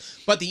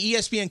Diamondbacks, but the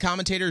ESPN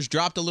commentators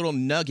dropped a little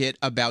nugget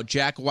about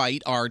Jack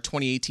White, our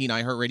 2018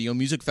 iHeartRadio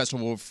Music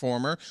Festival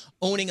performer,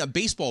 owning a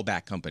baseball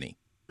bat company.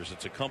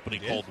 It's a company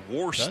called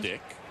Warstick,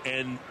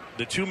 and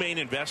the two main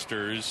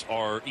investors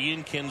are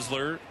Ian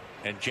Kinsler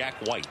and Jack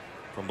White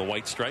from the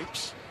White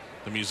Stripes,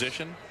 the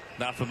musician.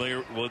 Not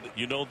familiar with,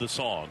 the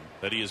song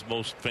that he is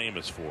most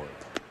famous for.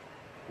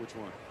 Which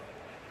one?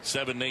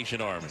 Seven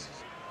Nation Army.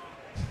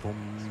 Boom,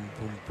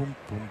 boom,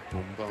 boom,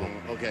 boom,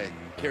 boom. Okay,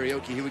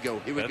 karaoke. Here we go.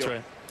 That's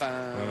go.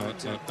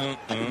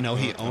 right. No,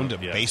 he owned a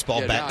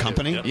baseball Yeah, bat now I do.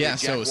 company. Yep. Yeah,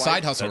 so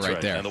side hustle That's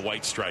right there. And the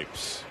White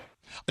Stripes.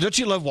 Don't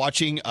you love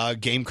watching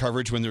game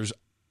coverage when there's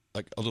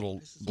like a little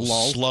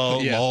Lull. slow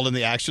Yeah. lull in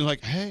the action?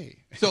 Like, hey.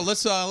 So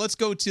let's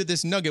go to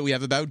this nugget we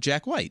have about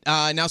Jack White.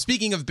 Now,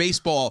 speaking of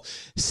baseball,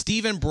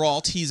 Steven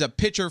Brault, he's a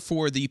pitcher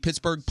for the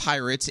Pittsburgh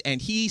Pirates,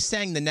 and he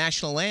sang the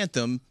national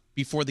anthem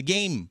before the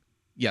game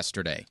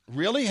yesterday.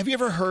 Really? Have you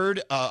ever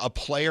heard a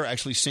player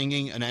actually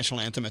singing a national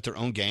anthem at their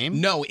own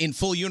game? No, in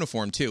full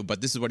uniform too,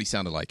 but this is what he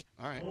sounded like.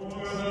 All right.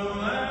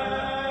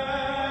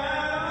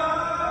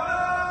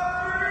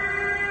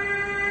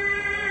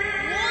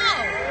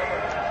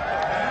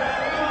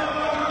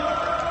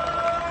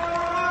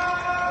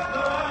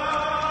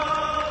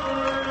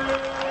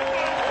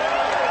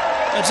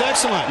 That's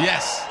excellent.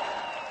 Yes.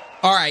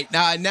 All right.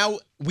 Now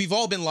we've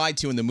all been lied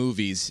to in the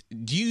movies.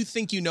 Do you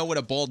think you know what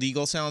a bald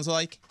eagle sounds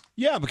like?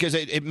 Yeah, because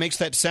it makes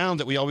that sound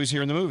that we always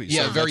hear in the movies.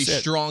 Yeah, So very that's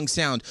it. strong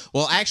sound.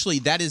 Well, actually,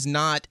 that is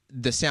not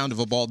the sound of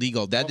a bald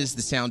eagle. That is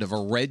the sound of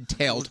a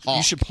red-tailed hawk.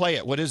 You should play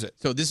it. What is it?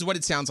 So this is what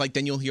it sounds like.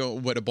 Then you'll hear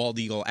what a bald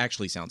eagle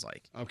actually sounds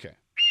like. Okay.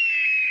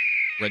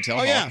 Red-tailed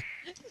Oh, hawk. yeah.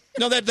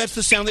 No, that's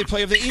the sound they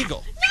play of the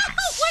eagle. No,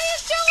 what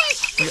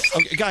are you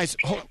doing? Okay, guys,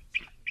 hold on.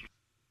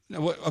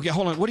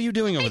 What are you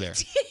doing over there?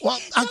 Well,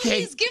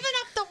 okay. He's given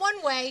up the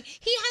one way.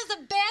 He has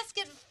a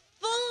basket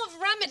full of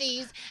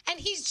remedies, and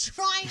he's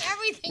trying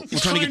everything. You're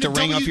trying to get the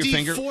ring off your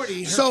finger?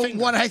 So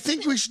what I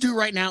think we should do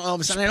right now,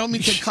 Elvis, and I don't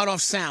mean to cut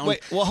off sound.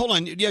 Wait, well, hold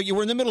on. Yeah, you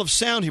were in the middle of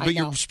sound here, but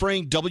you're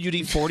spraying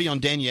WD-40 on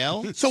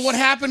Danielle? So what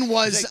happened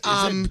was, Is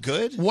that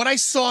good? What I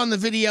saw in the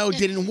video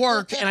didn't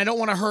work, and I don't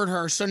want to hurt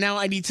her. So now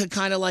I need to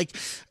kind of like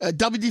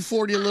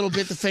WD-40 a little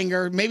bit the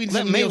finger, maybe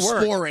That some may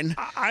work. Neosporin.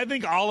 I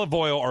think olive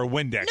oil or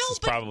Windex is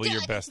probably your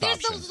best There's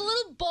option. those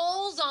little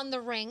balls on the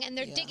ring, and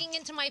they're digging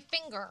into my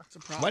finger.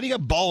 Why do you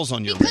got balls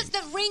on your Because the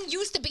ring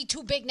used to be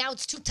too big, now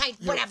it's too tight.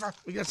 Whatever.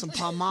 We got some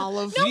palm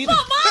olive. No palm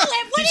olive.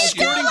 What are you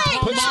doing?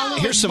 No.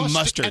 Here's some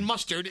mustard. And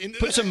mustard.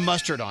 Put some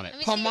mustard on it.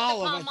 Palm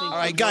olive, I think. All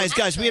right,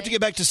 guys, we have to get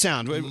back to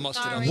sound.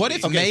 What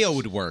if mayo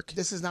would work?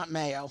 This is not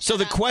mayo. So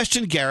the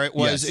question, Garrett,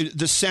 was Yes.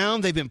 the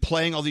sound they've been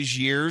playing all these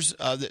years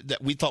that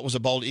we thought was a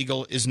bald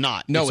eagle is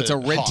not. No, it's a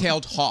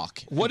red-tailed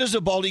hawk. What does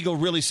a bald eagle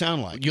really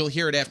sound like? You'll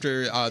hear it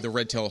after the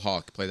red-tailed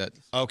hawk. Play that.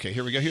 Okay,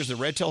 here we go. Here's the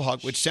red-tailed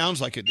hawk, which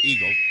sounds like an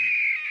eagle.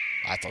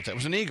 I thought that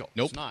was an eagle.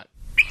 Nope. It's not.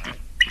 Oh,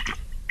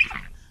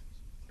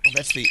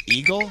 that's the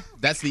eagle?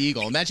 That's the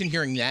eagle. Imagine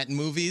hearing that in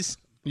movies.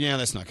 Yeah,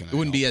 that's not going to It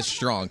wouldn't be as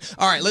strong.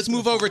 All right, let's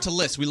move over to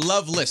lists. We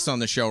love lists on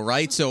the show,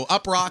 right? So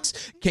Up Rocks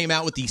came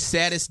out with the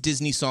saddest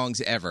Disney songs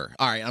ever.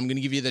 All right, I'm going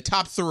to give you the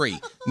top 3.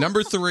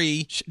 Number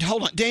 3.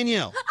 Hold on,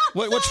 Danielle.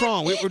 What's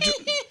wrong?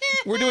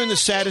 We're doing the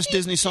saddest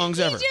Disney songs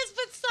ever. He just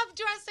put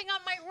sub-dressing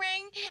on my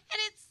ring, and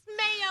it's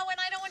mayo, and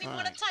I don't even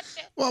want to touch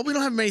it. Well, we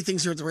don't have many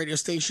things here at the radio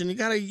station. You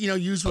got to,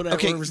 use whatever.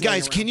 Okay, whatever's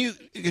guys, laying around.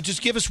 can you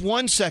just give us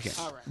 1 second?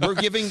 We're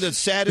giving the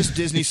saddest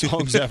Disney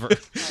songs ever.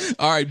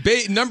 All right,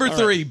 number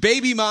 3,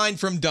 Baby Mine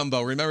from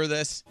Dumbo. Remember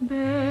this?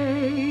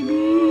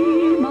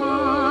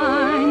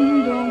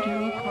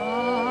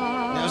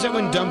 Now, is that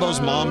when Dumbo's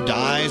mom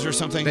dies or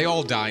something? They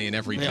all die in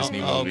every Disney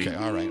movie. Okay,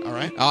 all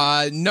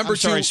right. Number I'm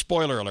sorry, 2.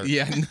 spoiler alert.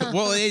 Yeah,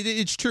 well,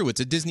 it's true. It's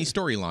a Disney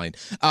storyline.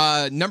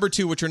 Number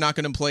 2, which we're not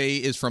going to play,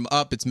 is from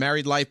Up. It's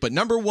Married Life. But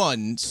number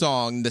 1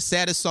 song, the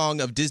saddest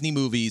song of Disney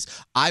movies,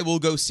 I Will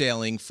Go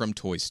Sailing from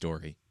Toy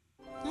Story.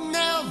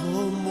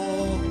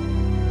 Nevermore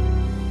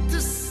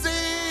to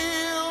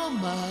sail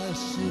my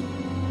ship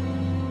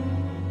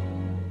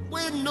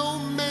where no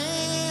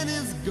man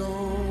is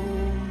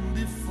gone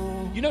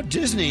before. You know,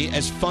 Disney,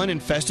 as fun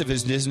and festive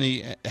as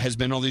Disney has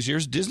been all these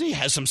years, Disney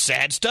has some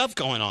sad stuff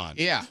going on.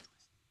 Yeah.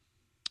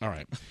 All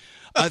right.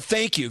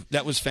 Thank you.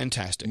 That was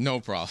fantastic.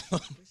 No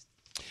problem.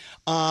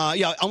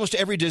 Yeah, almost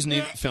every Disney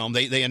film,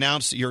 they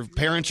announce your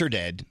parents are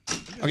dead.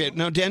 Okay,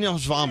 no,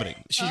 Danielle's vomiting.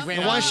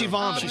 Why is she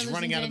vomiting? She's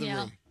running out of the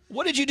room.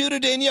 What did you do to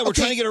Danielle? We're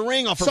trying to get a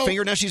ring off her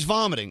finger. Now she's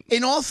vomiting.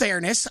 In all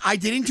fairness, I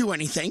didn't do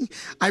anything.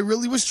 I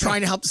really was trying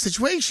to help the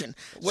situation.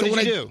 What did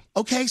you do?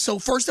 Okay, so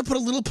first I put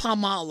a little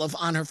palm olive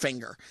on her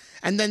finger.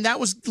 And then that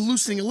was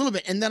loosening a little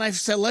bit. And then I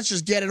said, let's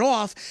just get it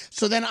off.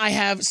 So then I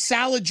have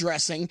salad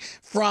dressing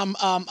from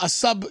a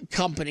sub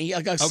company,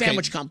 a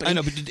sandwich company. I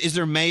know, but is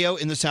there mayo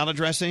in the salad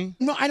dressing?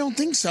 No, I don't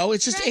think so.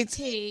 It's just,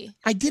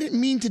 I didn't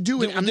mean to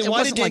do it. Then It why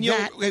wasn't did Danielle?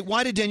 like that. Wait,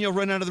 why did Danielle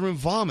run out of the room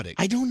vomiting?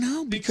 I don't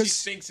know, because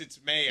She thinks it's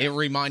mayo. It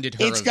reminded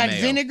her it's of got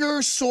mayo. vinegar,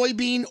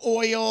 soybean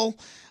oil,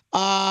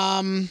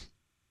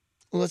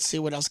 let's see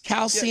what else.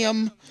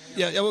 Calcium.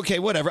 Yeah, okay,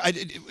 whatever.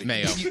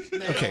 Mayo.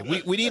 Okay,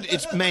 we need,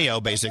 it's mayo,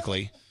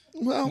 basically.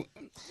 Well,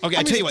 Okay,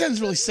 I I mean, tell you it what.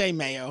 doesn't really say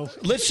mayo.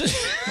 Let's just.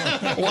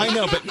 Well, I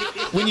know, but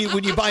when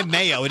you buy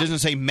mayo, it doesn't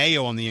say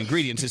mayo on the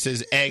ingredients. It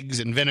says eggs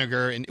and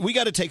vinegar, and we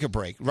got to take a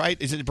break,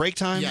 right? Is it break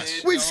time?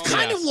 Yes. We've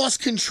kind of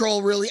lost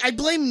control, really. I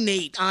blame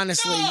Nate,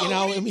 honestly.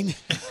 I mean,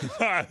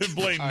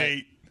 blame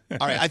Nate.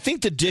 All right, I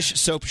think the dish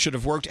soap should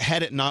have worked.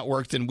 Had it not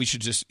worked, then we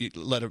should just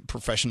let a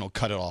professional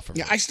cut it off. Of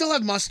yeah, I still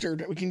have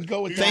mustard. We can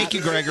go with that. Thank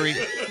you, Gregory.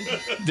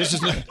 This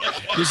is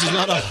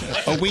not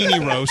a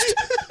weenie roast.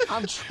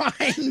 I'm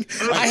trying.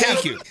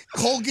 Thank you.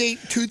 Colgate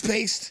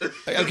toothpaste.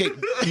 Okay,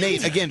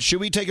 Nate, again,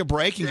 should we take a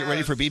break and get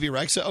ready for BB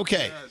Rexa?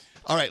 Okay.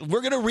 All right, we're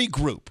going to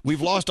regroup.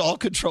 We've lost all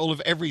control of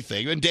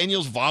everything. And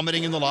Daniel's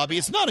vomiting in the lobby.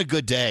 It's not a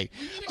good day.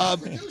 But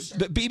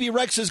BB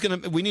Rexa is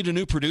going to... We need a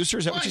new producer.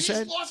 Is that what you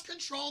said? He's lost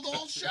control of the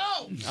whole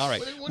show. All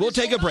right. What We'll is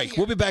take a going break. on here?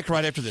 We'll be back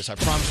right after this. I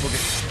promise we'll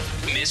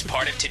get... Miss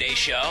part of today's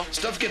show?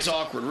 Stuff gets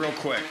awkward real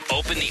quick.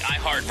 Open the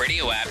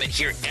iHeartRadio app and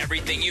hear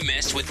everything you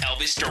missed with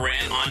Elvis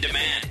Duran on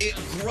demand. It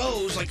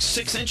grows like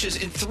 6 inches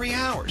in 3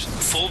 hours.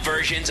 Full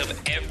versions of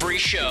every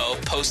show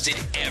posted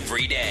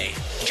every day.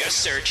 Just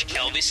search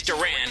Elvis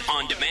Duran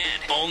on demand.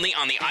 Only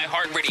on the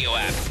iHeartRadio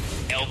app.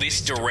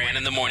 Elvis Duran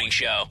in the Morning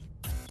Show.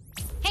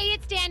 Hey,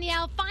 it's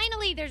Danielle.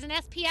 Finally, there's an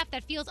SPF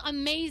that feels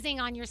amazing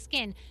on your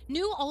skin.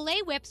 New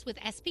Olay Whips with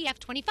SPF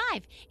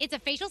 25. It's a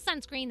facial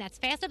sunscreen that's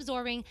fast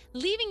absorbing,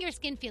 leaving your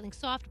skin feeling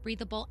soft,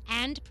 breathable,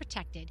 and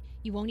protected.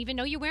 You won't even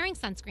know you're wearing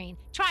sunscreen.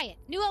 Try it.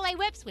 New Olay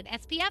Whips with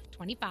SPF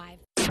 25.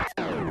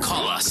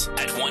 Call us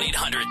at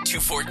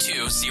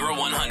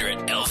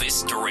 1-800-242-0100.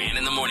 Elvis Duran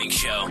in the Morning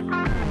Show.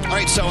 All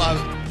right, so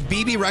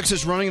BB Rex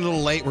is running a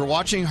little late. We're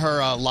watching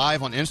her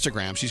live on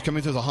Instagram. She's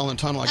coming through the Holland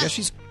Tunnel. I guess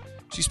she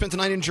spent the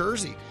night in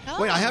Jersey.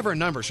 Oh. Wait, I have her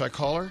number. Should I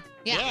call her?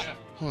 Yeah.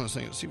 Hold on a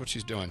second. Let's see what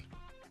she's doing.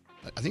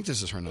 I think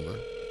this is her number.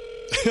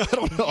 I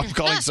don't know. I'm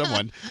calling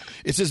someone.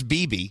 It says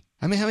BB.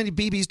 I mean, how many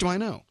BBs do I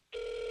know?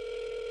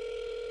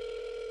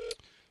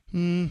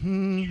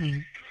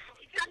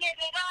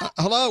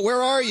 Hello,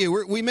 where are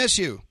you? We miss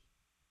you.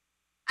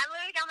 I'm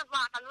literally down the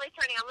block. I'm literally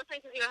turning. I'm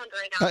listening to Z100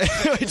 right now.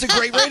 It's a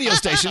great radio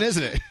station,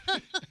 isn't it?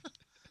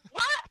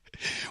 What?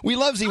 We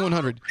love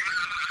Z100.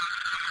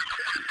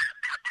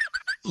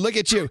 Look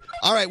at you.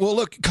 All right, well,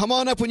 look, come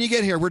on up when you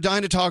get here. We're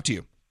dying to talk to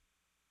you.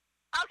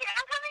 Okay,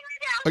 I'm coming right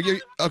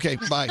now. Okay,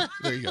 bye.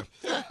 There you go.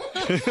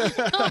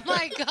 Oh,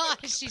 my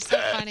gosh. She's so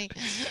funny.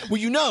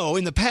 Well, you know,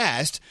 in the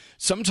past,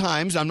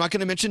 sometimes, I'm not going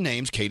to mention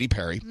names, Katy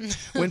Perry,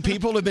 when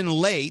people have been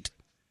late,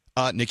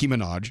 Nicki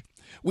Minaj,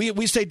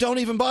 we say, don't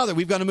even bother.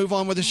 We've got to move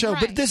on with the show.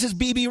 Right. But this is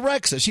BB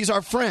Rexa. She's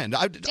our friend.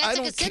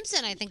 Jessica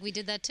Simpson, I think we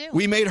did that too.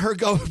 We made her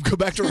go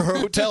back to her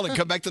hotel and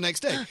come back the next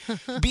day.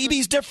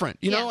 BB's different.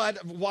 You know,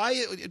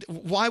 why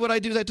would I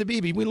do that to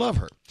BB? We love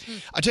her.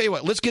 I tell you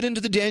what, let's get into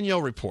the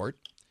Danielle report.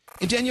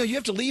 And Danielle, you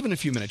have to leave in a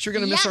few minutes. You're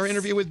going to miss our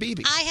interview with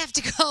BB. I have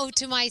to go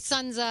to my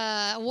son's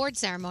award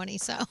ceremony,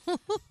 so.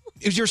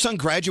 Is your son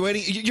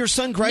graduating? Your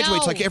son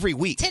graduates like every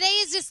week. Today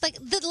is just like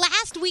the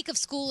last week of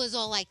school is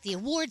all like the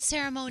award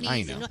ceremonies.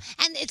 I know.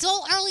 And it's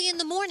all early in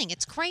the morning.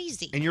 It's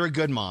crazy. And you're a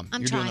good mom.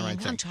 I'm You're trying. doing the right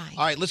thing. I'm trying.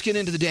 All right, let's get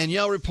into the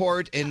Danielle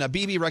report, and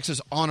BB Rex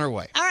is on her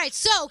way. All right,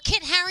 so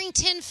Kit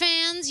Harington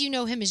fans, you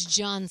know him as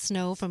Jon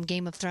Snow from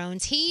Game of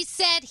Thrones. He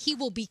said he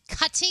will be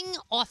cutting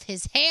off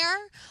his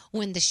hair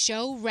when the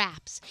show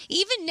wraps.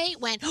 Even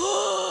Nate went,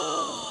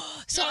 oh!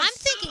 So I'm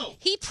thinking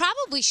he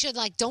probably should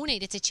like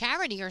donate it to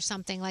charity or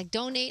something. Like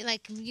donate,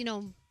 like, you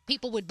know,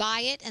 people would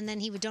buy it and then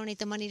he would donate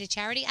the money to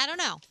charity. I don't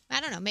know.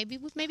 Maybe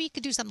he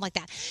could do something like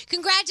that.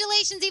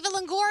 Congratulations, Eva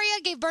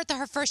Longoria gave birth to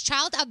her first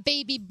child, a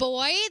baby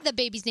boy. The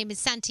baby's name is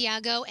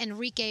Santiago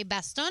Enrique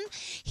Baston.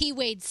 He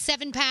weighed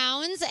 7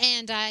 pounds,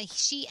 and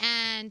she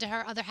and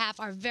her other half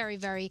are very,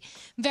 very,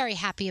 very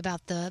happy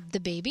about the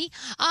baby.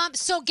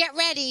 So get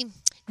ready.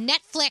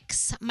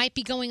 Netflix might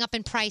be going up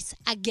in price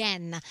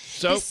again.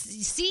 So? The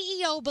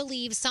CEO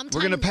believes sometime...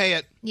 We're going to pay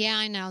it. Yeah,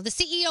 I know. The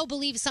CEO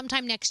believes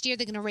sometime next year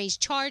they're going to raise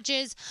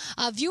charges.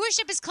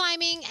 Viewership is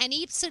climbing, and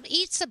each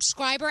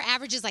subscriber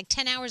averages like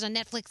 10 hours on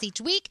Netflix each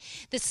week.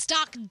 The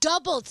stock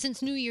doubled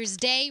since New Year's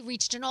Day,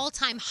 reached an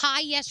all-time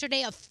high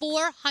yesterday of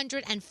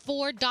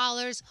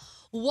 $404.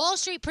 Wall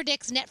Street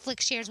predicts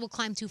Netflix shares will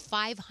climb to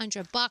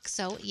 $500.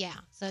 So, yeah.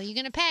 So you're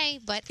going to pay,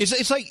 but...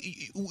 It's like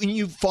when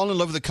you fall in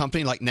love with a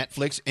company like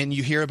Netflix and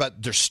you hear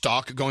about their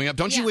stock going up.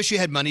 Don't you wish you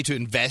had money to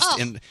invest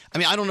in... I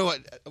mean, I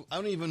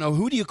don't even know.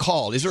 Who do you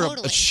call? Is there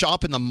a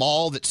shop in the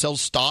mall that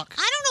sells stock?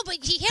 I don't know, but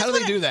how do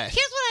they do that?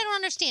 Here's what I don't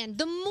understand.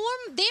 The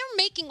more they're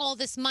making all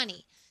this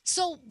money,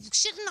 so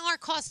shouldn't our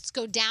costs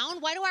go down?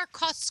 Why do our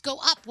costs go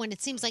up when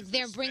it seems like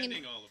they're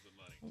bringing...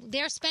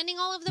 They're spending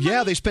all of the money?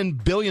 Yeah, they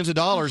spend billions of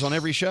dollars on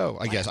every show,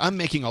 I guess. I'm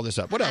making all this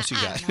up. What else you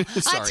got? Sorry.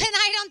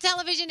 Tonight on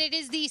television, it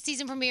is the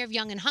season premiere of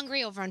Young and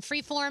Hungry over on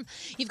Freeform.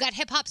 You've got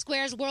Hip Hop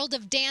Square's World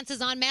of Dance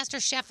is on. Master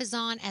Chef is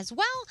on as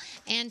well.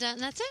 And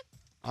that's it.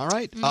 All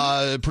right.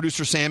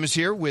 Producer Sam is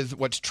here with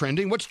what's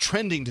trending. What's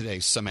trending today,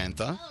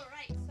 Samantha?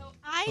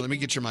 Let me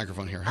get your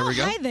microphone here. Here we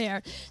go. Hi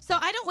there. So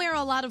I don't wear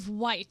a lot of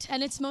white,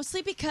 and it's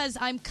mostly because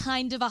I'm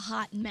kind of a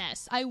hot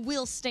mess. I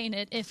will stain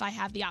it if I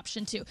have the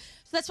option to.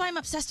 So that's why I'm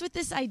obsessed with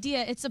this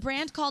idea. It's a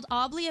brand called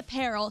Obley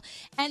Apparel,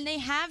 and they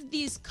have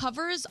these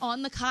covers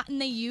on the cotton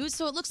they use,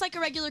 so it looks like a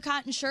regular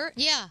cotton shirt.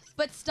 Yeah.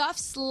 But stuff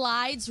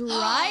slides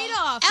right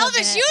off Elvis, of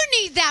it.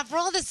 you need that for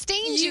all the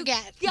stains you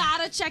get.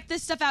 Gotta check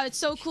this stuff out. It's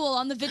so cool.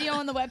 On the video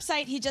on the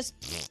website, he just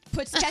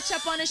puts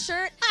ketchup on his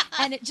shirt,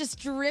 and it just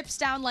drips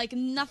down like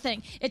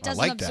nothing. It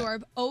doesn't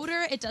absorb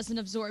odor. It doesn't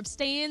absorb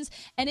stains.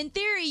 And in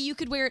theory, you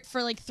could wear it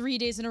for like 3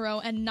 days in a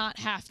row and not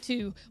have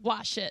to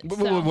wash it.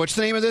 What's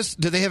the name of this?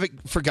 Do they have it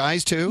for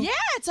guys too? Yeah,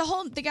 it's a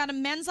whole. They got a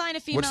men's line, a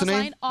female's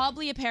line.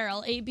 Obley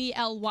Apparel,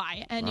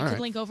 ABLY, and you can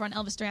link over on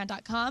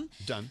ElvisDuran.com.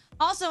 Done.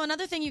 Also,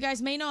 another thing you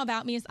guys may know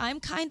about me is I'm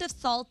kind of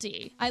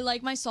salty. I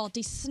like my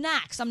salty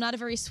snacks. I'm not a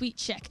very sweet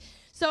chick.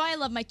 So I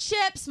love my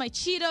chips, my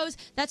Cheetos.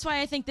 That's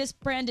why I think this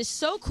brand is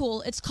so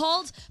cool. It's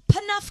called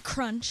Pnuff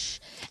Crunch,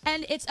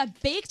 and it's a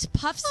baked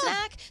puff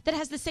snack that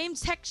has the same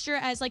texture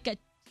as like a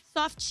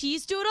soft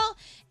cheese doodle,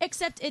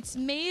 except it's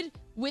made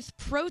with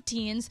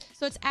proteins,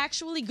 so it's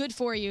actually good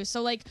for you.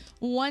 So like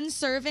one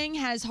serving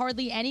has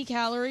hardly any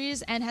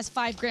calories and has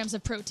 5 grams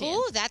of protein.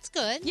 Ooh, that's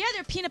good. Yeah,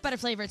 they're peanut butter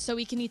flavored, so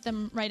we can eat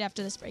them right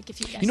after this break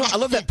if you guys. You know, I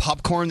love that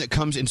popcorn that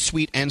comes in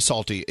sweet and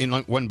salty in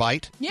like one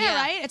bite. Yeah,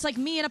 right? It's like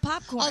me and a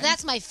popcorn. Oh,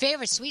 that's my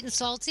favorite, sweet and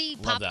salty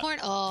Love that. popcorn.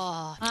 Oh.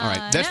 All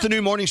right, that's the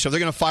new morning show. They're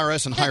going to fire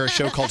us and hire a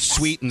show called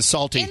Sweet and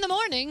Salty. In the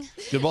morning.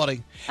 Good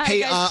morning. All right,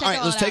 Hey, guys, all check right,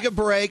 all let's that take a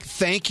break.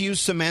 Thank you,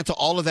 Samantha.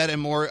 All of that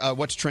and more.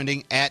 What's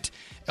trending at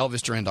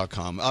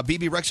ElvisDuran.com.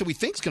 BB Rexa, we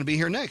think, is going to be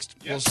here next.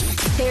 We'll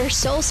see. They're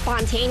so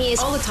spontaneous.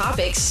 All the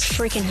topics.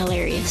 Freaking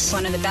hilarious.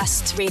 One of the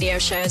best radio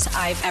shows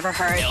I've ever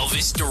heard.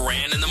 Elvis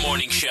Duran in the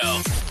Morning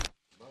Show.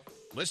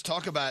 Let's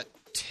talk about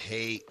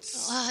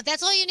Tate's.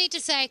 That's all you need to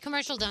say.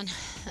 Commercial done.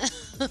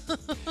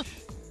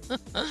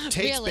 Tate's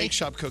Really? Bake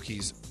Shop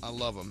cookies. I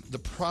love them. The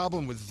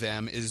problem with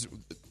them is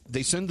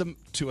they send them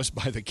to us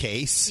by the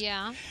case.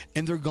 Yeah.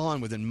 And they're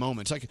gone within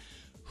moments. Like,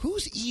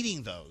 who's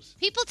eating those?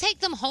 People take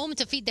them home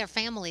to feed their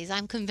families,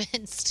 I'm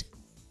convinced.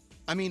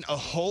 I mean, a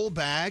whole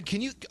bag?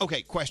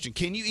 Okay, question.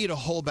 Can you eat a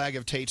whole bag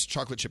of Tate's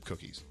chocolate chip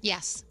cookies?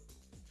 Yes.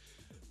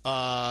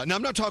 Now,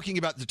 I'm not talking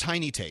about the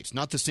tiny Tates,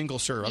 not the single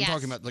serve. I'm Yes.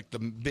 talking about like the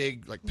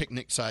big, like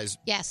picnic size.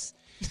 Yes.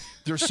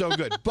 They're so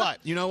good. But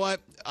you know what?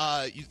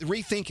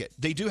 Rethink it.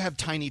 They do have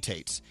tiny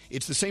Tates.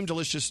 It's the same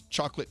delicious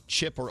chocolate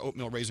chip or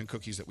oatmeal raisin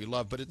cookies that we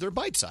love, but they're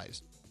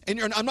bite-sized. And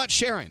I'm not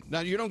sharing.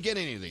 Now, you don't get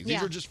any of these. These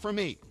Yeah. are just for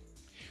me.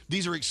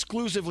 These are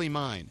exclusively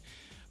mine.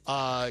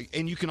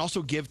 And you can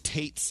also give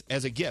Tates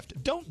as a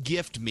gift. Don't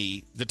gift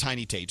me the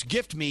tiny Tates.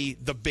 Gift me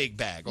the big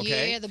bag,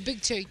 okay? Yeah, the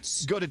big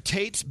Tates. Go to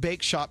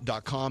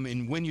TatesBakeShop.com,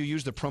 and when you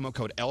use the promo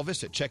code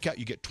Elvis at checkout,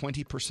 you get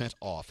 20%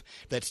 off.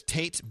 That's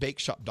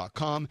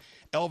TatesBakeShop.com.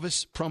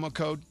 Elvis promo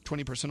code,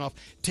 20% off.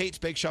 Tate's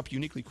Bake Shop,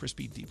 uniquely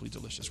crispy, deeply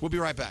delicious. We'll be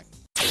right back.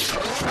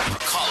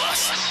 Call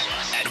us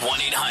at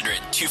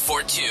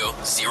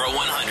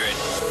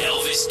 1-800-242-0100.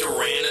 Elvis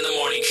Duran in the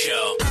Morning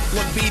Show.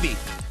 Look,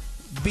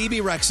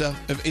 BB Rexa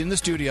in the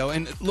studio,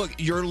 and look,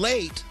 you're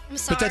late. I'm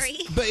But, sorry.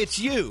 but it's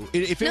you.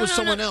 If it was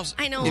someone else.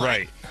 I know.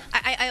 Right.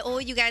 I owe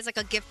you guys like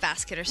a gift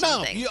basket or No,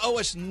 something. you owe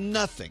us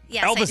nothing.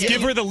 Yes, I Elvis, do.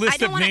 give her the I list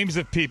don't of wanna- names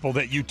of people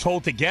that you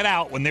told to get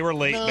out when they were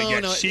late, but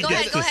yet she Go gets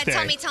ahead, to go ahead. stay.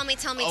 Tell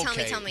me.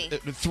 Okay. Tell me.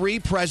 3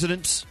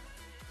 presidents.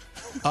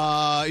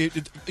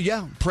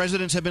 Yeah,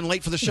 presidents have been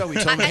late for the show. We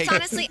told them, It's hey,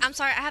 honestly, I'm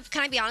sorry.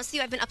 Can I be honest with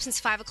you? I've been up since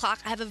 5 o'clock.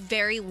 I have a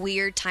very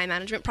weird time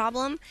management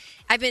problem.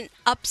 I've been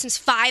up since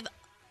 5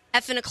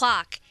 effing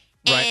o'clock,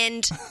 Right.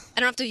 and I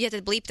don't have to. You have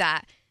to bleep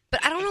that,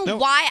 but I don't know No.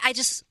 why. I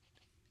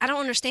don't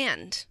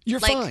understand. You're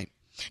fine.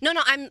 No,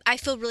 I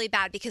feel really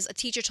bad because a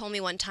teacher told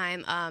me one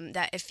time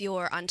that if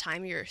you're on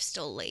time, you're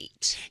still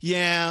late.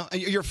 Yeah,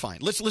 you're fine.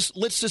 Let's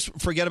just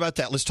forget about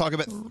that. Let's talk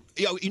about.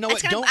 You know what?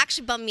 It's gonna Don't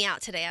actually bum me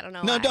out today. I don't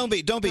know. no, why. don't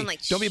be I'm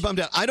like, don't be bummed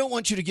out. I don't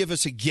want you to give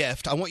us a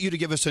gift. I want you to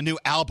give us a new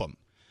album.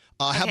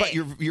 How about Okay.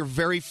 your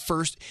very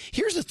first?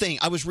 Here's the thing.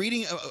 I was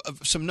reading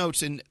some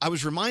notes, and I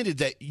was reminded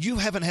that you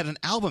haven't had an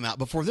album out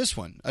before this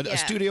one, a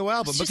studio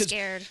album. I was just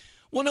scared.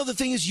 Well, no, the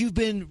thing is, you've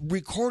been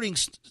recording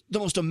the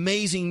most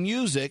amazing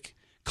music,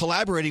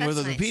 collaborating with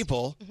That's other nice.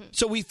 people.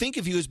 So we think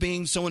of you as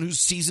being someone who's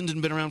seasoned and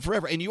been around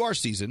forever, and you are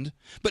seasoned.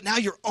 But now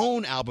your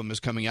own album is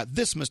coming out.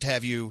 This must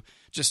have you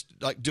just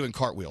like doing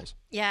cartwheels.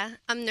 Yeah,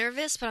 I'm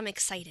nervous, but I'm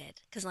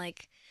excited because,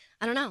 like,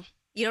 I don't know.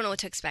 You don't know what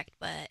to expect,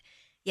 but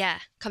yeah,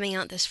 coming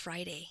out this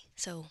Friday.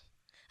 So,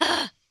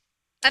 I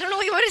don't know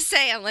what you want to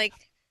say. I'm like,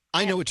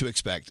 I know what to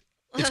expect.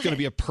 It's going to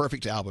be a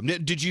perfect album.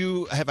 Did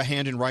you have a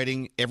hand in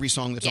writing every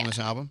song that's on this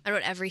album? I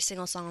wrote every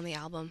single song on the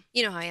album.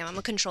 You know how I am. I'm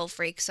a control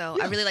freak, so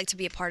I really like to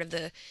be a part of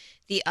the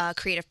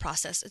creative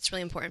process. It's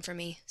really important for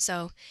me.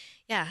 So,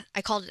 yeah,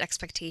 I called it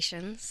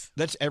Expectations.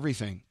 That's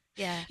everything.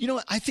 Yeah. You know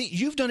what? I think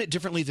you've done it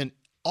differently than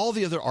all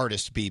the other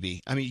artists,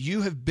 BB. I mean,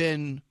 you have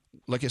been,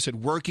 like I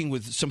said, working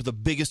with some of the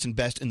biggest and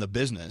best in the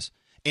business,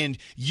 and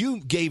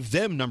you gave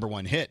them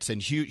 #1 hits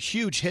and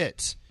huge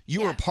hits.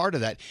 You were a part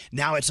of that.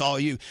 Now it's all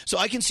you. So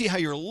I can see how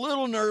you're a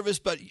little nervous,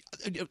 but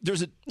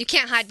there's a... You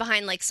can't hide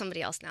behind, like,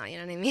 somebody else now. You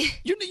know what I mean?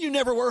 You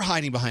never were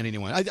hiding behind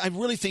anyone. I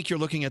really think you're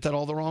looking at that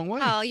all the wrong way.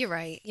 Oh, you're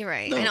right. You're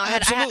right. No, I know. I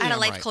had absolutely a I'm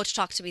life right. coach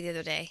talk to me the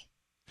other day.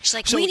 She's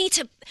like, So- we need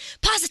to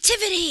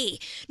positivity.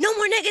 No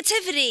more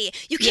negativity.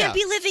 You can't Yeah.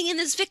 be living in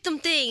this victim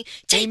thing.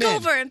 Take Amen.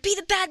 over and be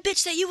the bad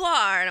bitch that you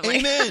are. And I'm like,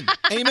 Amen.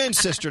 Amen,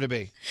 sister to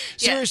be.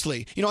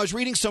 Seriously. You know, I was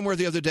reading somewhere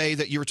the other day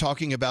that you were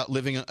talking about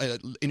living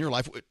in your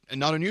life,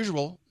 not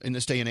unusual in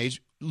this day and age,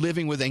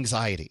 living with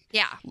anxiety.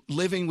 Yeah.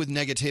 Living with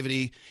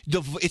negativity.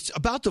 It's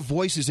about the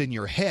voices in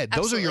your head.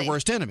 Those are your Absolutely.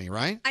 worst enemy,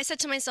 right? I said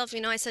to myself,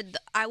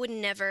 I would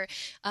never.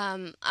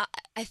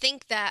 I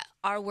think that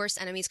our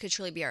worst enemies could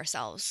truly be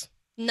ourselves.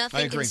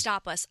 Nothing agree. can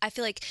stop us. I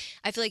feel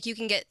like you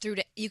can get through.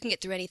 You can get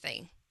through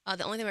anything.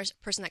 The only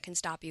person that can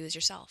stop you is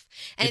yourself.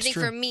 And It's I think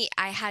true. for me,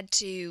 I had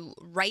to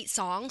write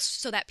songs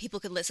so that people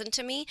could listen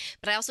to me.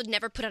 But I also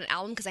never put out an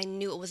album because I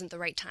knew it wasn't the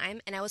right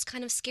time, and I was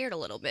kind of scared a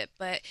little bit.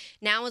 But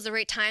now is the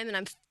right time, and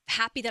I'm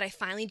happy that I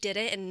finally did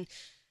it and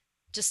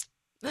just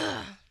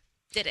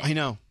did it. I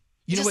know.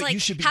 You just know what? like You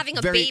should be having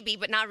a very... baby,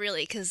 but not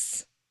really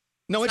because.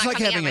 No, it's not like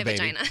coming having out a my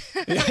baby.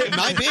 vagina. It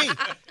might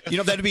be.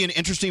 That'd be an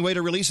interesting way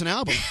to release an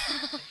album.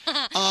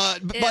 By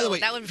the way,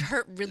 that would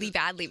hurt really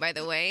badly. By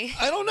the way,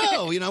 I don't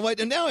know. You know what?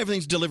 And now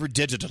everything's delivered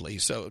digitally.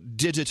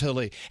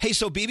 Hey,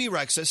 so BB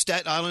Rexa,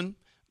 Staten Island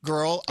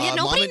girl. Yeah,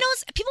 nobody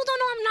knows. People don't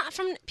know I'm not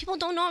from. People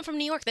don't know I'm from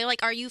New York. They're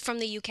like, "Are you from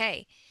the UK?"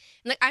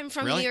 I'm like, I'm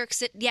from Really? New York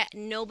City. Yeah,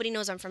 nobody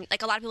knows I'm from.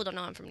 Like, a lot of people don't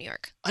know I'm from New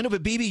York. I know,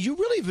 but BB, you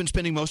really have been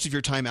spending most of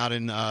your time out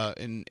in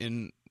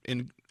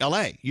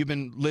L.A. You've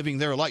been living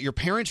there a lot. Your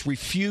parents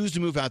refuse to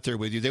move out there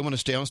with you. They want to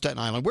stay on Staten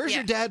Island. Where's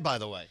your dad, by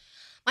the way?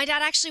 My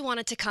dad actually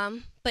wanted to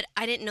come, but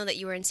I didn't know that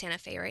you were in Santa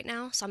Fe right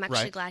now. So I'm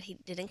actually Right. glad he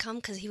didn't come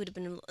because he would have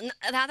been.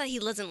 Not that he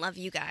doesn't love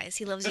you guys.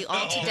 He loves you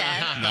all to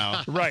death.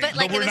 No, right. But,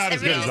 like, we're it not was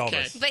as good as every-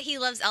 Elvis. But he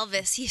loves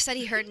Elvis. He said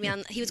he heard me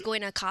on. He was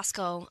going to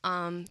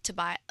Costco to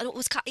buy. It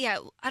was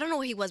I don't know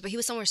where he was, but he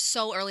was somewhere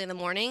so early in the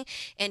morning,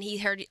 and he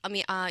heard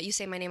you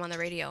say my name on the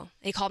radio, and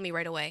he called me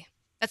right away.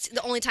 That's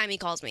the only time he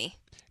calls me.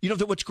 You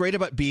know what's great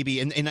about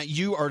BB, and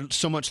you are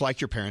so much like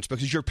your parents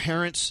because your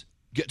parents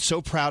get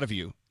so proud of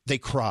you, they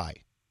cry.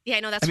 Yeah, I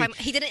know. That's why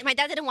he didn't. My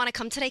dad didn't want to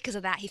come today because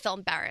of that. He felt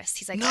embarrassed.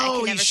 He's like, I No, can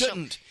you never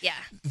shouldn't. Yeah.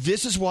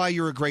 This is why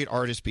you're a great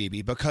artist,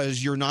 BB,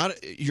 because you're not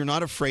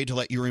afraid to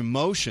let your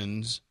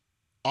emotions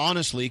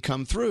honestly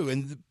come through,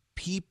 and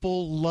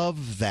people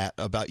love that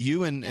about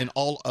you and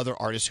all other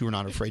artists who are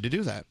not afraid to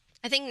do that.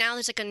 I think now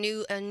there's like a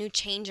new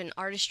change in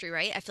artistry,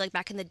 right? I feel like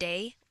back in the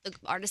day, the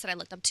artists that I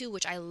looked up to,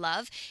 which I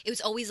love, it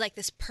was always like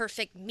this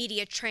perfect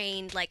media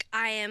trained, like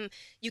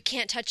you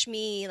can't touch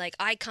me, like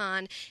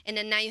icon. And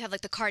then now you have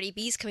like the Cardi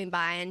B's coming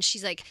by, and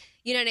she's like,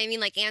 you know what I mean,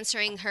 like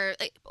answering her,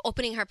 like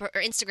opening her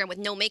Instagram with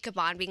no makeup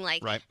on, being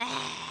like, right.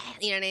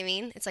 You know what I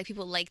mean? It's like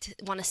people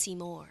want to see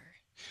more.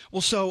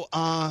 Well, so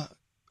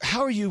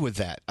how are you with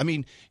that? I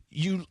mean,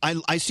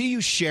 I see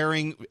you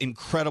sharing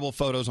incredible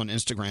photos on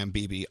Instagram,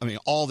 BB. I mean,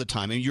 all the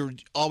time, and you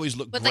always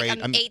look With great.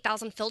 like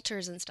 8,000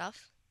 filters and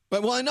stuff.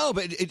 Well, I know,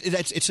 but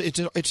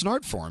it's an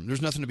art form. There's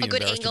nothing to be A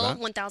good embarrassed angle, about.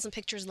 1,000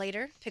 pictures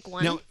later, pick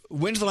one. Now,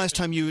 when's the last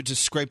time you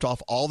just scraped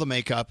off all the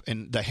makeup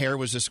and the hair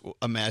was just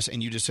a mess,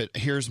 and you just said,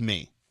 "Here's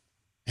me"?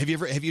 Have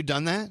you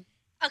done that?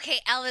 Okay,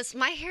 Elvis,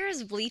 my hair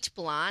is bleach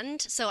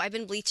blonde, so I've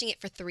been bleaching it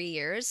for 3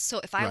 years. So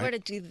if I Right. were to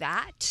do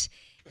that,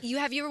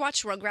 have you ever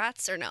watched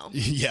Rugrats or no?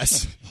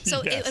 Yes.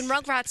 So Yes. in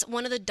Rugrats,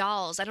 one of the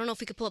dolls, I don't know if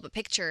we could pull up a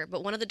picture,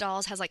 but one of the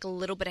dolls has like a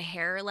little bit of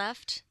hair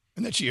left.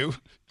 And that's you.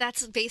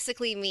 That's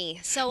basically me.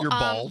 So You're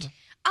bald.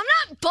 I'm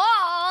not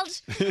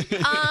bald,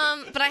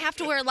 but I have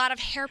to wear a lot of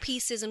hair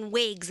pieces and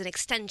wigs and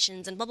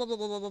extensions and blah blah blah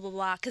blah blah blah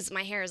blah because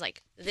my hair is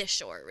like this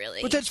short,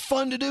 really. But that's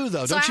fun to do,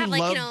 though. So Don't I have you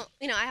like love?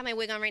 I have my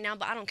wig on right now,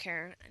 but I don't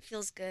care. It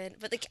feels good.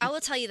 But I will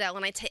tell you that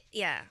when I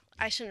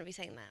I shouldn't be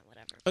saying that.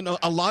 Whatever.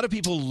 A lot of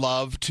people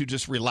love to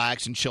just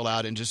relax and chill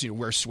out and just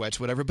wear sweats,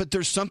 whatever. But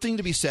there's something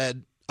to be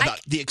said about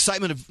the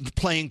excitement of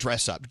playing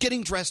dress up,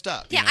 getting dressed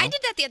up. Yeah, you know? I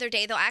did that the other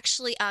day though. I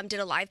actually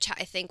did a live chat,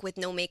 I think, with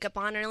no makeup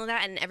on and all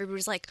that, and everybody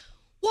was like,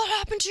 "What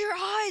happened to your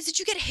eyes? Did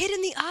you get hit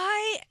in the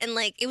eye?" And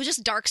like it was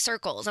just dark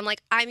circles. I'm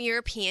like, I'm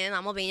European,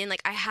 I'm Albanian,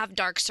 like I have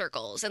dark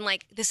circles, and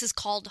like this is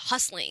called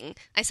hustling.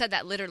 I said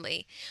that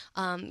literally.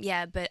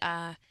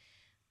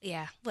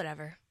 Yeah,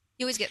 whatever.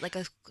 You always get like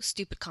a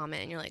stupid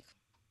comment, and you're like,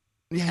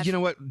 Yeah, you know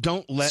what?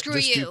 Don't let Screw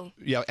this you.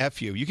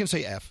 F you. You can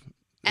say F.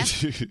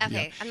 F? Okay,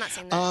 Yeah. I'm not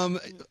saying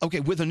that. Okay,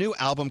 with a new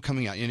album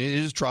coming out, and it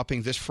is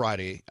dropping this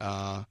Friday.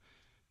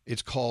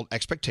 It's called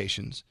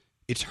Expectations.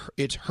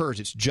 It's hers.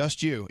 It's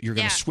just you. You're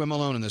going to swim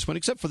alone in this one,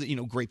 except for the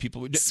great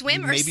people.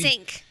 Swim or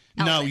sink?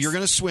 No, Elvis? you're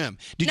going to swim.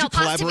 Did no, you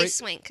collaborate?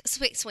 swink.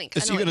 So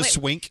you're going to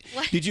swink?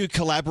 What? Did you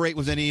collaborate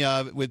with any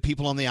with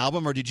people on the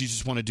album, or did you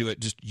just want to do it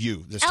just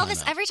you this time?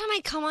 Elvis, every time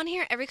I come on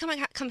here, I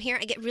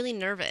get really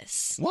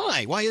nervous.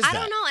 Why? Why is I that?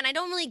 don't know, and I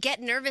don't really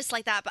get nervous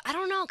like that, but I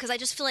don't know, because I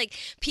just feel like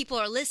people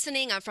are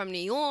listening. I'm from New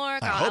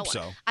York. I hope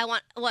so. I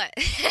want, what?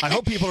 I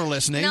hope people are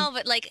listening. No,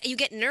 but like, you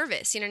get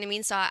nervous, you know what I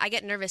mean? So I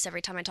get nervous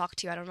every time I talk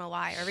to you. I don't know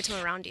why, or every time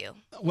I'm around you.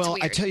 Well,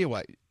 It's I weird. tell you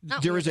what,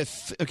 Not there is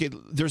weird.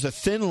 there's a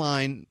thin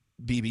line,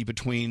 BB,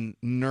 between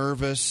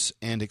nervous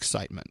and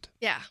excitement.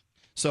 Yeah.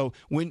 So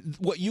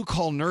what you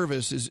call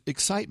nervous is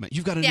excitement.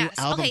 You've got a new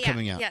album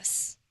coming out.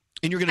 Yes.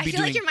 And you're going to be I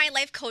feel doing. like you're my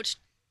life coach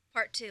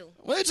part 2.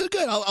 Well, it's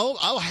good.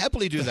 I'll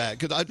happily do that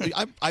because I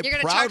You're going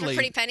to charge proudly. a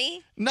pretty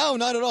penny? No,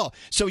 not at all.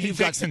 So you've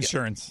got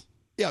insurance.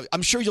 Yeah,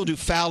 I'm sure you'll do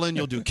Fallon,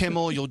 you'll do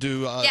Kimmel, you'll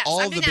do Yes, all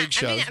I'm of the doing big that.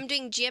 shows. I'm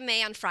doing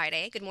GMA on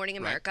Friday, Good Morning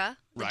America,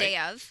 the Right. day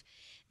of.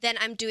 Then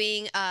I'm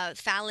doing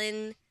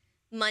Fallon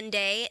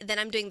Monday. Then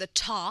I'm doing The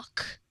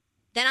Talk.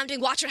 Then I'm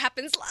doing Watch What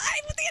Happens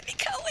Live with Andy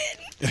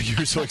Cohen.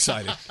 You're so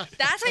excited.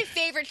 That's my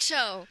favorite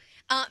show.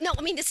 No,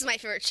 I mean, this is my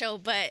favorite show,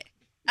 but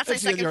that's my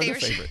That's second your other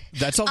favorite show. favorite.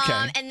 That's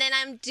okay. And then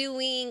I'm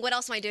doing, what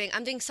else am I doing?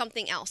 I'm doing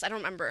something else. I don't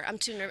remember. I'm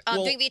too nervous.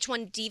 Well- I'm doing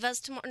VH1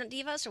 Divas tomorrow. No,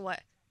 Divas or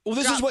what? Well,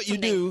 this is what you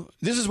do.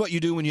 This is what you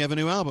do when you have a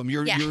new album.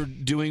 You're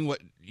doing what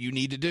you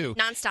need to do.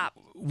 Nonstop.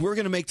 We're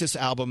going to make this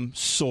album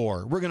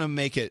soar. We're going to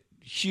make it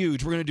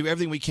huge. We're going to do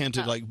everything we can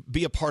to like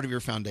be a part of your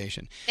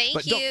foundation. Thank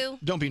but you.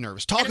 Don't be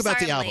nervous. Talk And I'm about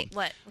sorry the I'm album. late.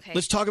 What? Okay.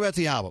 Let's talk about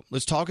the album.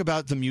 Let's talk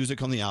about the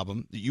music on the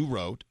album that you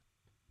wrote.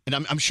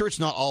 And I'm sure it's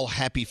not all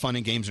happy, fun,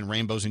 and games and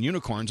rainbows and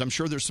unicorns. I'm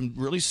sure there's some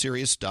really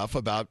serious stuff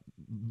about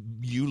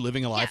you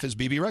living a life as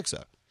BB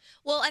Rexa.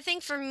 Well, I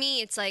think for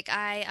me, it's like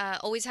I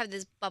always have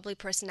this bubbly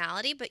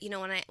personality, but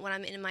when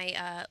I'm in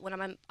my when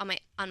I'm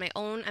on my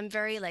own, I'm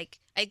very like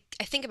I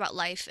think about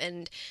life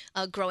and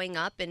growing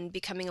up and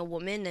becoming a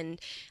woman,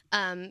 and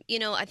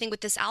I think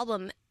with this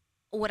album,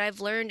 what I've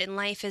learned in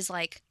life is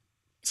like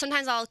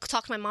sometimes I'll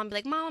talk to my mom and be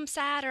like, Mom, I'm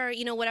sad, or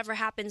whatever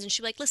happens, and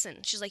she'll be like,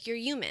 listen, she's like, you're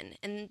human,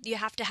 and you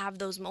have to have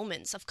those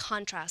moments of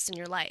contrast in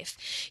your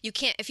life. You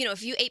can't if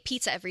you ate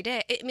pizza every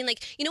day. I mean,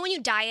 like, when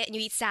you diet and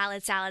you eat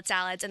salads,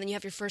 and then you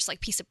have your first like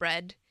piece of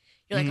bread.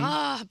 You're like,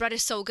 oh, bread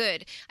is so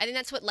good. I think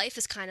that's what life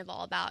is kind of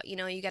all about.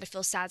 You got to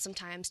feel sad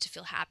sometimes to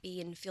feel happy,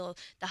 and feel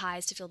the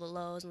highs to feel the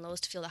lows, and lows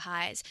to feel the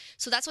highs.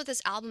 So that's what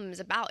this album is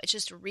about. It's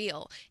just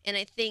real. And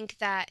I think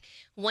that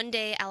one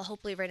day I'll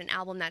hopefully write an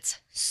album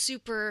that's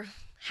super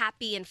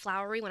happy and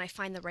flowery when I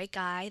find the right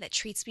guy that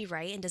treats me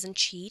right and doesn't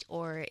cheat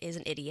or is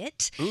an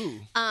idiot. Ooh.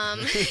 But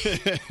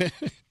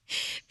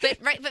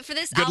for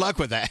this Good album, luck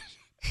with that.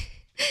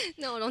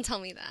 No, don't tell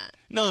me that.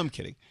 No, I'm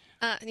kidding.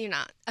 You're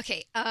not.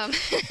 Okay. But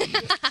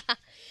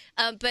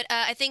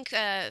I think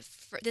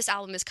this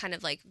album is kind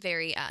of like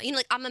very,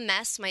 like I'm a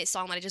Mess, my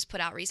song that I just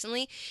put out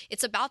recently.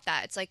 It's about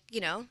that. It's like,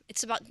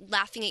 it's about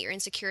laughing at your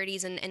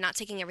insecurities and not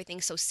taking everything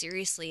so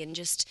seriously and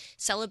just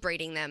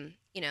celebrating them,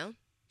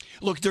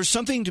 Look, there's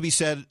something to be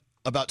said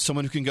about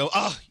someone who can go,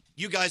 oh,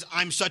 you guys,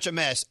 I'm such a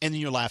mess, and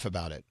then you laugh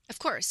about it. Of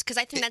course, because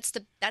I think that's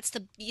the I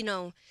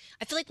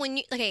feel like when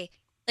you like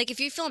if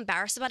you feel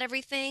embarrassed about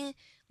everything,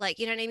 like,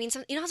 you know what I mean?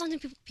 How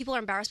sometimes people are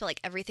embarrassed about like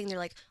everything. They're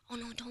like, oh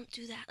no, don't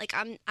do that. Like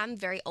I'm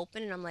very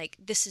open, and I'm like,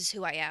 this is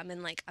who I am,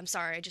 and like I'm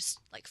sorry, I just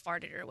like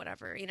farted or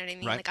whatever. You know what I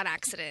mean? Right. Like on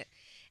accident.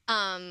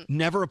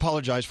 Never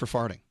apologize for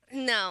farting.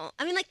 No,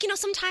 I mean, like,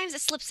 sometimes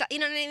it slips out. You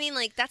know what I mean?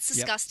 Like, that's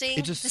disgusting.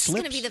 It just this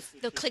slips. is going to be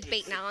the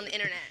clickbait now on the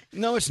internet.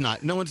 No, it's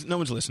not. No one's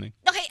listening.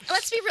 Okay,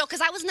 let's be real,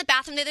 because I was in the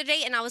bathroom the other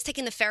day, and I was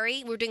taking the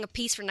ferry. We were doing a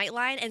piece for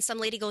Nightline, and some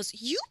lady goes,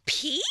 "You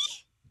pee?"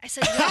 I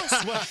said,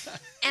 "Yes."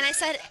 and I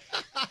said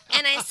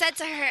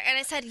to her, and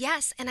I said,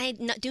 "Yes," and I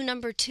do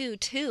number 2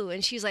 too.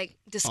 And she's like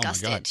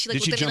disgusted. Oh my God. She, like,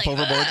 Did she jump like,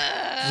 overboard?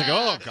 She's like,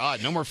 "Oh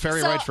God, no more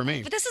ferry rides for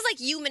me." But this is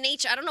like human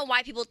nature. I don't know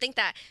why people think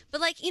that,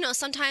 but like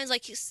sometimes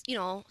like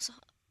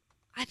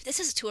this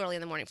is too early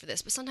in the morning for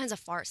this, but sometimes a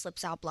fart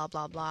slips out, blah,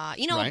 blah, blah.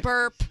 Right. A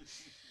burp.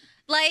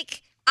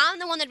 Like, I'm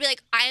the one that'd be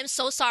like, I am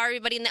so sorry,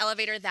 everybody in the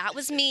elevator. That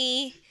was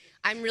me.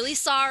 I'm really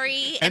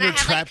sorry. And we're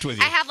trapped with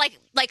you. I have like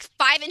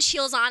 5-inch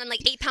heels on and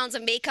like 8 pounds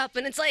of makeup,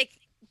 and it's like,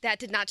 that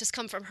did not just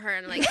come from her.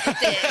 And I'm like, it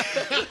did.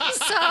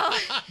 So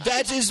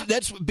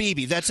that's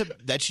BB.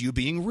 That's you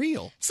being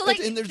real. So like,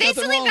 and there's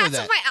basically, nothing wrong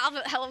that's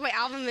with that. what my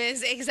album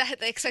is. Exactly,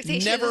 the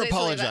expectation. Never is basically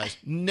apologize.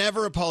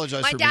 Never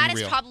apologize my for being dad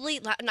real. is probably,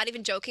 I'm not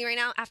even joking right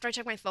now, after I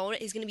check my phone,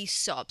 he's going to be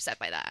so upset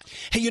by that.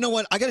 Hey, you know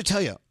what? I got to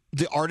tell you,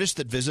 the artists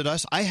that visit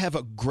us, I have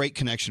a great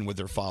connection with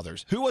their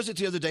fathers. Who was it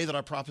the other day that I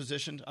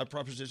propositioned? I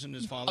propositioned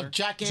his father.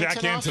 Jack Antonoff. Jack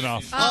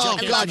Antonoff. Oh,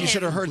 I God, love you him.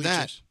 should have heard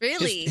that.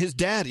 Really? His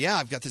dad, yeah,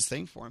 I've got this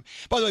thing for him.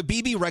 By the way,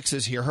 BB Rex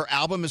is here. Her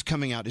album is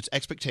coming out. It's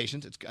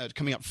Expectations. It's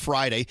coming out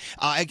Friday.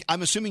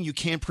 I'm assuming you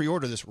can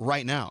pre-order this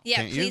right now. Yeah,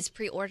 can't please you?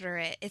 pre-order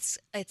it. It's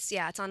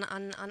on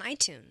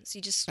iTunes.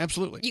 You just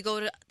Absolutely. You go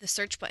to the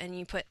search button and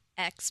you put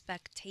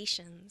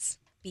Expectations.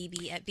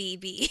 BB at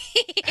BB.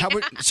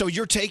 So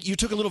you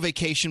took a little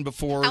vacation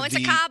before I went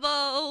to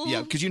Cabo.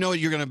 Yeah, because you're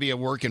going to be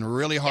working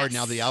really hard Yes.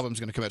 now the album's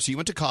going to come out. So you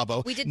went to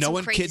Cabo. We did no some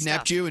one crazy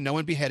kidnapped stuff. you and no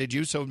one beheaded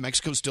you, so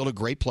Mexico's still a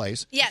great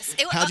place. Yes.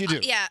 How'd you do?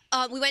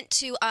 We went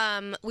to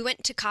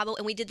Cabo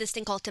and we did this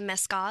thing called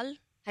Temescal.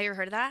 Have you ever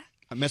heard of that?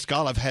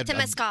 Mezcal, I've had.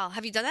 Temescal.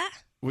 Have you done that?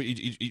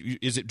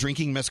 Is it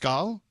drinking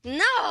mezcal?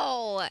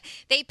 No,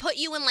 they put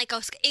you in like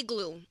a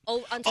igloo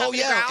on top of the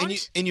yeah,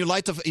 ground. and you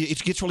light it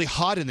gets really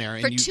hot in there.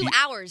 For and 2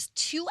 hours.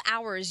 2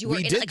 hours. You were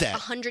We in did like that.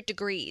 100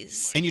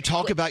 degrees. And you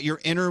talk about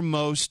your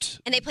innermost.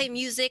 And they play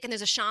music, and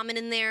there's a shaman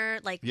in there,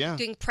 like Yeah.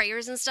 doing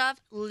prayers and stuff.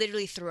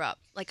 Literally threw up.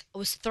 Like I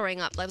was throwing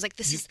up. I was like,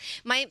 this is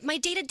my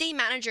day-to-day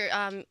manager.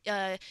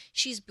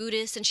 She's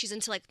Buddhist and she's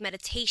into like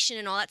meditation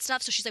and all that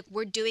stuff. So she's like,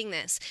 we're doing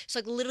this. So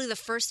like literally the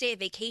first day of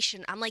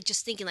vacation, I'm like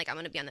just thinking like I'm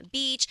gonna be on the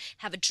beach,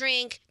 have a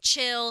drink,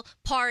 chill,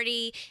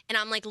 party, and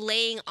I'm like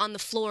laying on the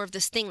floor of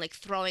this thing, like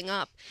throwing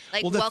up.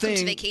 Like welcome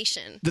to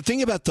vacation. The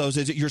thing about those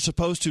is that you're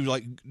supposed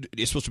to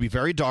it's supposed to be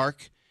very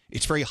dark.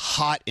 It's very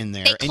hot in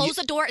there. They close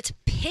the door. It's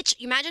pitch.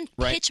 You imagine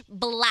Right. pitch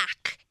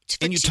black.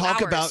 For And you 2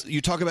 talk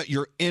hours. about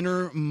your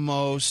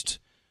innermost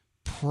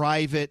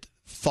private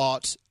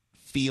thoughts,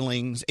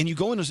 feelings, and you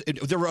go into.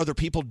 There were other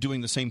people doing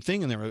the same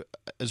thing in there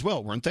as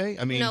well, weren't they?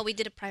 I mean, No, we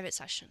did a private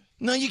session.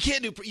 no, you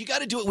can't do. You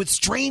got to do it with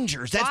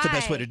strangers. That's the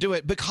best way to do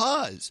it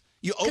because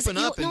you open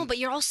up. No, but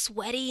you're all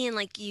sweaty and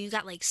like you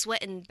got like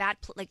sweat in bad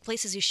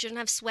places you shouldn't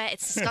have sweat.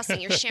 It's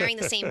disgusting. You're sharing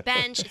the same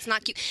bench. It's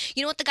not cute.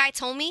 You know what the guy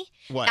told me?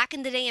 What? Back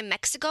in the day in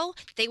Mexico,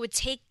 they would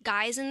take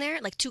guys in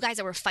there, like 2 guys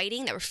that were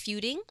fighting, that were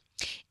feuding,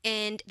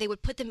 and they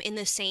would put them in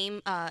the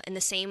same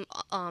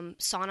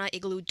sauna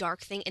igloo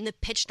dark thing in the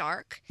pitch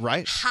dark,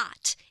 Right.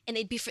 hot, and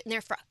they'd be in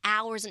there for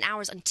hours and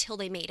hours until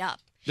they made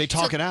up. They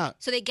talk it out.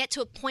 So they get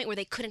to a point where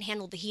they couldn't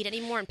handle the heat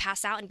anymore and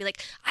pass out and be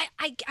like,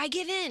 I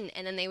give in.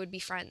 And then they would be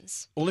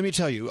friends. Well, let me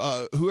tell you,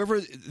 whoever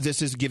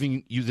this is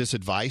giving you this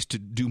advice to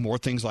do more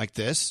things like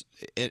this,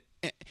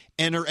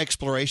 enter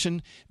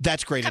exploration,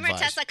 that's great Come advice.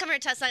 here, Tessa. Come here,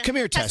 Tessa. Come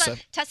here, Tessa.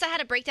 Tessa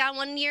had a breakdown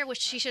one year, which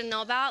she should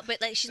know about,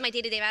 but like she's my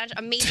day-to-day manager.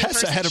 Amazing Tessa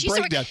person. had a She used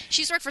to breakdown.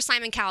 she used to work for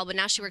Simon Cowell, but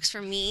now she works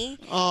for me.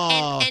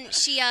 Oh. And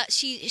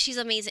she's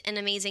amazing, an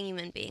amazing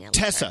human being. I love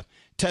Tessa.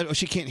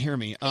 She can't hear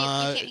me. You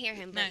can't hear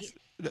him,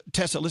 but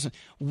Tessa, listen.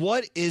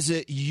 What is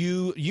it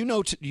you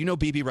know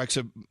BB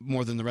Rexa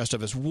more than the rest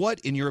of us? What,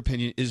 in your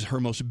opinion, is her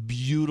most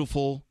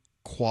beautiful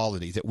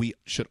quality that we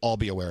should all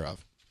be aware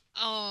of?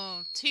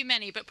 Oh, too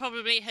many, but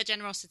probably her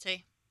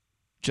generosity.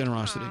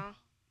 Generosity. Aww.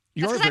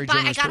 You're That's a very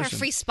generous I got person. her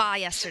free spa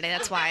yesterday.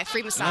 That's why.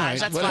 Free massage. All right,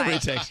 That's whatever why.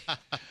 it takes.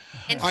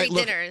 And All free right,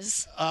 look,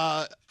 dinners.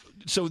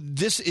 So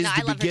this is No,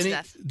 I love her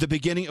to the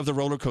beginning of the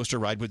roller coaster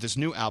ride with this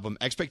new album,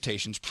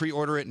 Expectations.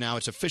 Pre-order it now.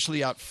 It's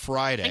officially out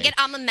Friday. And get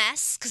I'm a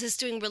Mess because it's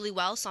doing really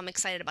well, so I'm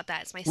excited about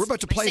that. It's my We're about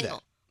to my play single.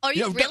 that. Are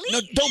you No, really?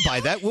 No, don't buy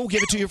that. We'll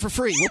give it to you for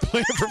free. We'll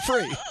play it for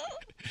free.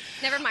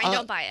 Never mind.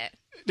 Don't buy it.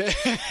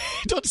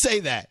 Don't say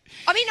that.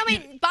 I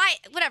mean, buy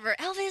whatever.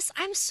 Elvis,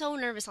 I'm so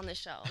nervous on this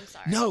show. I'm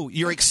sorry. No,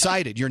 you're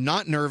excited. You're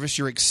not nervous.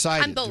 You're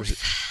excited. I'm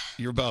both.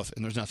 You're both,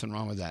 and there's nothing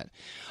wrong with that.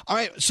 All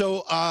right,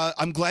 so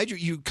I'm glad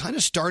you kind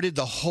of started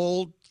the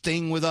whole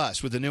thing with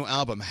us with the new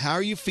album. How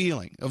are you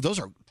feeling? Oh, those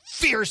are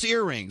fierce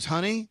earrings,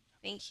 honey.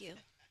 Thank you.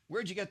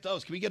 Where'd you get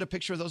those? Can we get a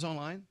picture of those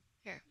online?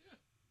 Here.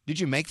 Did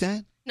you make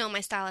that? No,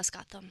 my stylist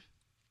got them.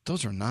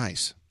 Those are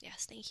nice.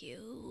 Yes, thank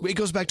you. It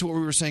goes back to what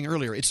we were saying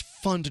earlier. It's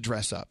fun to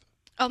dress up.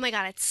 Oh my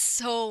God, it's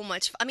so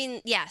much fun. I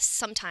mean, yes,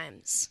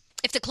 sometimes.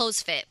 If the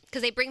clothes fit.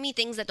 Because they bring me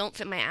things that don't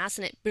fit my ass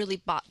and it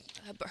really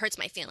hurts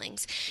my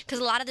feelings. Because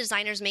a lot of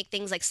designers make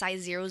things like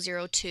size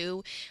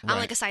 002. I'm Right.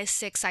 like a size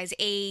 6, size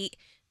 8.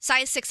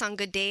 Size 6 on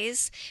good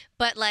days.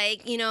 But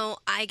like,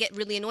 I get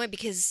really annoyed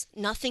because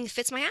nothing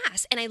fits my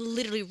ass. And I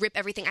literally rip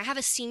everything. I have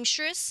a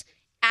seamstress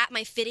at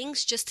my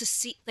fittings just to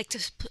see, like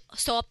to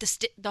sew up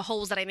the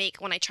holes that I make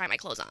when I try my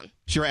clothes on.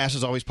 So your ass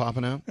is always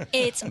popping out?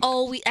 It's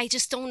always, I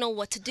just don't know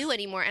what to do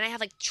anymore. And I have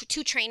like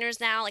 2 trainers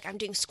now. Like I'm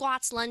doing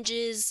squats,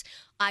 lunges.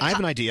 I have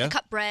an idea. I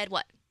cut bread.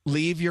 What?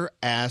 Leave your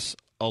ass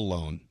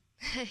alone.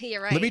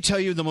 You're right. Let me tell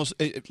you the most...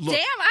 look, Damn, I'm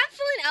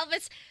feeling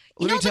Elvis.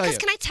 Let me tell because you.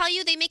 can I tell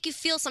you, they make you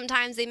feel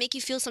sometimes, they make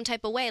you feel some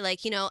type of way. Like,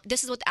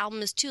 this is what the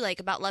album is too,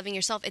 like about loving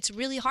yourself. It's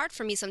really hard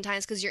for me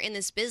sometimes because you're in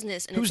this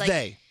business. And Who's it's like,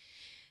 they?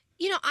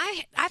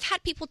 I've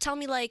had people tell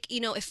me like,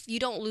 if you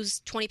don't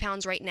lose 20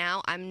 pounds right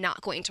now, I'm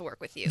not going to work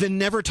with you. Then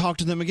never talk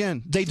to them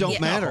again. They don't Yeah.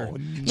 matter. No,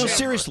 No, never.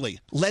 seriously.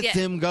 Let Yeah.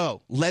 them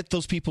go. Let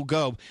those people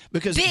go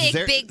because Big,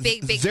 they're, big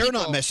they're people.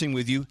 not messing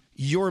with you.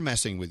 You're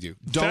messing with you.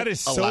 Don't That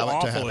is so allow it to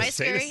awful happen. to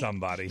say to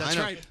somebody. That's I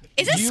know. right.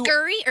 Is it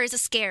scurry or is it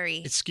scary?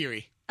 It's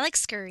scary. I like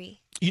scurry.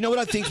 You know what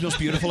I think is most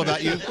beautiful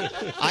about you?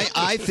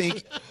 I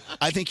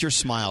think your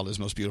smile is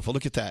most beautiful.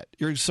 Look at that.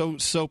 You're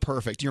so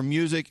perfect. Your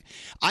music,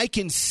 I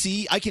can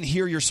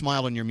hear your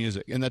smile in your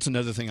music, and that's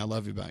another thing I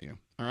love about you.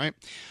 All right.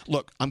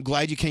 Look, I'm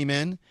glad you came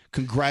in.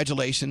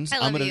 Congratulations. I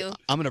love you.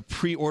 I'm gonna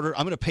pre-order.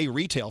 I'm gonna pay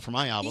retail for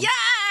my album.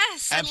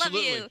 Yes,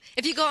 Absolutely. I love you.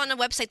 If you go on the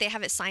website, they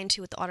have it signed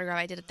too with the autograph.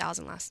 I did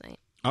 1,000 last night.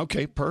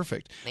 Okay,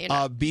 perfect. No, you're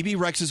not. BB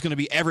Rex is going to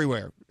be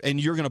everywhere, and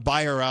you're going to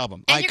buy her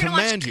album. I And you're gonna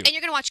command watch, you. And you're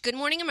going to watch Good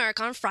Morning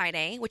America on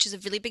Friday, which is a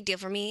really big deal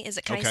for me.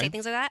 Can I Okay. say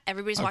things like that?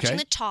 Everybody's Okay. watching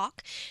The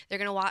Talk. They're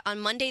going to watch on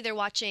Monday. They're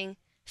watching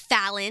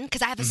Fallon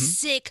because I have a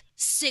Mm-hmm.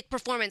 sick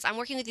performance. I'm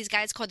working with these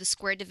guys called the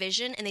Square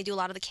Division, and they do a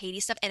lot of the Katie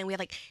stuff. And we have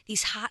like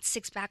these hot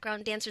 6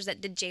 background dancers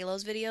that did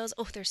J-Lo's videos.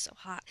 Oh, they're so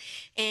hot,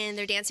 and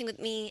they're dancing with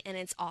me, and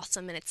it's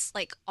awesome, and it's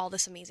like all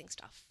this amazing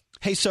stuff.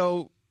 Hey,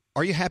 so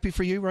are you happy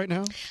for you right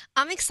now?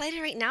 I'm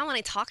excited right now when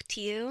I talk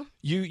to you.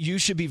 You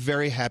should be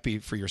very happy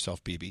for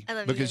yourself, BB. I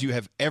love because you. you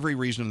have every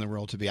reason in the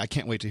world to be. I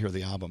can't wait to hear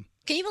the album.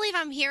 Can you believe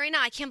I'm here right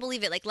now? I can't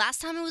believe it. Like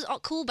last time it was all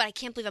cool, but I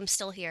can't believe I'm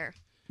still here.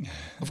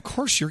 Of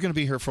course, you're going to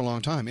be here for a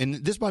long time. And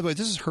this, by the way,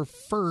 this is her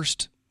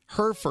first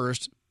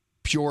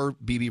pure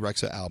BB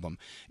Rexa album.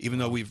 Even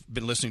though we've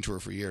been listening to her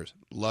for years.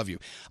 Love you.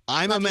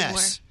 I'm Love a you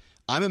mess.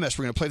 I'm a mess.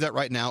 We're going to play that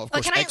right now. Of Oh,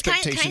 course, can I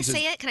Expectations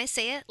say is. it? Can I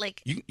say it?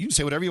 Like, You can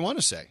say whatever you want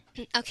to say.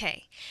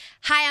 okay.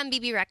 Hi, I'm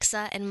BB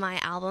Rexa, and my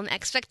album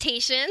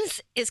Expectations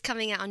is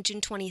coming out on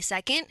June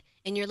 22nd.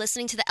 And you're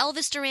listening to the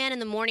Elvis Duran in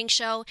the Morning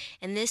Show,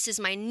 and this is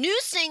my new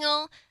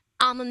single,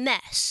 I'm a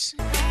Mess.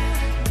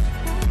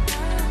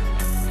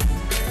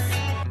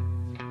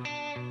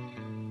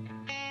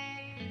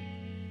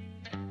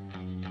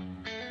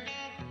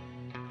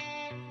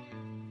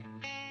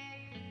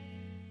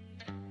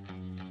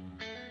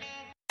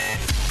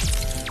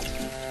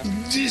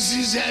 This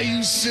is how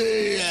you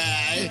say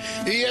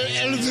you're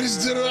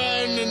Elvis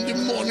Duran in the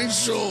morning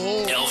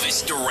show.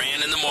 Elvis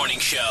Duran in the Morning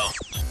Show.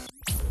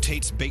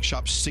 Tate's Bake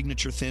Shop's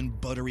signature thin,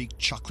 buttery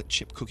chocolate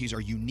chip cookies are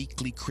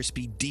uniquely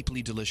crispy,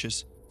 deeply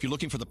delicious. If you're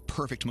looking for the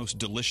perfect, most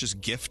delicious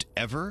gift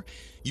ever,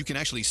 you can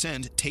actually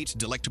send Tate's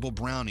delectable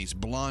brownies,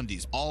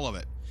 blondies, all of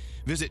it.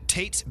 Visit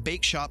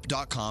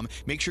Tate'sBakeShop.com.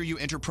 Make sure you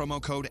enter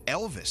promo code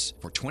ELVIS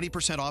for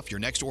 20% off your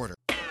next order.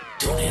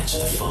 Don't answer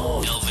the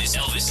phone.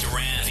 Elvis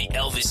Duran, the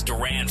Elvis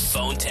Duran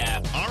phone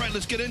tap. All right,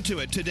 let's get into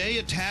it. Today,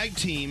 a tag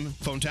team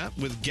phone tap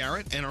with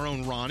Garrett and our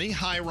own Ronnie.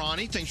 Hi,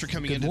 Ronnie. Thanks for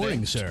coming in today. Good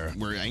morning, sir.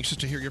 We're anxious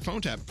to hear your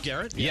phone tap.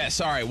 Garrett? Yes,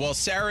 all right. Well,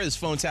 Sarah is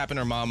phone tapping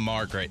her mom,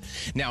 Margaret.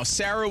 Now,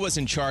 Sarah was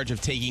in charge of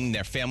taking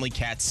their family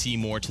cat,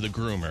 Seymour, to the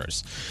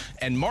groomers.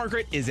 And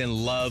Margaret is in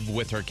love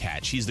with her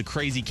cat. She's the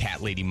crazy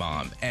cat lady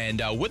mom.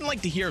 And wouldn't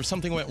like to hear if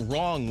something went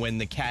wrong when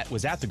the cat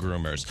was at the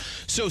groomers.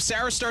 So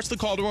Sarah starts the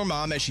call to her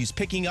mom as she's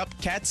picking up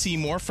cat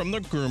Seymour from the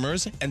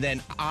groomers. And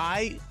then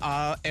I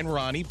and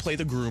Ronnie play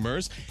the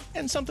groomers.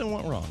 And something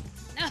went wrong.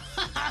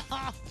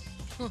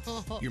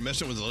 You're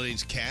messing with the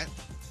lady's cat?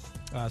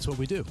 That's what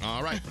we do.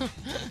 All right.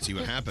 Let's see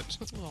what happens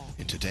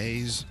in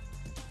today's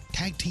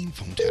tag team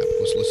phone tap.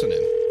 Let's listen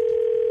in.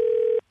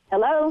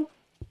 Hello.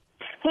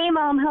 Hey,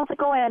 Mom. How's it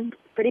going?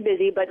 Pretty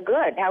busy, but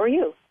good. How are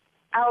you?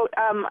 Out.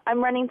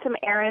 I'm running some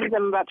errands.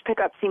 I'm about to pick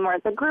up Seymour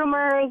at the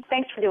groomers.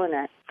 Thanks for doing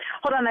that.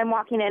 Hold on. I'm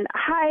walking in.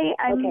 Hi.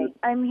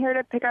 I'm here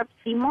to pick up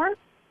Seymour.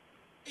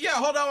 Yeah,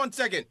 hold on 1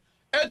 second.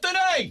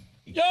 Anthony!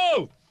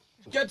 Yo!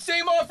 Get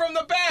Seymour from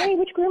the back! Hey,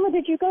 which groomer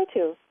did you go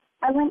to?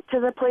 I went to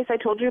the place I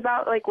told you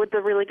about, like, with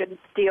the really good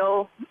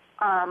deal.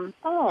 All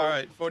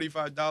right,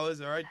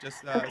 $45. All right,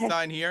 just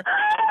sign here.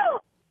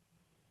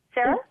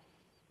 Sarah?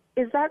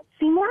 Is that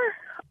Seymour?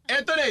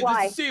 Anthony,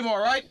 Why? this is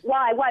Seymour, right?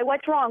 Why?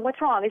 What's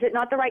wrong? Is it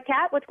not the right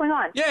cat? What's going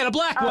on? Yeah, the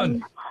black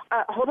one.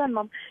 Hold on,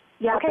 Mom.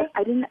 Yeah, okay.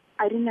 I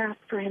didn't ask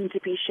for him to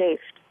be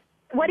shaved.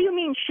 What do you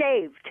mean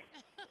shaved?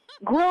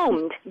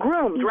 Groomed,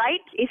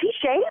 right? Is he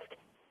shaved?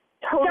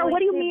 Totally. Sarah, what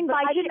do you mean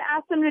by I didn't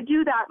ask him to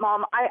do that,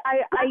 Mom.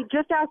 I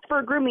just asked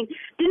for grooming.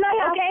 Didn't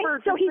I ask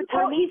for so he's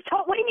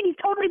what do you mean he's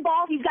totally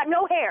bald? He's got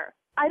no hair.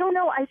 I don't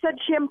know. I said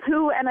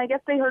shampoo, and I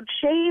guess they heard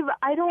shave.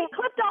 He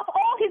clipped off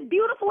all his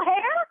beautiful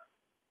hair?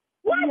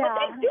 Why would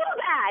they do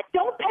that?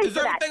 Don't pay Is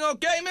for that. everything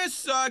okay,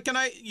 miss?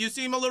 You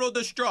seem a little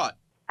distraught.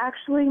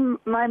 Actually,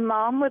 my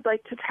mom would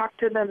like to talk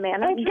to the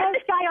manager. Hey, get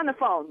this guy on the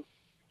phone.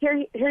 Here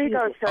you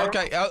go, sir.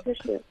 Okay.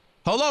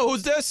 Hello,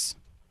 who's this?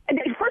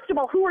 First of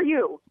all, who are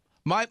you?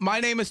 My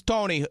name is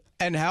Tony,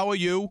 and how are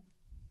you?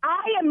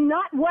 I am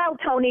not well,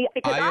 Tony,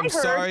 because I am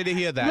sorry to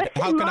hear that.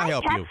 How can I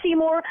help you?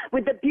 Seymour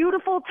with the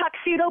beautiful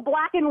tuxedo,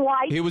 black and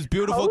white. He was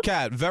beautiful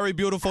cat, very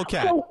beautiful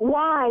cat. So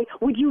why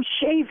would you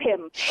shave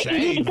him?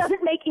 Shave? It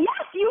doesn't make. Yes,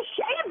 you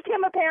shaved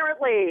him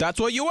apparently. That's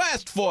what you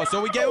asked for,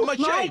 so we gave him a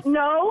shave.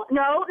 No.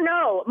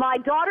 My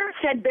daughter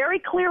said very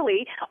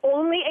clearly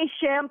only a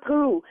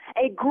shampoo,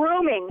 a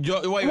grooming.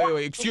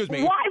 Wait, excuse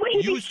me. Why would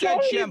he You be said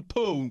shaved?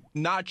 shampoo,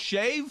 not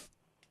shave?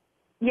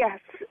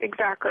 Yes,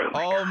 exactly.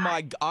 Oh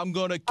my! I'm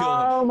gonna kill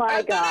him. Oh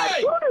my God!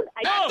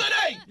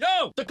 Anthony!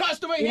 Yo! The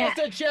customer here Yeah.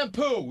 said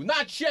shampoo,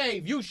 not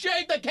shave. You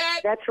shaved the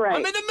cat? That's right. I'm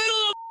in the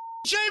middle of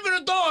shaving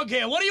a dog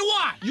here. What do you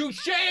want? You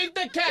shaved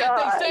the cat.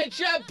 God. They said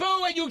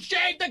shampoo and you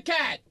shaved the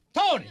cat.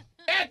 Tony,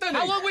 Anthony!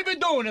 how long we been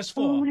doing this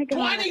for? Oh my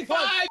God! 25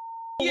 Works,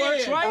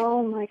 years. right?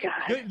 Oh my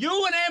God!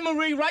 You and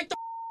Anne-Marie write the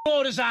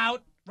orders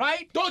out,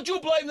 right? Don't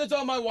you blame this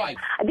on my wife.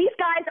 These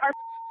guys are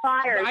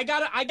fired. I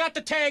got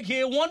the tag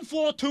here,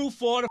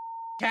 1424, the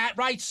cat,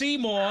 right,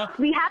 Seymour.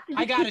 We have to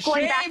I just gotta keep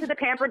going back shave, to the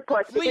pampered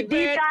puss flea because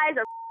these bed, guys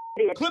are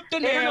idiots. clip the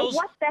They don't know nails.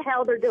 what the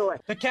hell they're doing.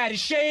 The cat is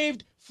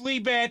shaved, flea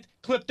bed,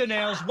 clip the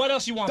nails. What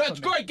else you want That's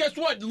from me? great. Guess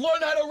what?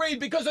 Learn how to read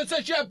because it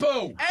says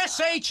shampoo.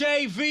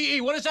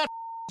 S-H-A-V-E. What does that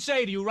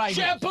say to you right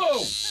now? Shampoo.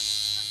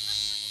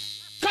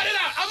 Cut it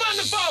out. I'm on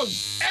the phone.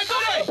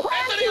 Anthony,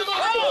 I'm on the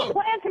phone.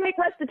 Plan to make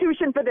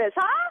restitution for this,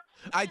 huh?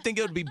 I think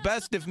it would be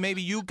best if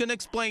maybe you can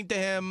explain to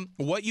him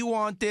what you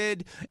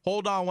wanted.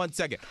 Hold on 1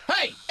 second.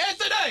 Hey,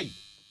 Anthony!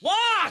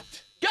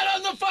 What? Get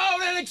on the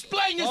phone and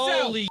explain yourself.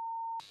 Holy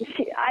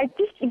I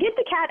just get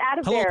the cat out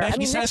of Hello, there. I Becky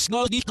mean, Sass,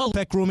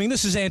 Pet Grooming.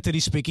 This is Anthony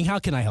speaking. How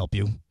can I help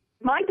you?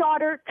 my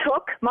daughter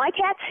took my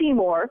cat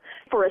Seymour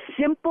for a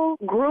simple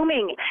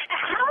grooming.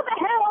 How the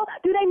hell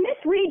do they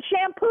misread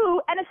shampoo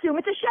and assume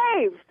it's a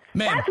shave?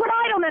 Ma'am. That's what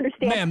I don't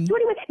understand. Ma'am. So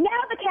anyway, now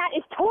the cat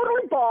is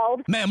totally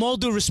bald. Ma'am, all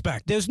due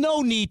respect, there's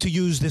no need to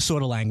use this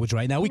sort of language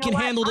right now. We You know can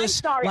what? handle I'm this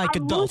sorry. like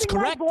I'm adults, losing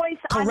my correct? voice.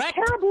 I'm Correct?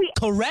 terribly-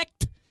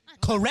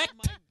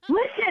 Correct?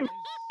 Listen,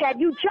 Dad,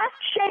 you just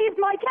shaved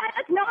my cat.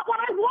 That's not what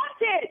I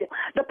wanted.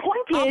 The point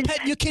I'll is...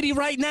 pet your kitty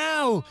right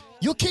now.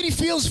 Your kitty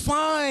feels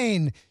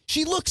fine.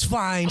 She looks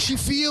fine. She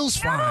feels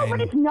fine. No,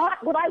 but it's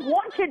not what I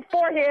wanted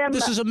for him.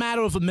 This is a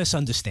matter of a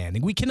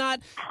misunderstanding. We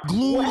cannot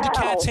glue the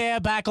cat's hair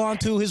back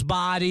onto his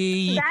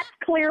body. That's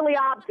clearly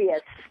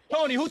obvious.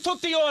 Tony, who took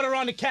the order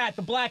on the cat,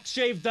 the black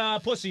shaved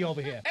pussy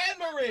over here?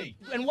 Anne-Marie!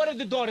 And what did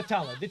the daughter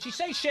tell her? Did she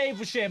say shave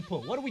or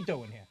shampoo? What are we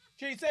doing here?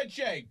 She said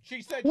shave.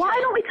 She said Why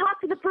shave. don't we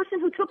talk to the person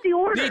who took the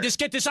order? Just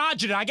get this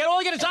agita. All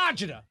I get is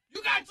agita.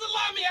 You got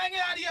salami hanging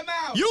out of your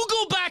mouth. You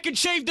go back and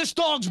shave this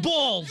dog's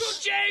balls.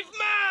 You shaved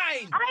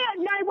mine.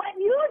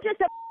 You're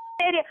just a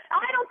idiot.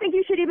 I don't think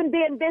you should even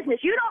be in business.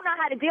 You don't know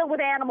how to deal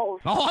with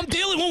animals. Oh, I'm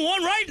dealing with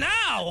one right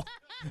now.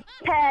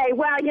 Hey,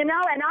 well, you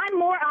know, and I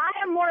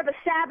am more of a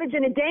savage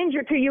and a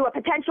danger to you, a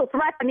potential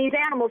threat than these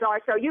animals are,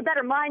 so you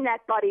better mind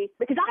that, buddy,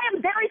 because I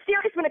am very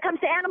serious when it comes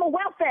to animal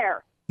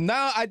welfare.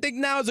 Now, I think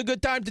now is a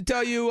good time to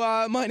tell you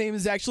my name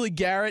is actually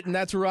Garrett, and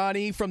that's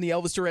Ronnie from the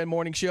Elvis Duran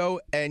Morning Show,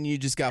 and you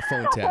just got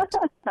phone tapped.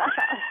 Oh my God,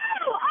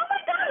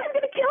 I'm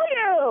going to kill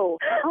you.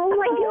 Oh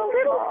my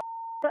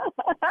God.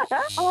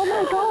 Oh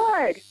my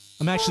God.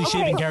 I'm actually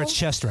shaving Garrett's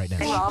chest right now.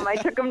 Mom, I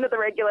took him to the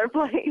regular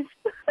place.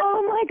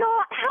 Oh my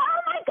God.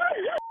 Oh my God.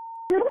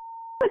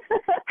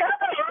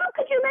 How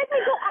could you make me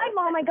go?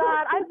 Oh my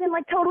God. I've been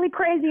like totally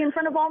crazy in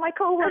front of all my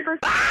coworkers.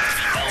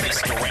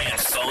 Elvis Duran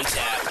phone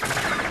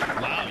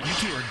tap. Wow, you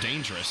two are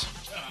dangerous.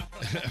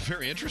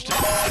 Very interesting.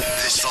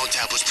 This phone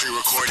tap was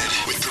pre-recorded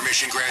with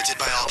permission granted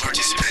by all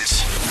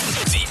participants.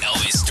 The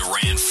Elvis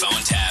Duran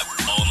phone tap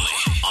only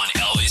on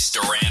Elvis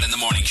Duran in the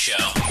Morning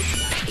Show.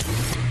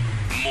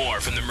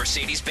 More from the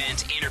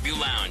Mercedes-Benz Interview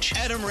Lounge.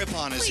 Adam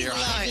Rippon is here.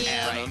 Hi,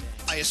 Adam.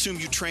 I assume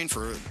you trained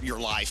for your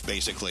life,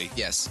 basically.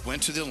 Yes.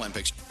 Went to the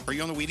Olympics. Are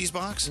you on the Wheaties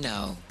box?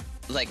 No.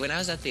 Like, when I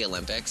was at the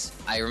Olympics,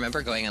 I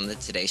remember going on the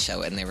Today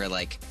Show, and they were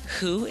like,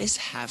 who is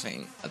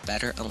having a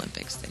better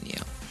Olympics than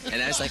you?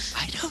 And I was like,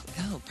 I don't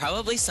know.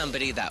 Probably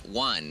somebody that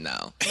won,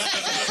 though.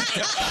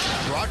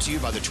 Brought to you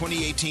by the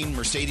 2018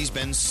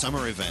 Mercedes-Benz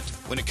Summer Event.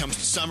 When it comes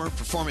to summer,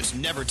 performance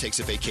never takes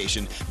a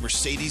vacation.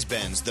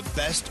 Mercedes-Benz, the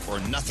best or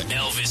nothing.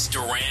 Elvis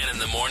Duran in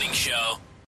the Morning Show.